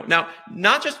 You know, now,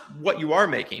 not just what you are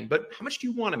making, but how much do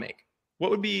you want to make?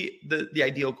 What would be the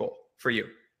ideal goal for you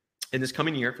in this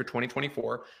coming year for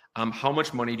 2024? How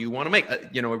much money do you want to make?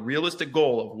 You know, a realistic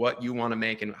goal of what you want to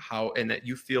make, and that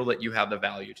you feel that you have the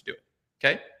value to do it.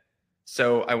 Okay.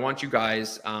 So I want you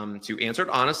guys to answer it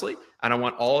honestly, and I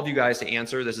want all of you guys to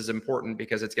answer. This is important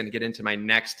because it's going to get into my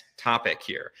next topic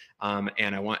here,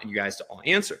 and I want you guys to all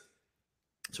answer.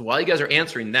 So while you guys are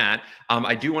answering that,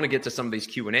 I do want to get to some of these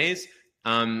Q&As.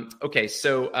 Okay,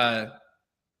 so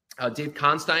Dave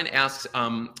Constein asks,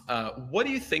 what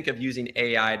do you think of using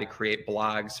AI to create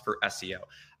blogs for SEO?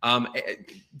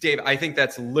 Dave, I think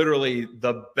that's literally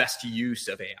the best use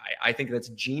of AI. I think that's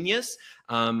genius.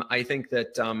 I think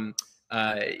that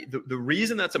the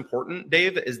reason that's important,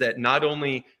 Dave, is that not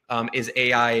only is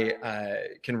AI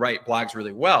can write blogs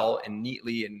really well and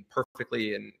neatly and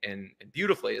perfectly and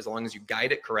beautifully, as long as you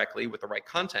guide it correctly with the right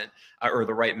content or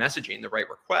the right messaging, the right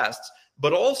requests.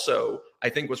 But also, I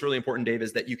think what's really important, Dave,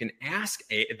 is that you can ask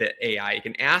the AI, you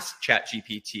can ask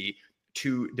ChatGPT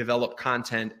to develop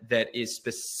content that is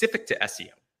specific to SEO.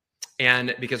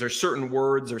 And because there's certain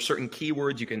words or certain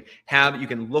keywords you can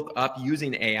look up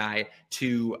using AI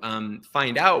to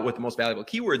find out what the most valuable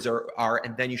keywords are,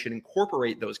 and then you should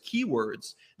incorporate those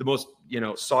keywords, the most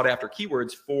sought after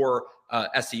keywords for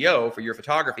SEO for your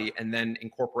photography, and then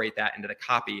incorporate that into the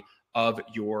copy of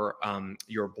your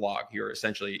blog, your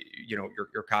essentially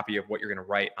your copy of what you're going to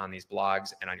write on these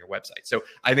blogs and on your website. So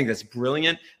I think that's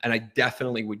brilliant, and I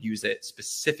definitely would use it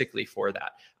specifically for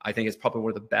that. I think it's probably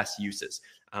one of the best uses,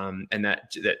 and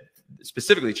that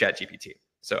specifically ChatGPT.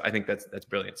 So I think that's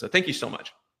brilliant. So thank you so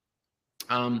much.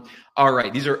 All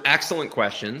right, these are excellent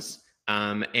questions.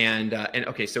 And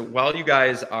okay, so while you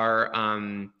guys are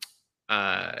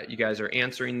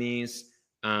answering these.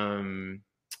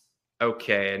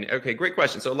 Okay, great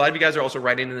question. So a lot of you guys are also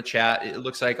writing in the chat. It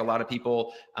looks like a lot of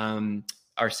people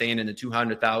are saying in the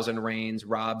 200,000 range.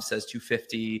 Rob says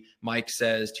 250. Mike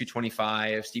says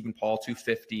 225. Stephen Paul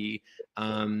 250.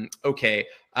 Okay,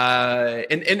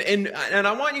 and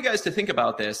I want you guys to think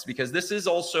about this, because this is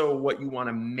also what you want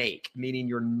to make, meaning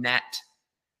your net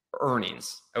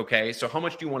earnings. Okay, so how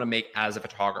much do you want to make as a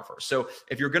photographer? So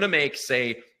if you're going to make,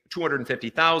 say,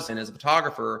 250,000 as a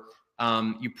photographer,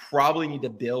 you probably need to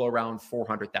bill around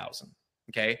 400,000.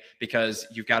 Okay, because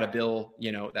you've got to bill,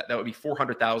 that would be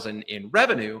 400,000 in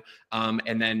revenue,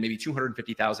 and then maybe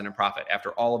 250,000 in profit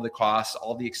after all of the costs,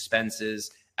 all the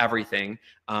expenses, everything,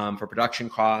 for production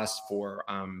costs, for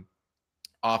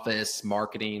office,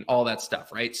 marketing, all that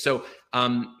stuff, right? So,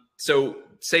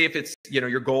 say if it's,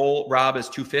 your goal, Rob, is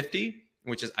 250,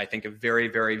 which is, I think, a very,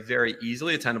 very, very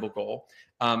easily attainable goal.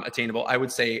 I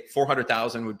would say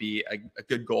 400,000 would be a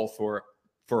good goal for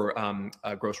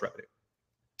gross revenue.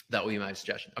 That would be my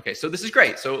suggestion. Okay, so this is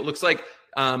great. So it looks like,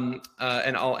 and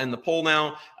I'll end the poll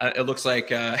now. It looks like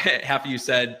half of you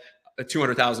said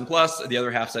 200,000 plus, the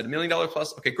other half said $1 million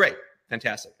plus. Okay, great,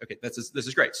 fantastic. Okay, this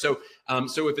is great. So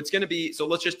if it's going to be, so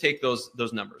let's just take those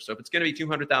numbers. So if it's going to be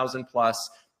 200,000 plus,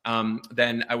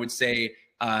 then I would say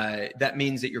that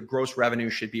means that your gross revenue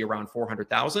should be around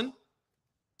 400,000.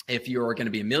 If you're going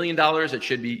to be $1 million, it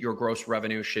should be, your gross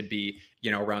revenue should be,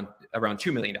 around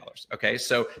 $2 million. Okay.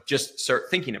 So just start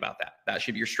thinking about that. That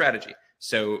should be your strategy.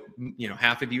 So,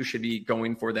 half of you should be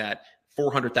going for that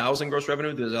 400,000 gross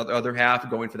revenue. The other half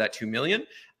going for that 2 million.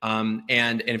 And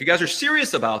if you guys are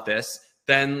serious about this,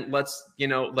 then let's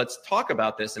talk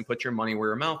about this and put your money where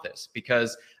your mouth is,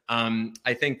 because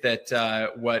I think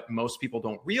that what most people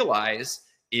don't realize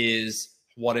is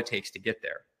what it takes to get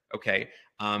there. Okay.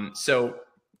 So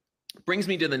brings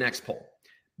me to the next poll.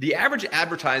 The average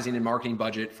advertising and marketing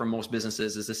budget for most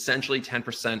businesses is essentially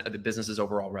 10% of the business's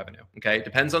overall revenue. Okay. It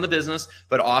depends on the business,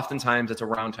 but oftentimes it's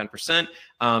around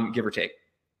 10%, give or take.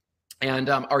 And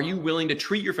are you willing to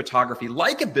treat your photography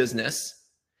like a business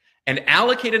and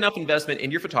allocate enough investment in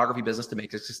your photography business to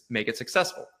make it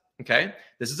successful? Okay.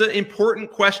 This is an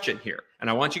important question here. And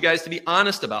I want you guys to be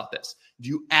honest about this. Do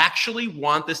you actually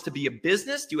want this to be a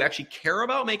business? Do you actually care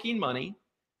about making money?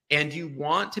 And do you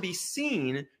want to be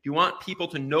seen? Do you want people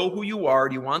to know who you are?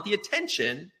 Do you want the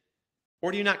attention,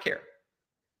 or do you not care?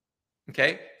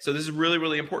 Okay. So this is really,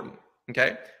 really important.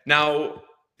 Okay. Now,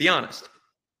 be honest,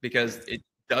 because it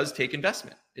does take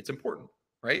investment. It's important,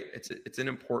 right? It's an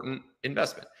important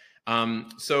investment. I'll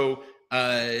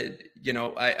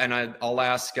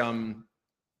ask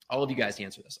all of you guys to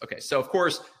answer this. Okay. So of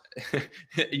course,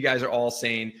 you guys are all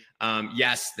saying,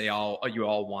 yes, you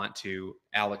all want to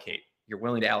allocate. You're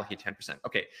willing to allocate 10%.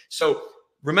 Okay. So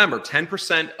remember,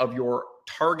 10% of your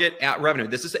target at revenue.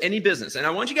 This is any business. And I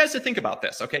want you guys to think about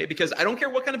this, okay? Because I don't care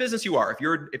what kind of business you are.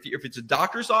 If it's a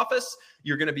doctor's office,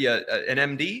 you're going to be an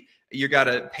MD. You got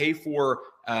to pay for,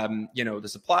 the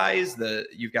supplies,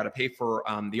 you've got to pay for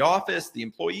the office, the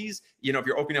employees. If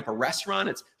you're opening up a restaurant,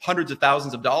 it's hundreds of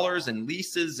thousands of dollars in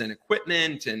leases and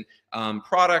equipment and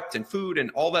product and food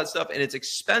and all that stuff. And it's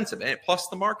expensive, and plus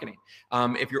the marketing.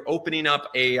 If you're opening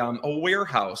up a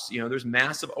warehouse, there's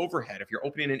massive overhead. If you're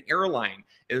opening an airline,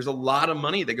 there's a lot of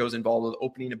money that goes involved with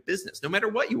opening a business, no matter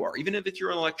what you are. Even if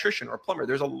you're an electrician or a plumber,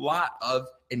 there's a lot of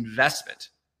investment.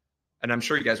 And I'm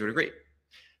sure you guys would agree.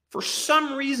 For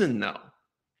some reason, though,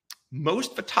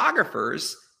 most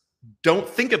photographers don't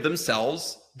think of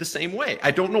themselves the same way.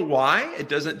 I don't know why.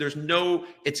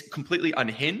 It's completely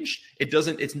unhinged.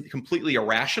 It's completely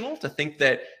irrational to think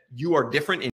that you are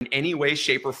different in any way,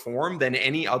 shape, or form than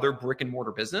any other brick and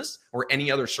mortar business or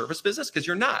any other service business, because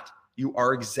you're not. You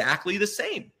are exactly the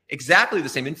same. Exactly the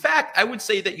same. In fact, I would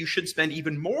say that you should spend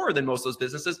even more than most of those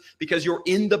businesses because you're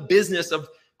in the business of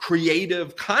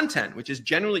creative content, which is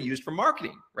generally used for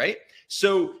marketing, right?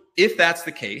 So if that's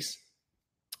the case,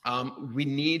 we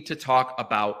need to talk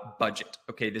about budget.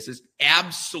 Okay, this is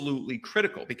absolutely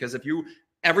critical, because if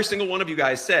every single one of you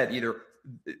guys said either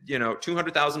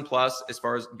 200,000 plus as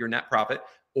far as your net profit,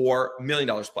 or $1 million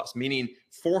plus, meaning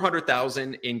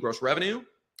 400,000 in gross revenue,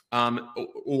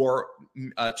 or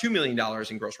 $2 million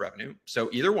in gross revenue. So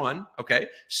either one. Okay,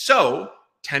 so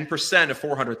 10% of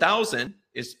 400,000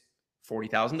 is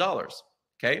 $40,000.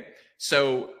 Okay,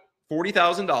 so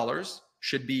 $40,000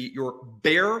 should be your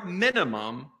bare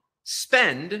minimum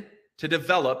spend to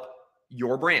develop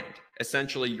your brand.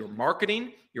 Essentially, your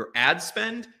marketing, your ad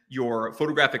spend, your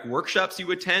photographic workshops you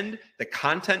attend, the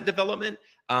content development,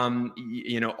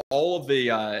 all of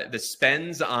the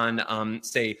spends on,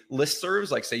 say,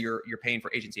 listservs, like say you're paying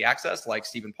for agency access, like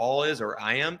Stephen Paul is or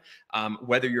I am,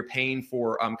 whether you're paying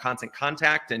for constant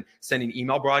contact and sending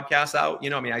email broadcasts out.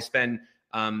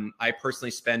 I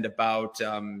personally spend about,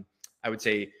 I would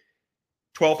say,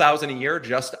 $12,000 a year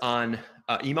just on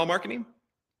email marketing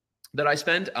that I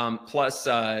spend. Plus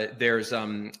I'm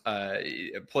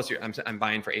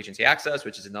buying for agency access,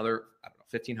 which is another,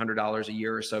 $1,500 a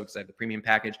year or so, because I have the premium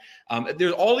package.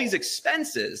 There's all these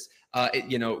expenses,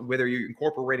 whether you're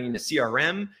incorporating a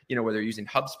CRM, whether you're using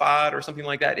HubSpot or something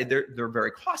like that, they're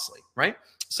very costly, right?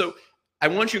 So I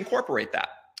want you to incorporate that,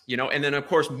 and then of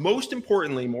course, most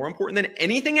importantly, more important than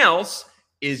anything else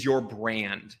is your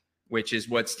brand, which is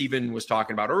what Stephen was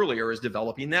talking about earlier, is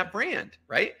developing that brand,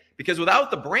 right? Because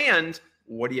without the brand,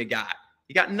 what do you got?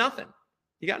 You got nothing.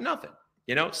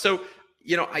 So,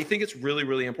 I think it's really,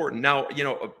 really important. Now,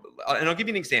 and I'll give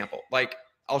you an example. Like,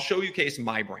 I'll show you case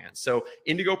my brand. So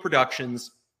Indigo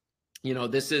Productions,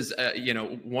 this is,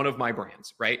 one of my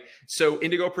brands, right? So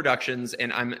Indigo Productions,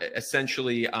 and I'm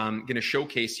essentially going to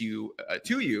showcase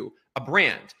to you a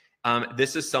brand.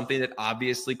 This is something that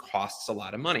obviously costs a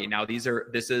lot of money. Now, this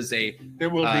is a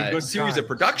series of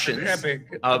productions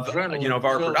of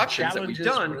our productions that we've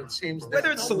done,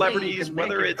 whether it's celebrities,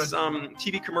 whether it's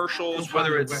TV commercials,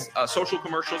 whether it's social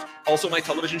commercials, also my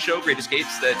television show, Great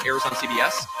Escapes, that airs on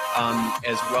CBS,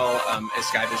 as well as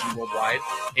Sky Vision Worldwide.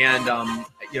 And,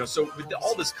 so with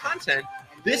all this content,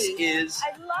 this is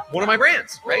one of my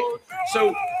brands, right?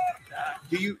 So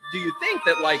do you think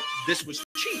that like this was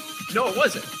cheap? No, it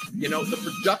wasn't. The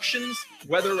productions,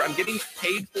 whether I'm getting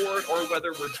paid for it or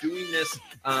whether we're doing this,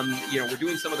 we're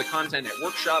doing some of the content at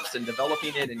workshops and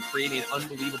developing it and creating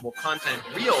unbelievable content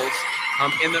reels.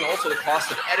 And then also the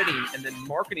cost of editing and then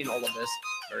marketing all of this,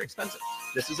 very expensive.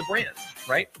 This is a brand,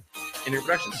 right? In your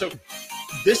production. So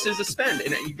this is a spend,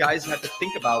 and you guys have to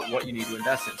think about what you need to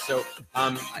invest in. So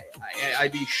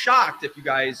I'd be shocked if you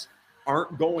guys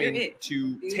aren't going to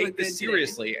You take look this good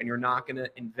seriously, and you're not going to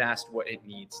invest what it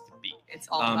needs to be. It's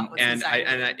all about what's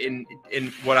inside.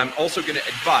 In what I'm also going to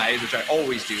advise, which I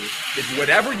always do, is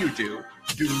whatever you do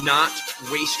not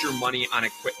waste your money on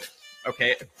equipment.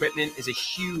 Okay, equipment is a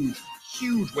huge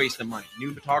waste of money.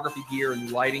 New photography gear, new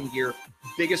lighting gear,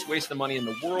 biggest waste of money in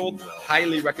the world.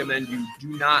 Highly recommend you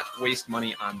do not waste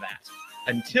money on that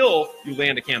until you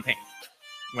land a campaign.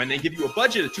 When they give you a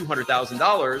budget of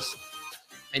 $200,000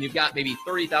 and you've got maybe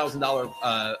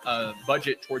 $30,000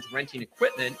 budget towards renting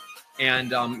equipment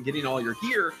and getting all your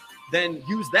gear, then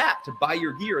use that to buy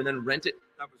your gear and then rent it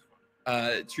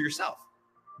to yourself.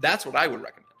 That's what I would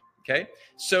recommend. Okay,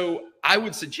 so I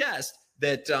would suggest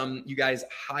that you guys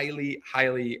highly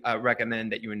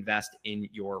recommend that you invest in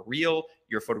your reel,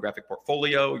 your photographic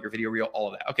portfolio, your video reel, all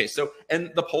of that. Okay, so and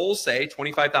the polls say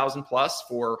 25,000 plus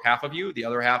for half of you, the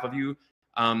other half of you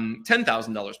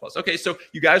 $10,000 plus. Okay, so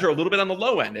you guys are a little bit on the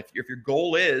low end. If your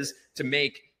goal is to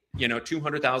make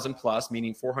 200,000 plus,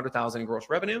 meaning 400,000 in gross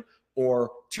revenue,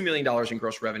 or $2 million in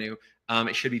gross revenue,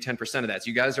 it should be 10% of that. So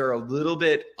you guys are a little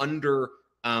bit under.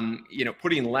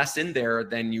 Putting less in there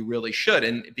than you really should.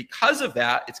 And because of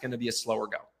that, it's going to be a slower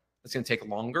go. It's going to take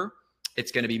longer.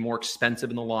 It's going to be more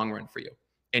expensive in the long run for you.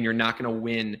 And you're not going to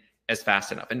win as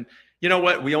fast enough. And you know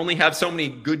what? We only have so many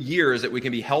good years that we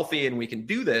can be healthy and we can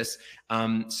do this.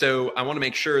 So I want to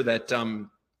make sure that,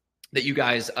 that you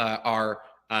guys are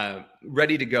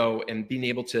ready to go and being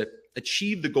able to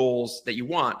achieve the goals that you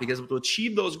want, because to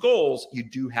achieve those goals, you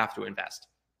do have to invest.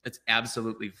 It's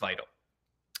absolutely vital.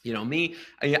 Me,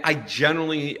 I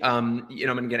generally, I'm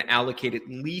going to allocate at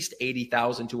least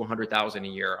 80,000 to 100,000 a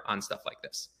year on stuff like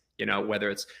this, whether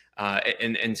it's,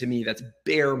 and to me, that's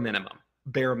bare minimum.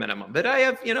 But I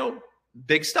have,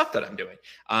 big stuff that I'm doing.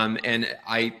 And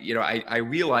I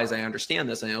realize I understand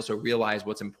this. And I also realize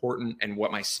what's important and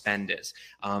what my spend is.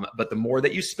 But the more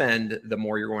that you spend, the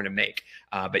more you're going to make.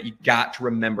 But you got to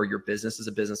remember your business is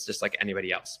a business just like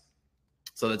anybody else.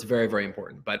 So that's very, very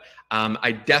important. But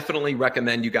I definitely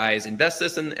recommend you guys invest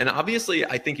this. And obviously,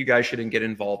 I think you guys should get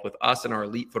involved with us in our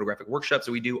elite photographic workshops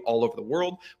that we do all over the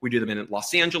world. We do them in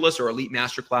Los Angeles, or elite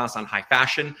masterclass on high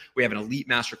fashion. We have an elite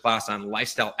masterclass on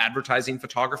lifestyle advertising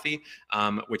photography,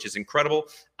 which is incredible.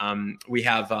 We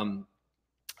have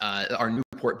our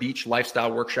Newport Beach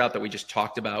lifestyle workshop that we just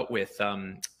talked about with,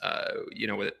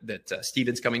 that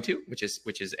Steven's coming to, which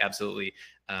is absolutely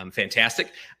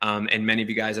fantastic. And many of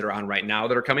you guys that are on right now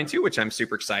that are coming to, which I'm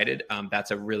super excited.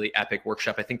 That's a really epic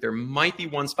workshop. I think there might be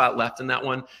one spot left in that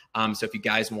one. So if you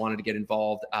guys wanted to get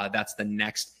involved, that's the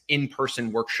next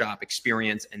in-person workshop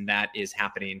experience. And that is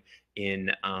happening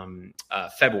in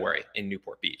February in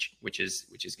Newport Beach, which is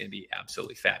going to be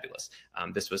absolutely fabulous.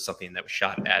 This was something that was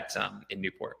shot at in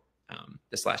Newport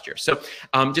this last year. So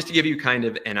just to give you kind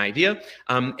of an idea.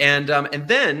 And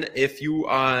then if you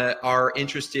are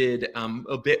interested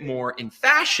a bit more in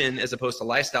fashion as opposed to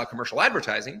lifestyle commercial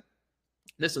advertising,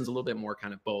 this one's a little bit more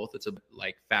kind of both. It's a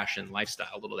like fashion, lifestyle,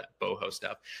 a little of that boho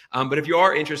stuff. But if you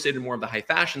are interested in more of the high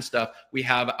fashion stuff, we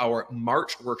have our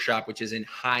March workshop, which is in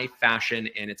high fashion,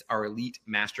 and it's our elite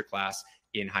masterclass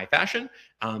in high fashion.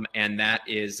 And that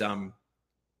is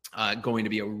going to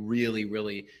be a really,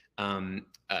 really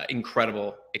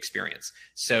incredible experience.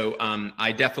 So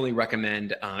I definitely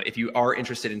recommend if you are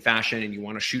interested in fashion and you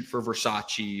want to shoot for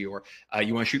Versace, or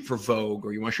you want to shoot for Vogue,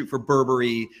 or you want to shoot for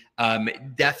Burberry,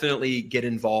 definitely get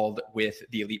involved with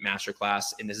the Elite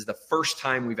Masterclass. And this is the first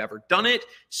time we've ever done it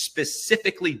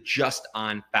specifically just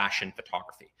on fashion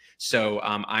photography. So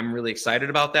I'm really excited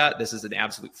about that. This is an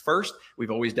absolute first.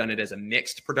 We've always done it as a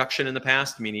mixed production in the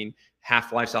past, meaning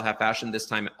half lifestyle, half fashion. This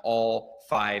time, all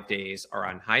 5 days are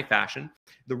on high fashion.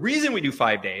 The reason we do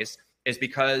 5 days is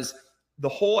because the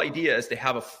whole idea is to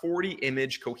have a 40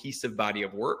 image cohesive body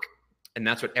of work. And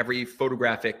that's what every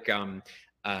photographic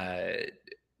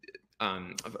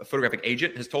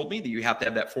agent has told me, that you have to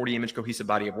have that 40 image cohesive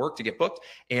body of work to get booked.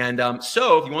 And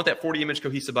so if you want that 40 image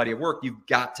cohesive body of work, you've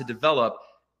got to develop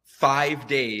 5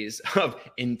 days of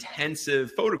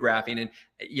intensive photographing. And,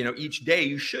 each day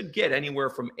you should get anywhere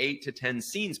from 8 to 10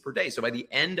 scenes per day. So by the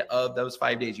end of those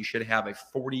 5 days, you should have a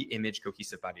 40 image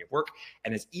cohesive body of work.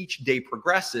 And as each day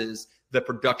progresses, the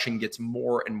production gets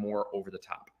more and more over the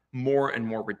top, more and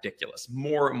more ridiculous,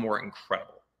 more and more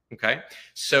incredible. Okay.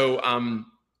 So,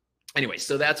 anyway,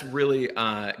 so that's really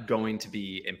going to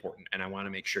be important. And I want to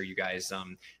make sure you guys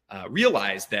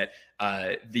realize that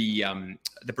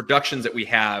the productions that we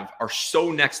have are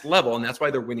so next level, and that's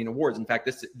why they're winning awards. In fact,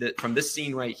 from this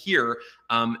scene right here,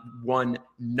 won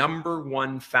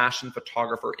 #1 fashion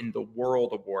photographer in the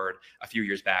world award a few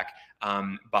years back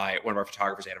by one of our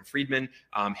photographers, Adam Friedman.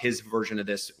 His version of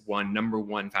this won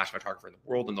 #1 fashion photographer in the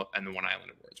world in the One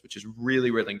Island Awards, which is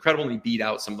really, really incredible. And he beat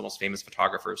out some of the most famous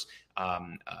photographers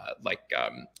like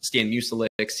Stan Musilek,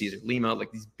 Cesar Lima,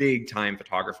 like these big time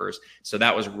photographers. So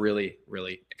that was really,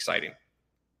 really exciting.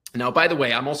 Now, by the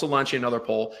way, I'm also launching another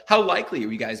poll. How likely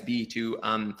will you guys be to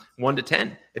 1 to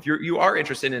 10? If you are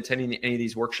interested in attending any of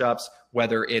these workshops,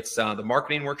 whether it's the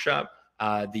marketing workshop,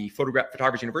 the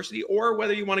Photographers University, or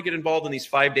whether you want to get involved in these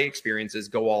 5-day experiences,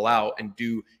 go all out and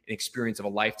do an experience of a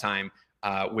lifetime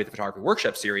with the photography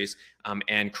workshop series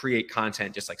and create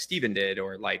content just like Steven did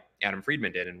or like Adam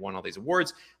Friedman did and won all these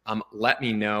awards, let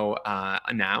me know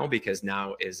now, because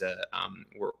now is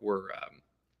we're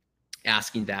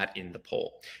asking that in the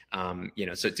poll.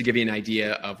 So to give you an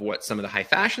idea of what some of the high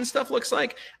fashion stuff looks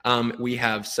like, we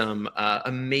have some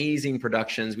amazing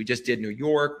productions. We just did New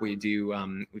York. We've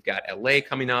got LA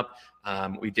coming up.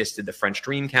 We just did the French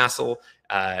Dream Castle,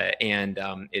 and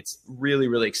it's really,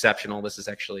 really exceptional. This is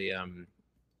actually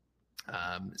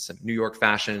some New York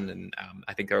fashion, and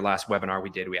I think our last webinar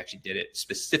we actually did it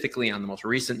specifically on the most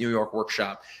recent New York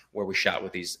workshop, where we shot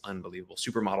with these unbelievable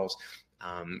supermodels.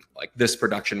 Like this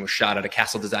production was shot at a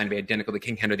castle designed to be identical to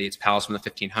King Henry VIII's palace from the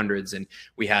 1500s. And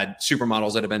we had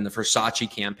supermodels that have been the Versace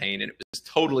campaign, and it was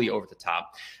totally over the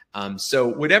top. So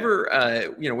whichever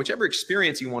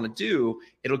experience you want to do,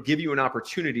 it'll give you an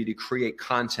opportunity to create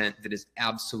content that is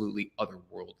absolutely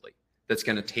otherworldly, that's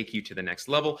going to take you to the next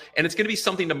level. And it's going to be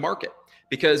something to market,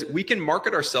 because we can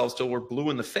market ourselves till we're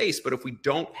blue in the face. But if we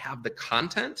don't have the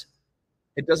content,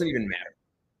 it doesn't even matter.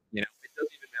 It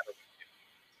doesn't even matter what you do.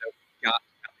 So you've got to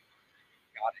have the content.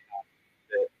 You've got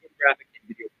to have the photographic and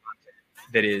video content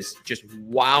that is just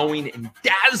wowing and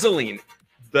dazzling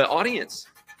the audience,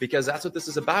 because that's what this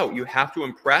is about. You have to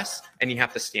impress and you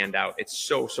have to stand out. It's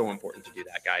so, so important to do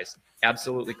that, guys.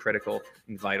 Absolutely critical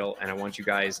and vital. And I want you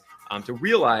guys to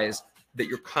realize that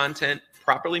your content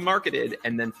properly marketed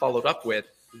and then followed up with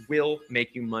will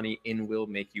make you money and will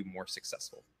make you more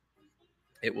successful.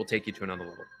 It will take you to another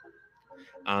level.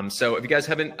 So if you guys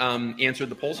haven't answered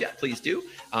the polls yet, please do.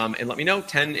 And let me know.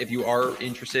 10 if you are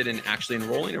interested in actually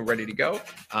enrolling and ready to go,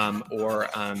 or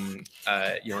 0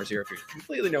 if you're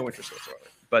completely no interest whatsoever.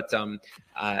 But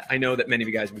I know that many of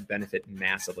you guys would benefit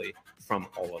massively from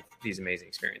all of these amazing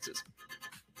experiences.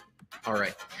 All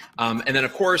right. And then,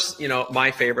 of course,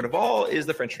 my favorite of all is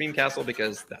the French Dream Castle,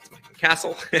 because that's my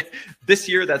castle. This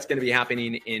year, that's going to be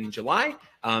happening in July.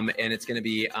 And it's going to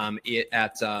be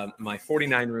at my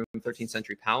 49-room 13th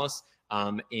century palace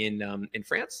in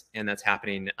France. And that's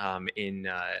happening in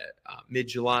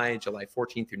mid-July, July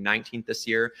 14th through 19th this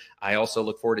year. I also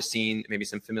look forward to seeing maybe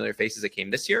some familiar faces that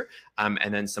came this year,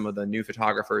 and then some of the new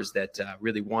photographers that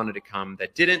really wanted to come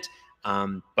that didn't.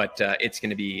 But it's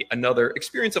going to be another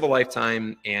experience of a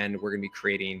lifetime, and we're going to be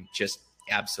creating just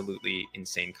absolutely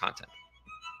insane content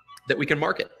that we can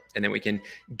market, and then we can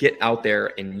get out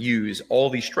there and use all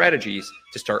these strategies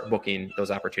to start booking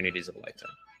those opportunities of a lifetime.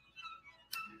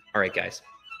 All right, guys.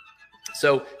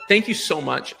 So thank you so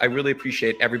much. I really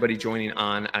appreciate everybody joining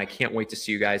on. I can't wait to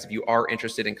see you guys. If you are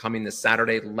interested in coming this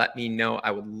Saturday, let me know. I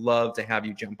would love to have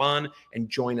you jump on and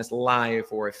join us live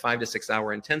for a 5 to 6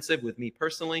 hour intensive with me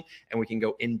personally. And we can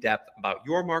go in depth about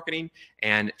your marketing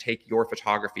and take your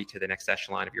photography to the next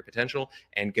echelon of your potential,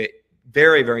 and get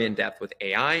very, very in depth with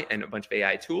AI and a bunch of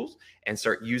AI tools, and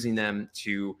start using them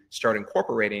to start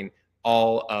incorporating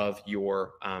all of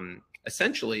your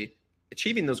essentially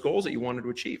achieving those goals that you wanted to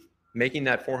achieve, making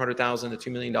that $400,000 to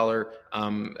 $2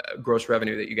 million gross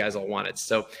revenue that you guys all wanted.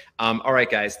 So, all right,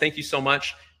 guys, thank you so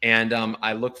much. And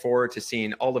I look forward to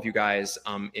seeing all of you guys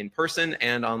in person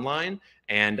and online.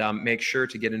 And make sure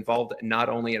to get involved not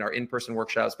only in our in-person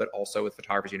workshops, but also with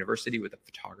Photographers University with the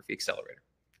Photography Accelerator.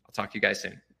 I'll talk to you guys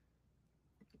soon.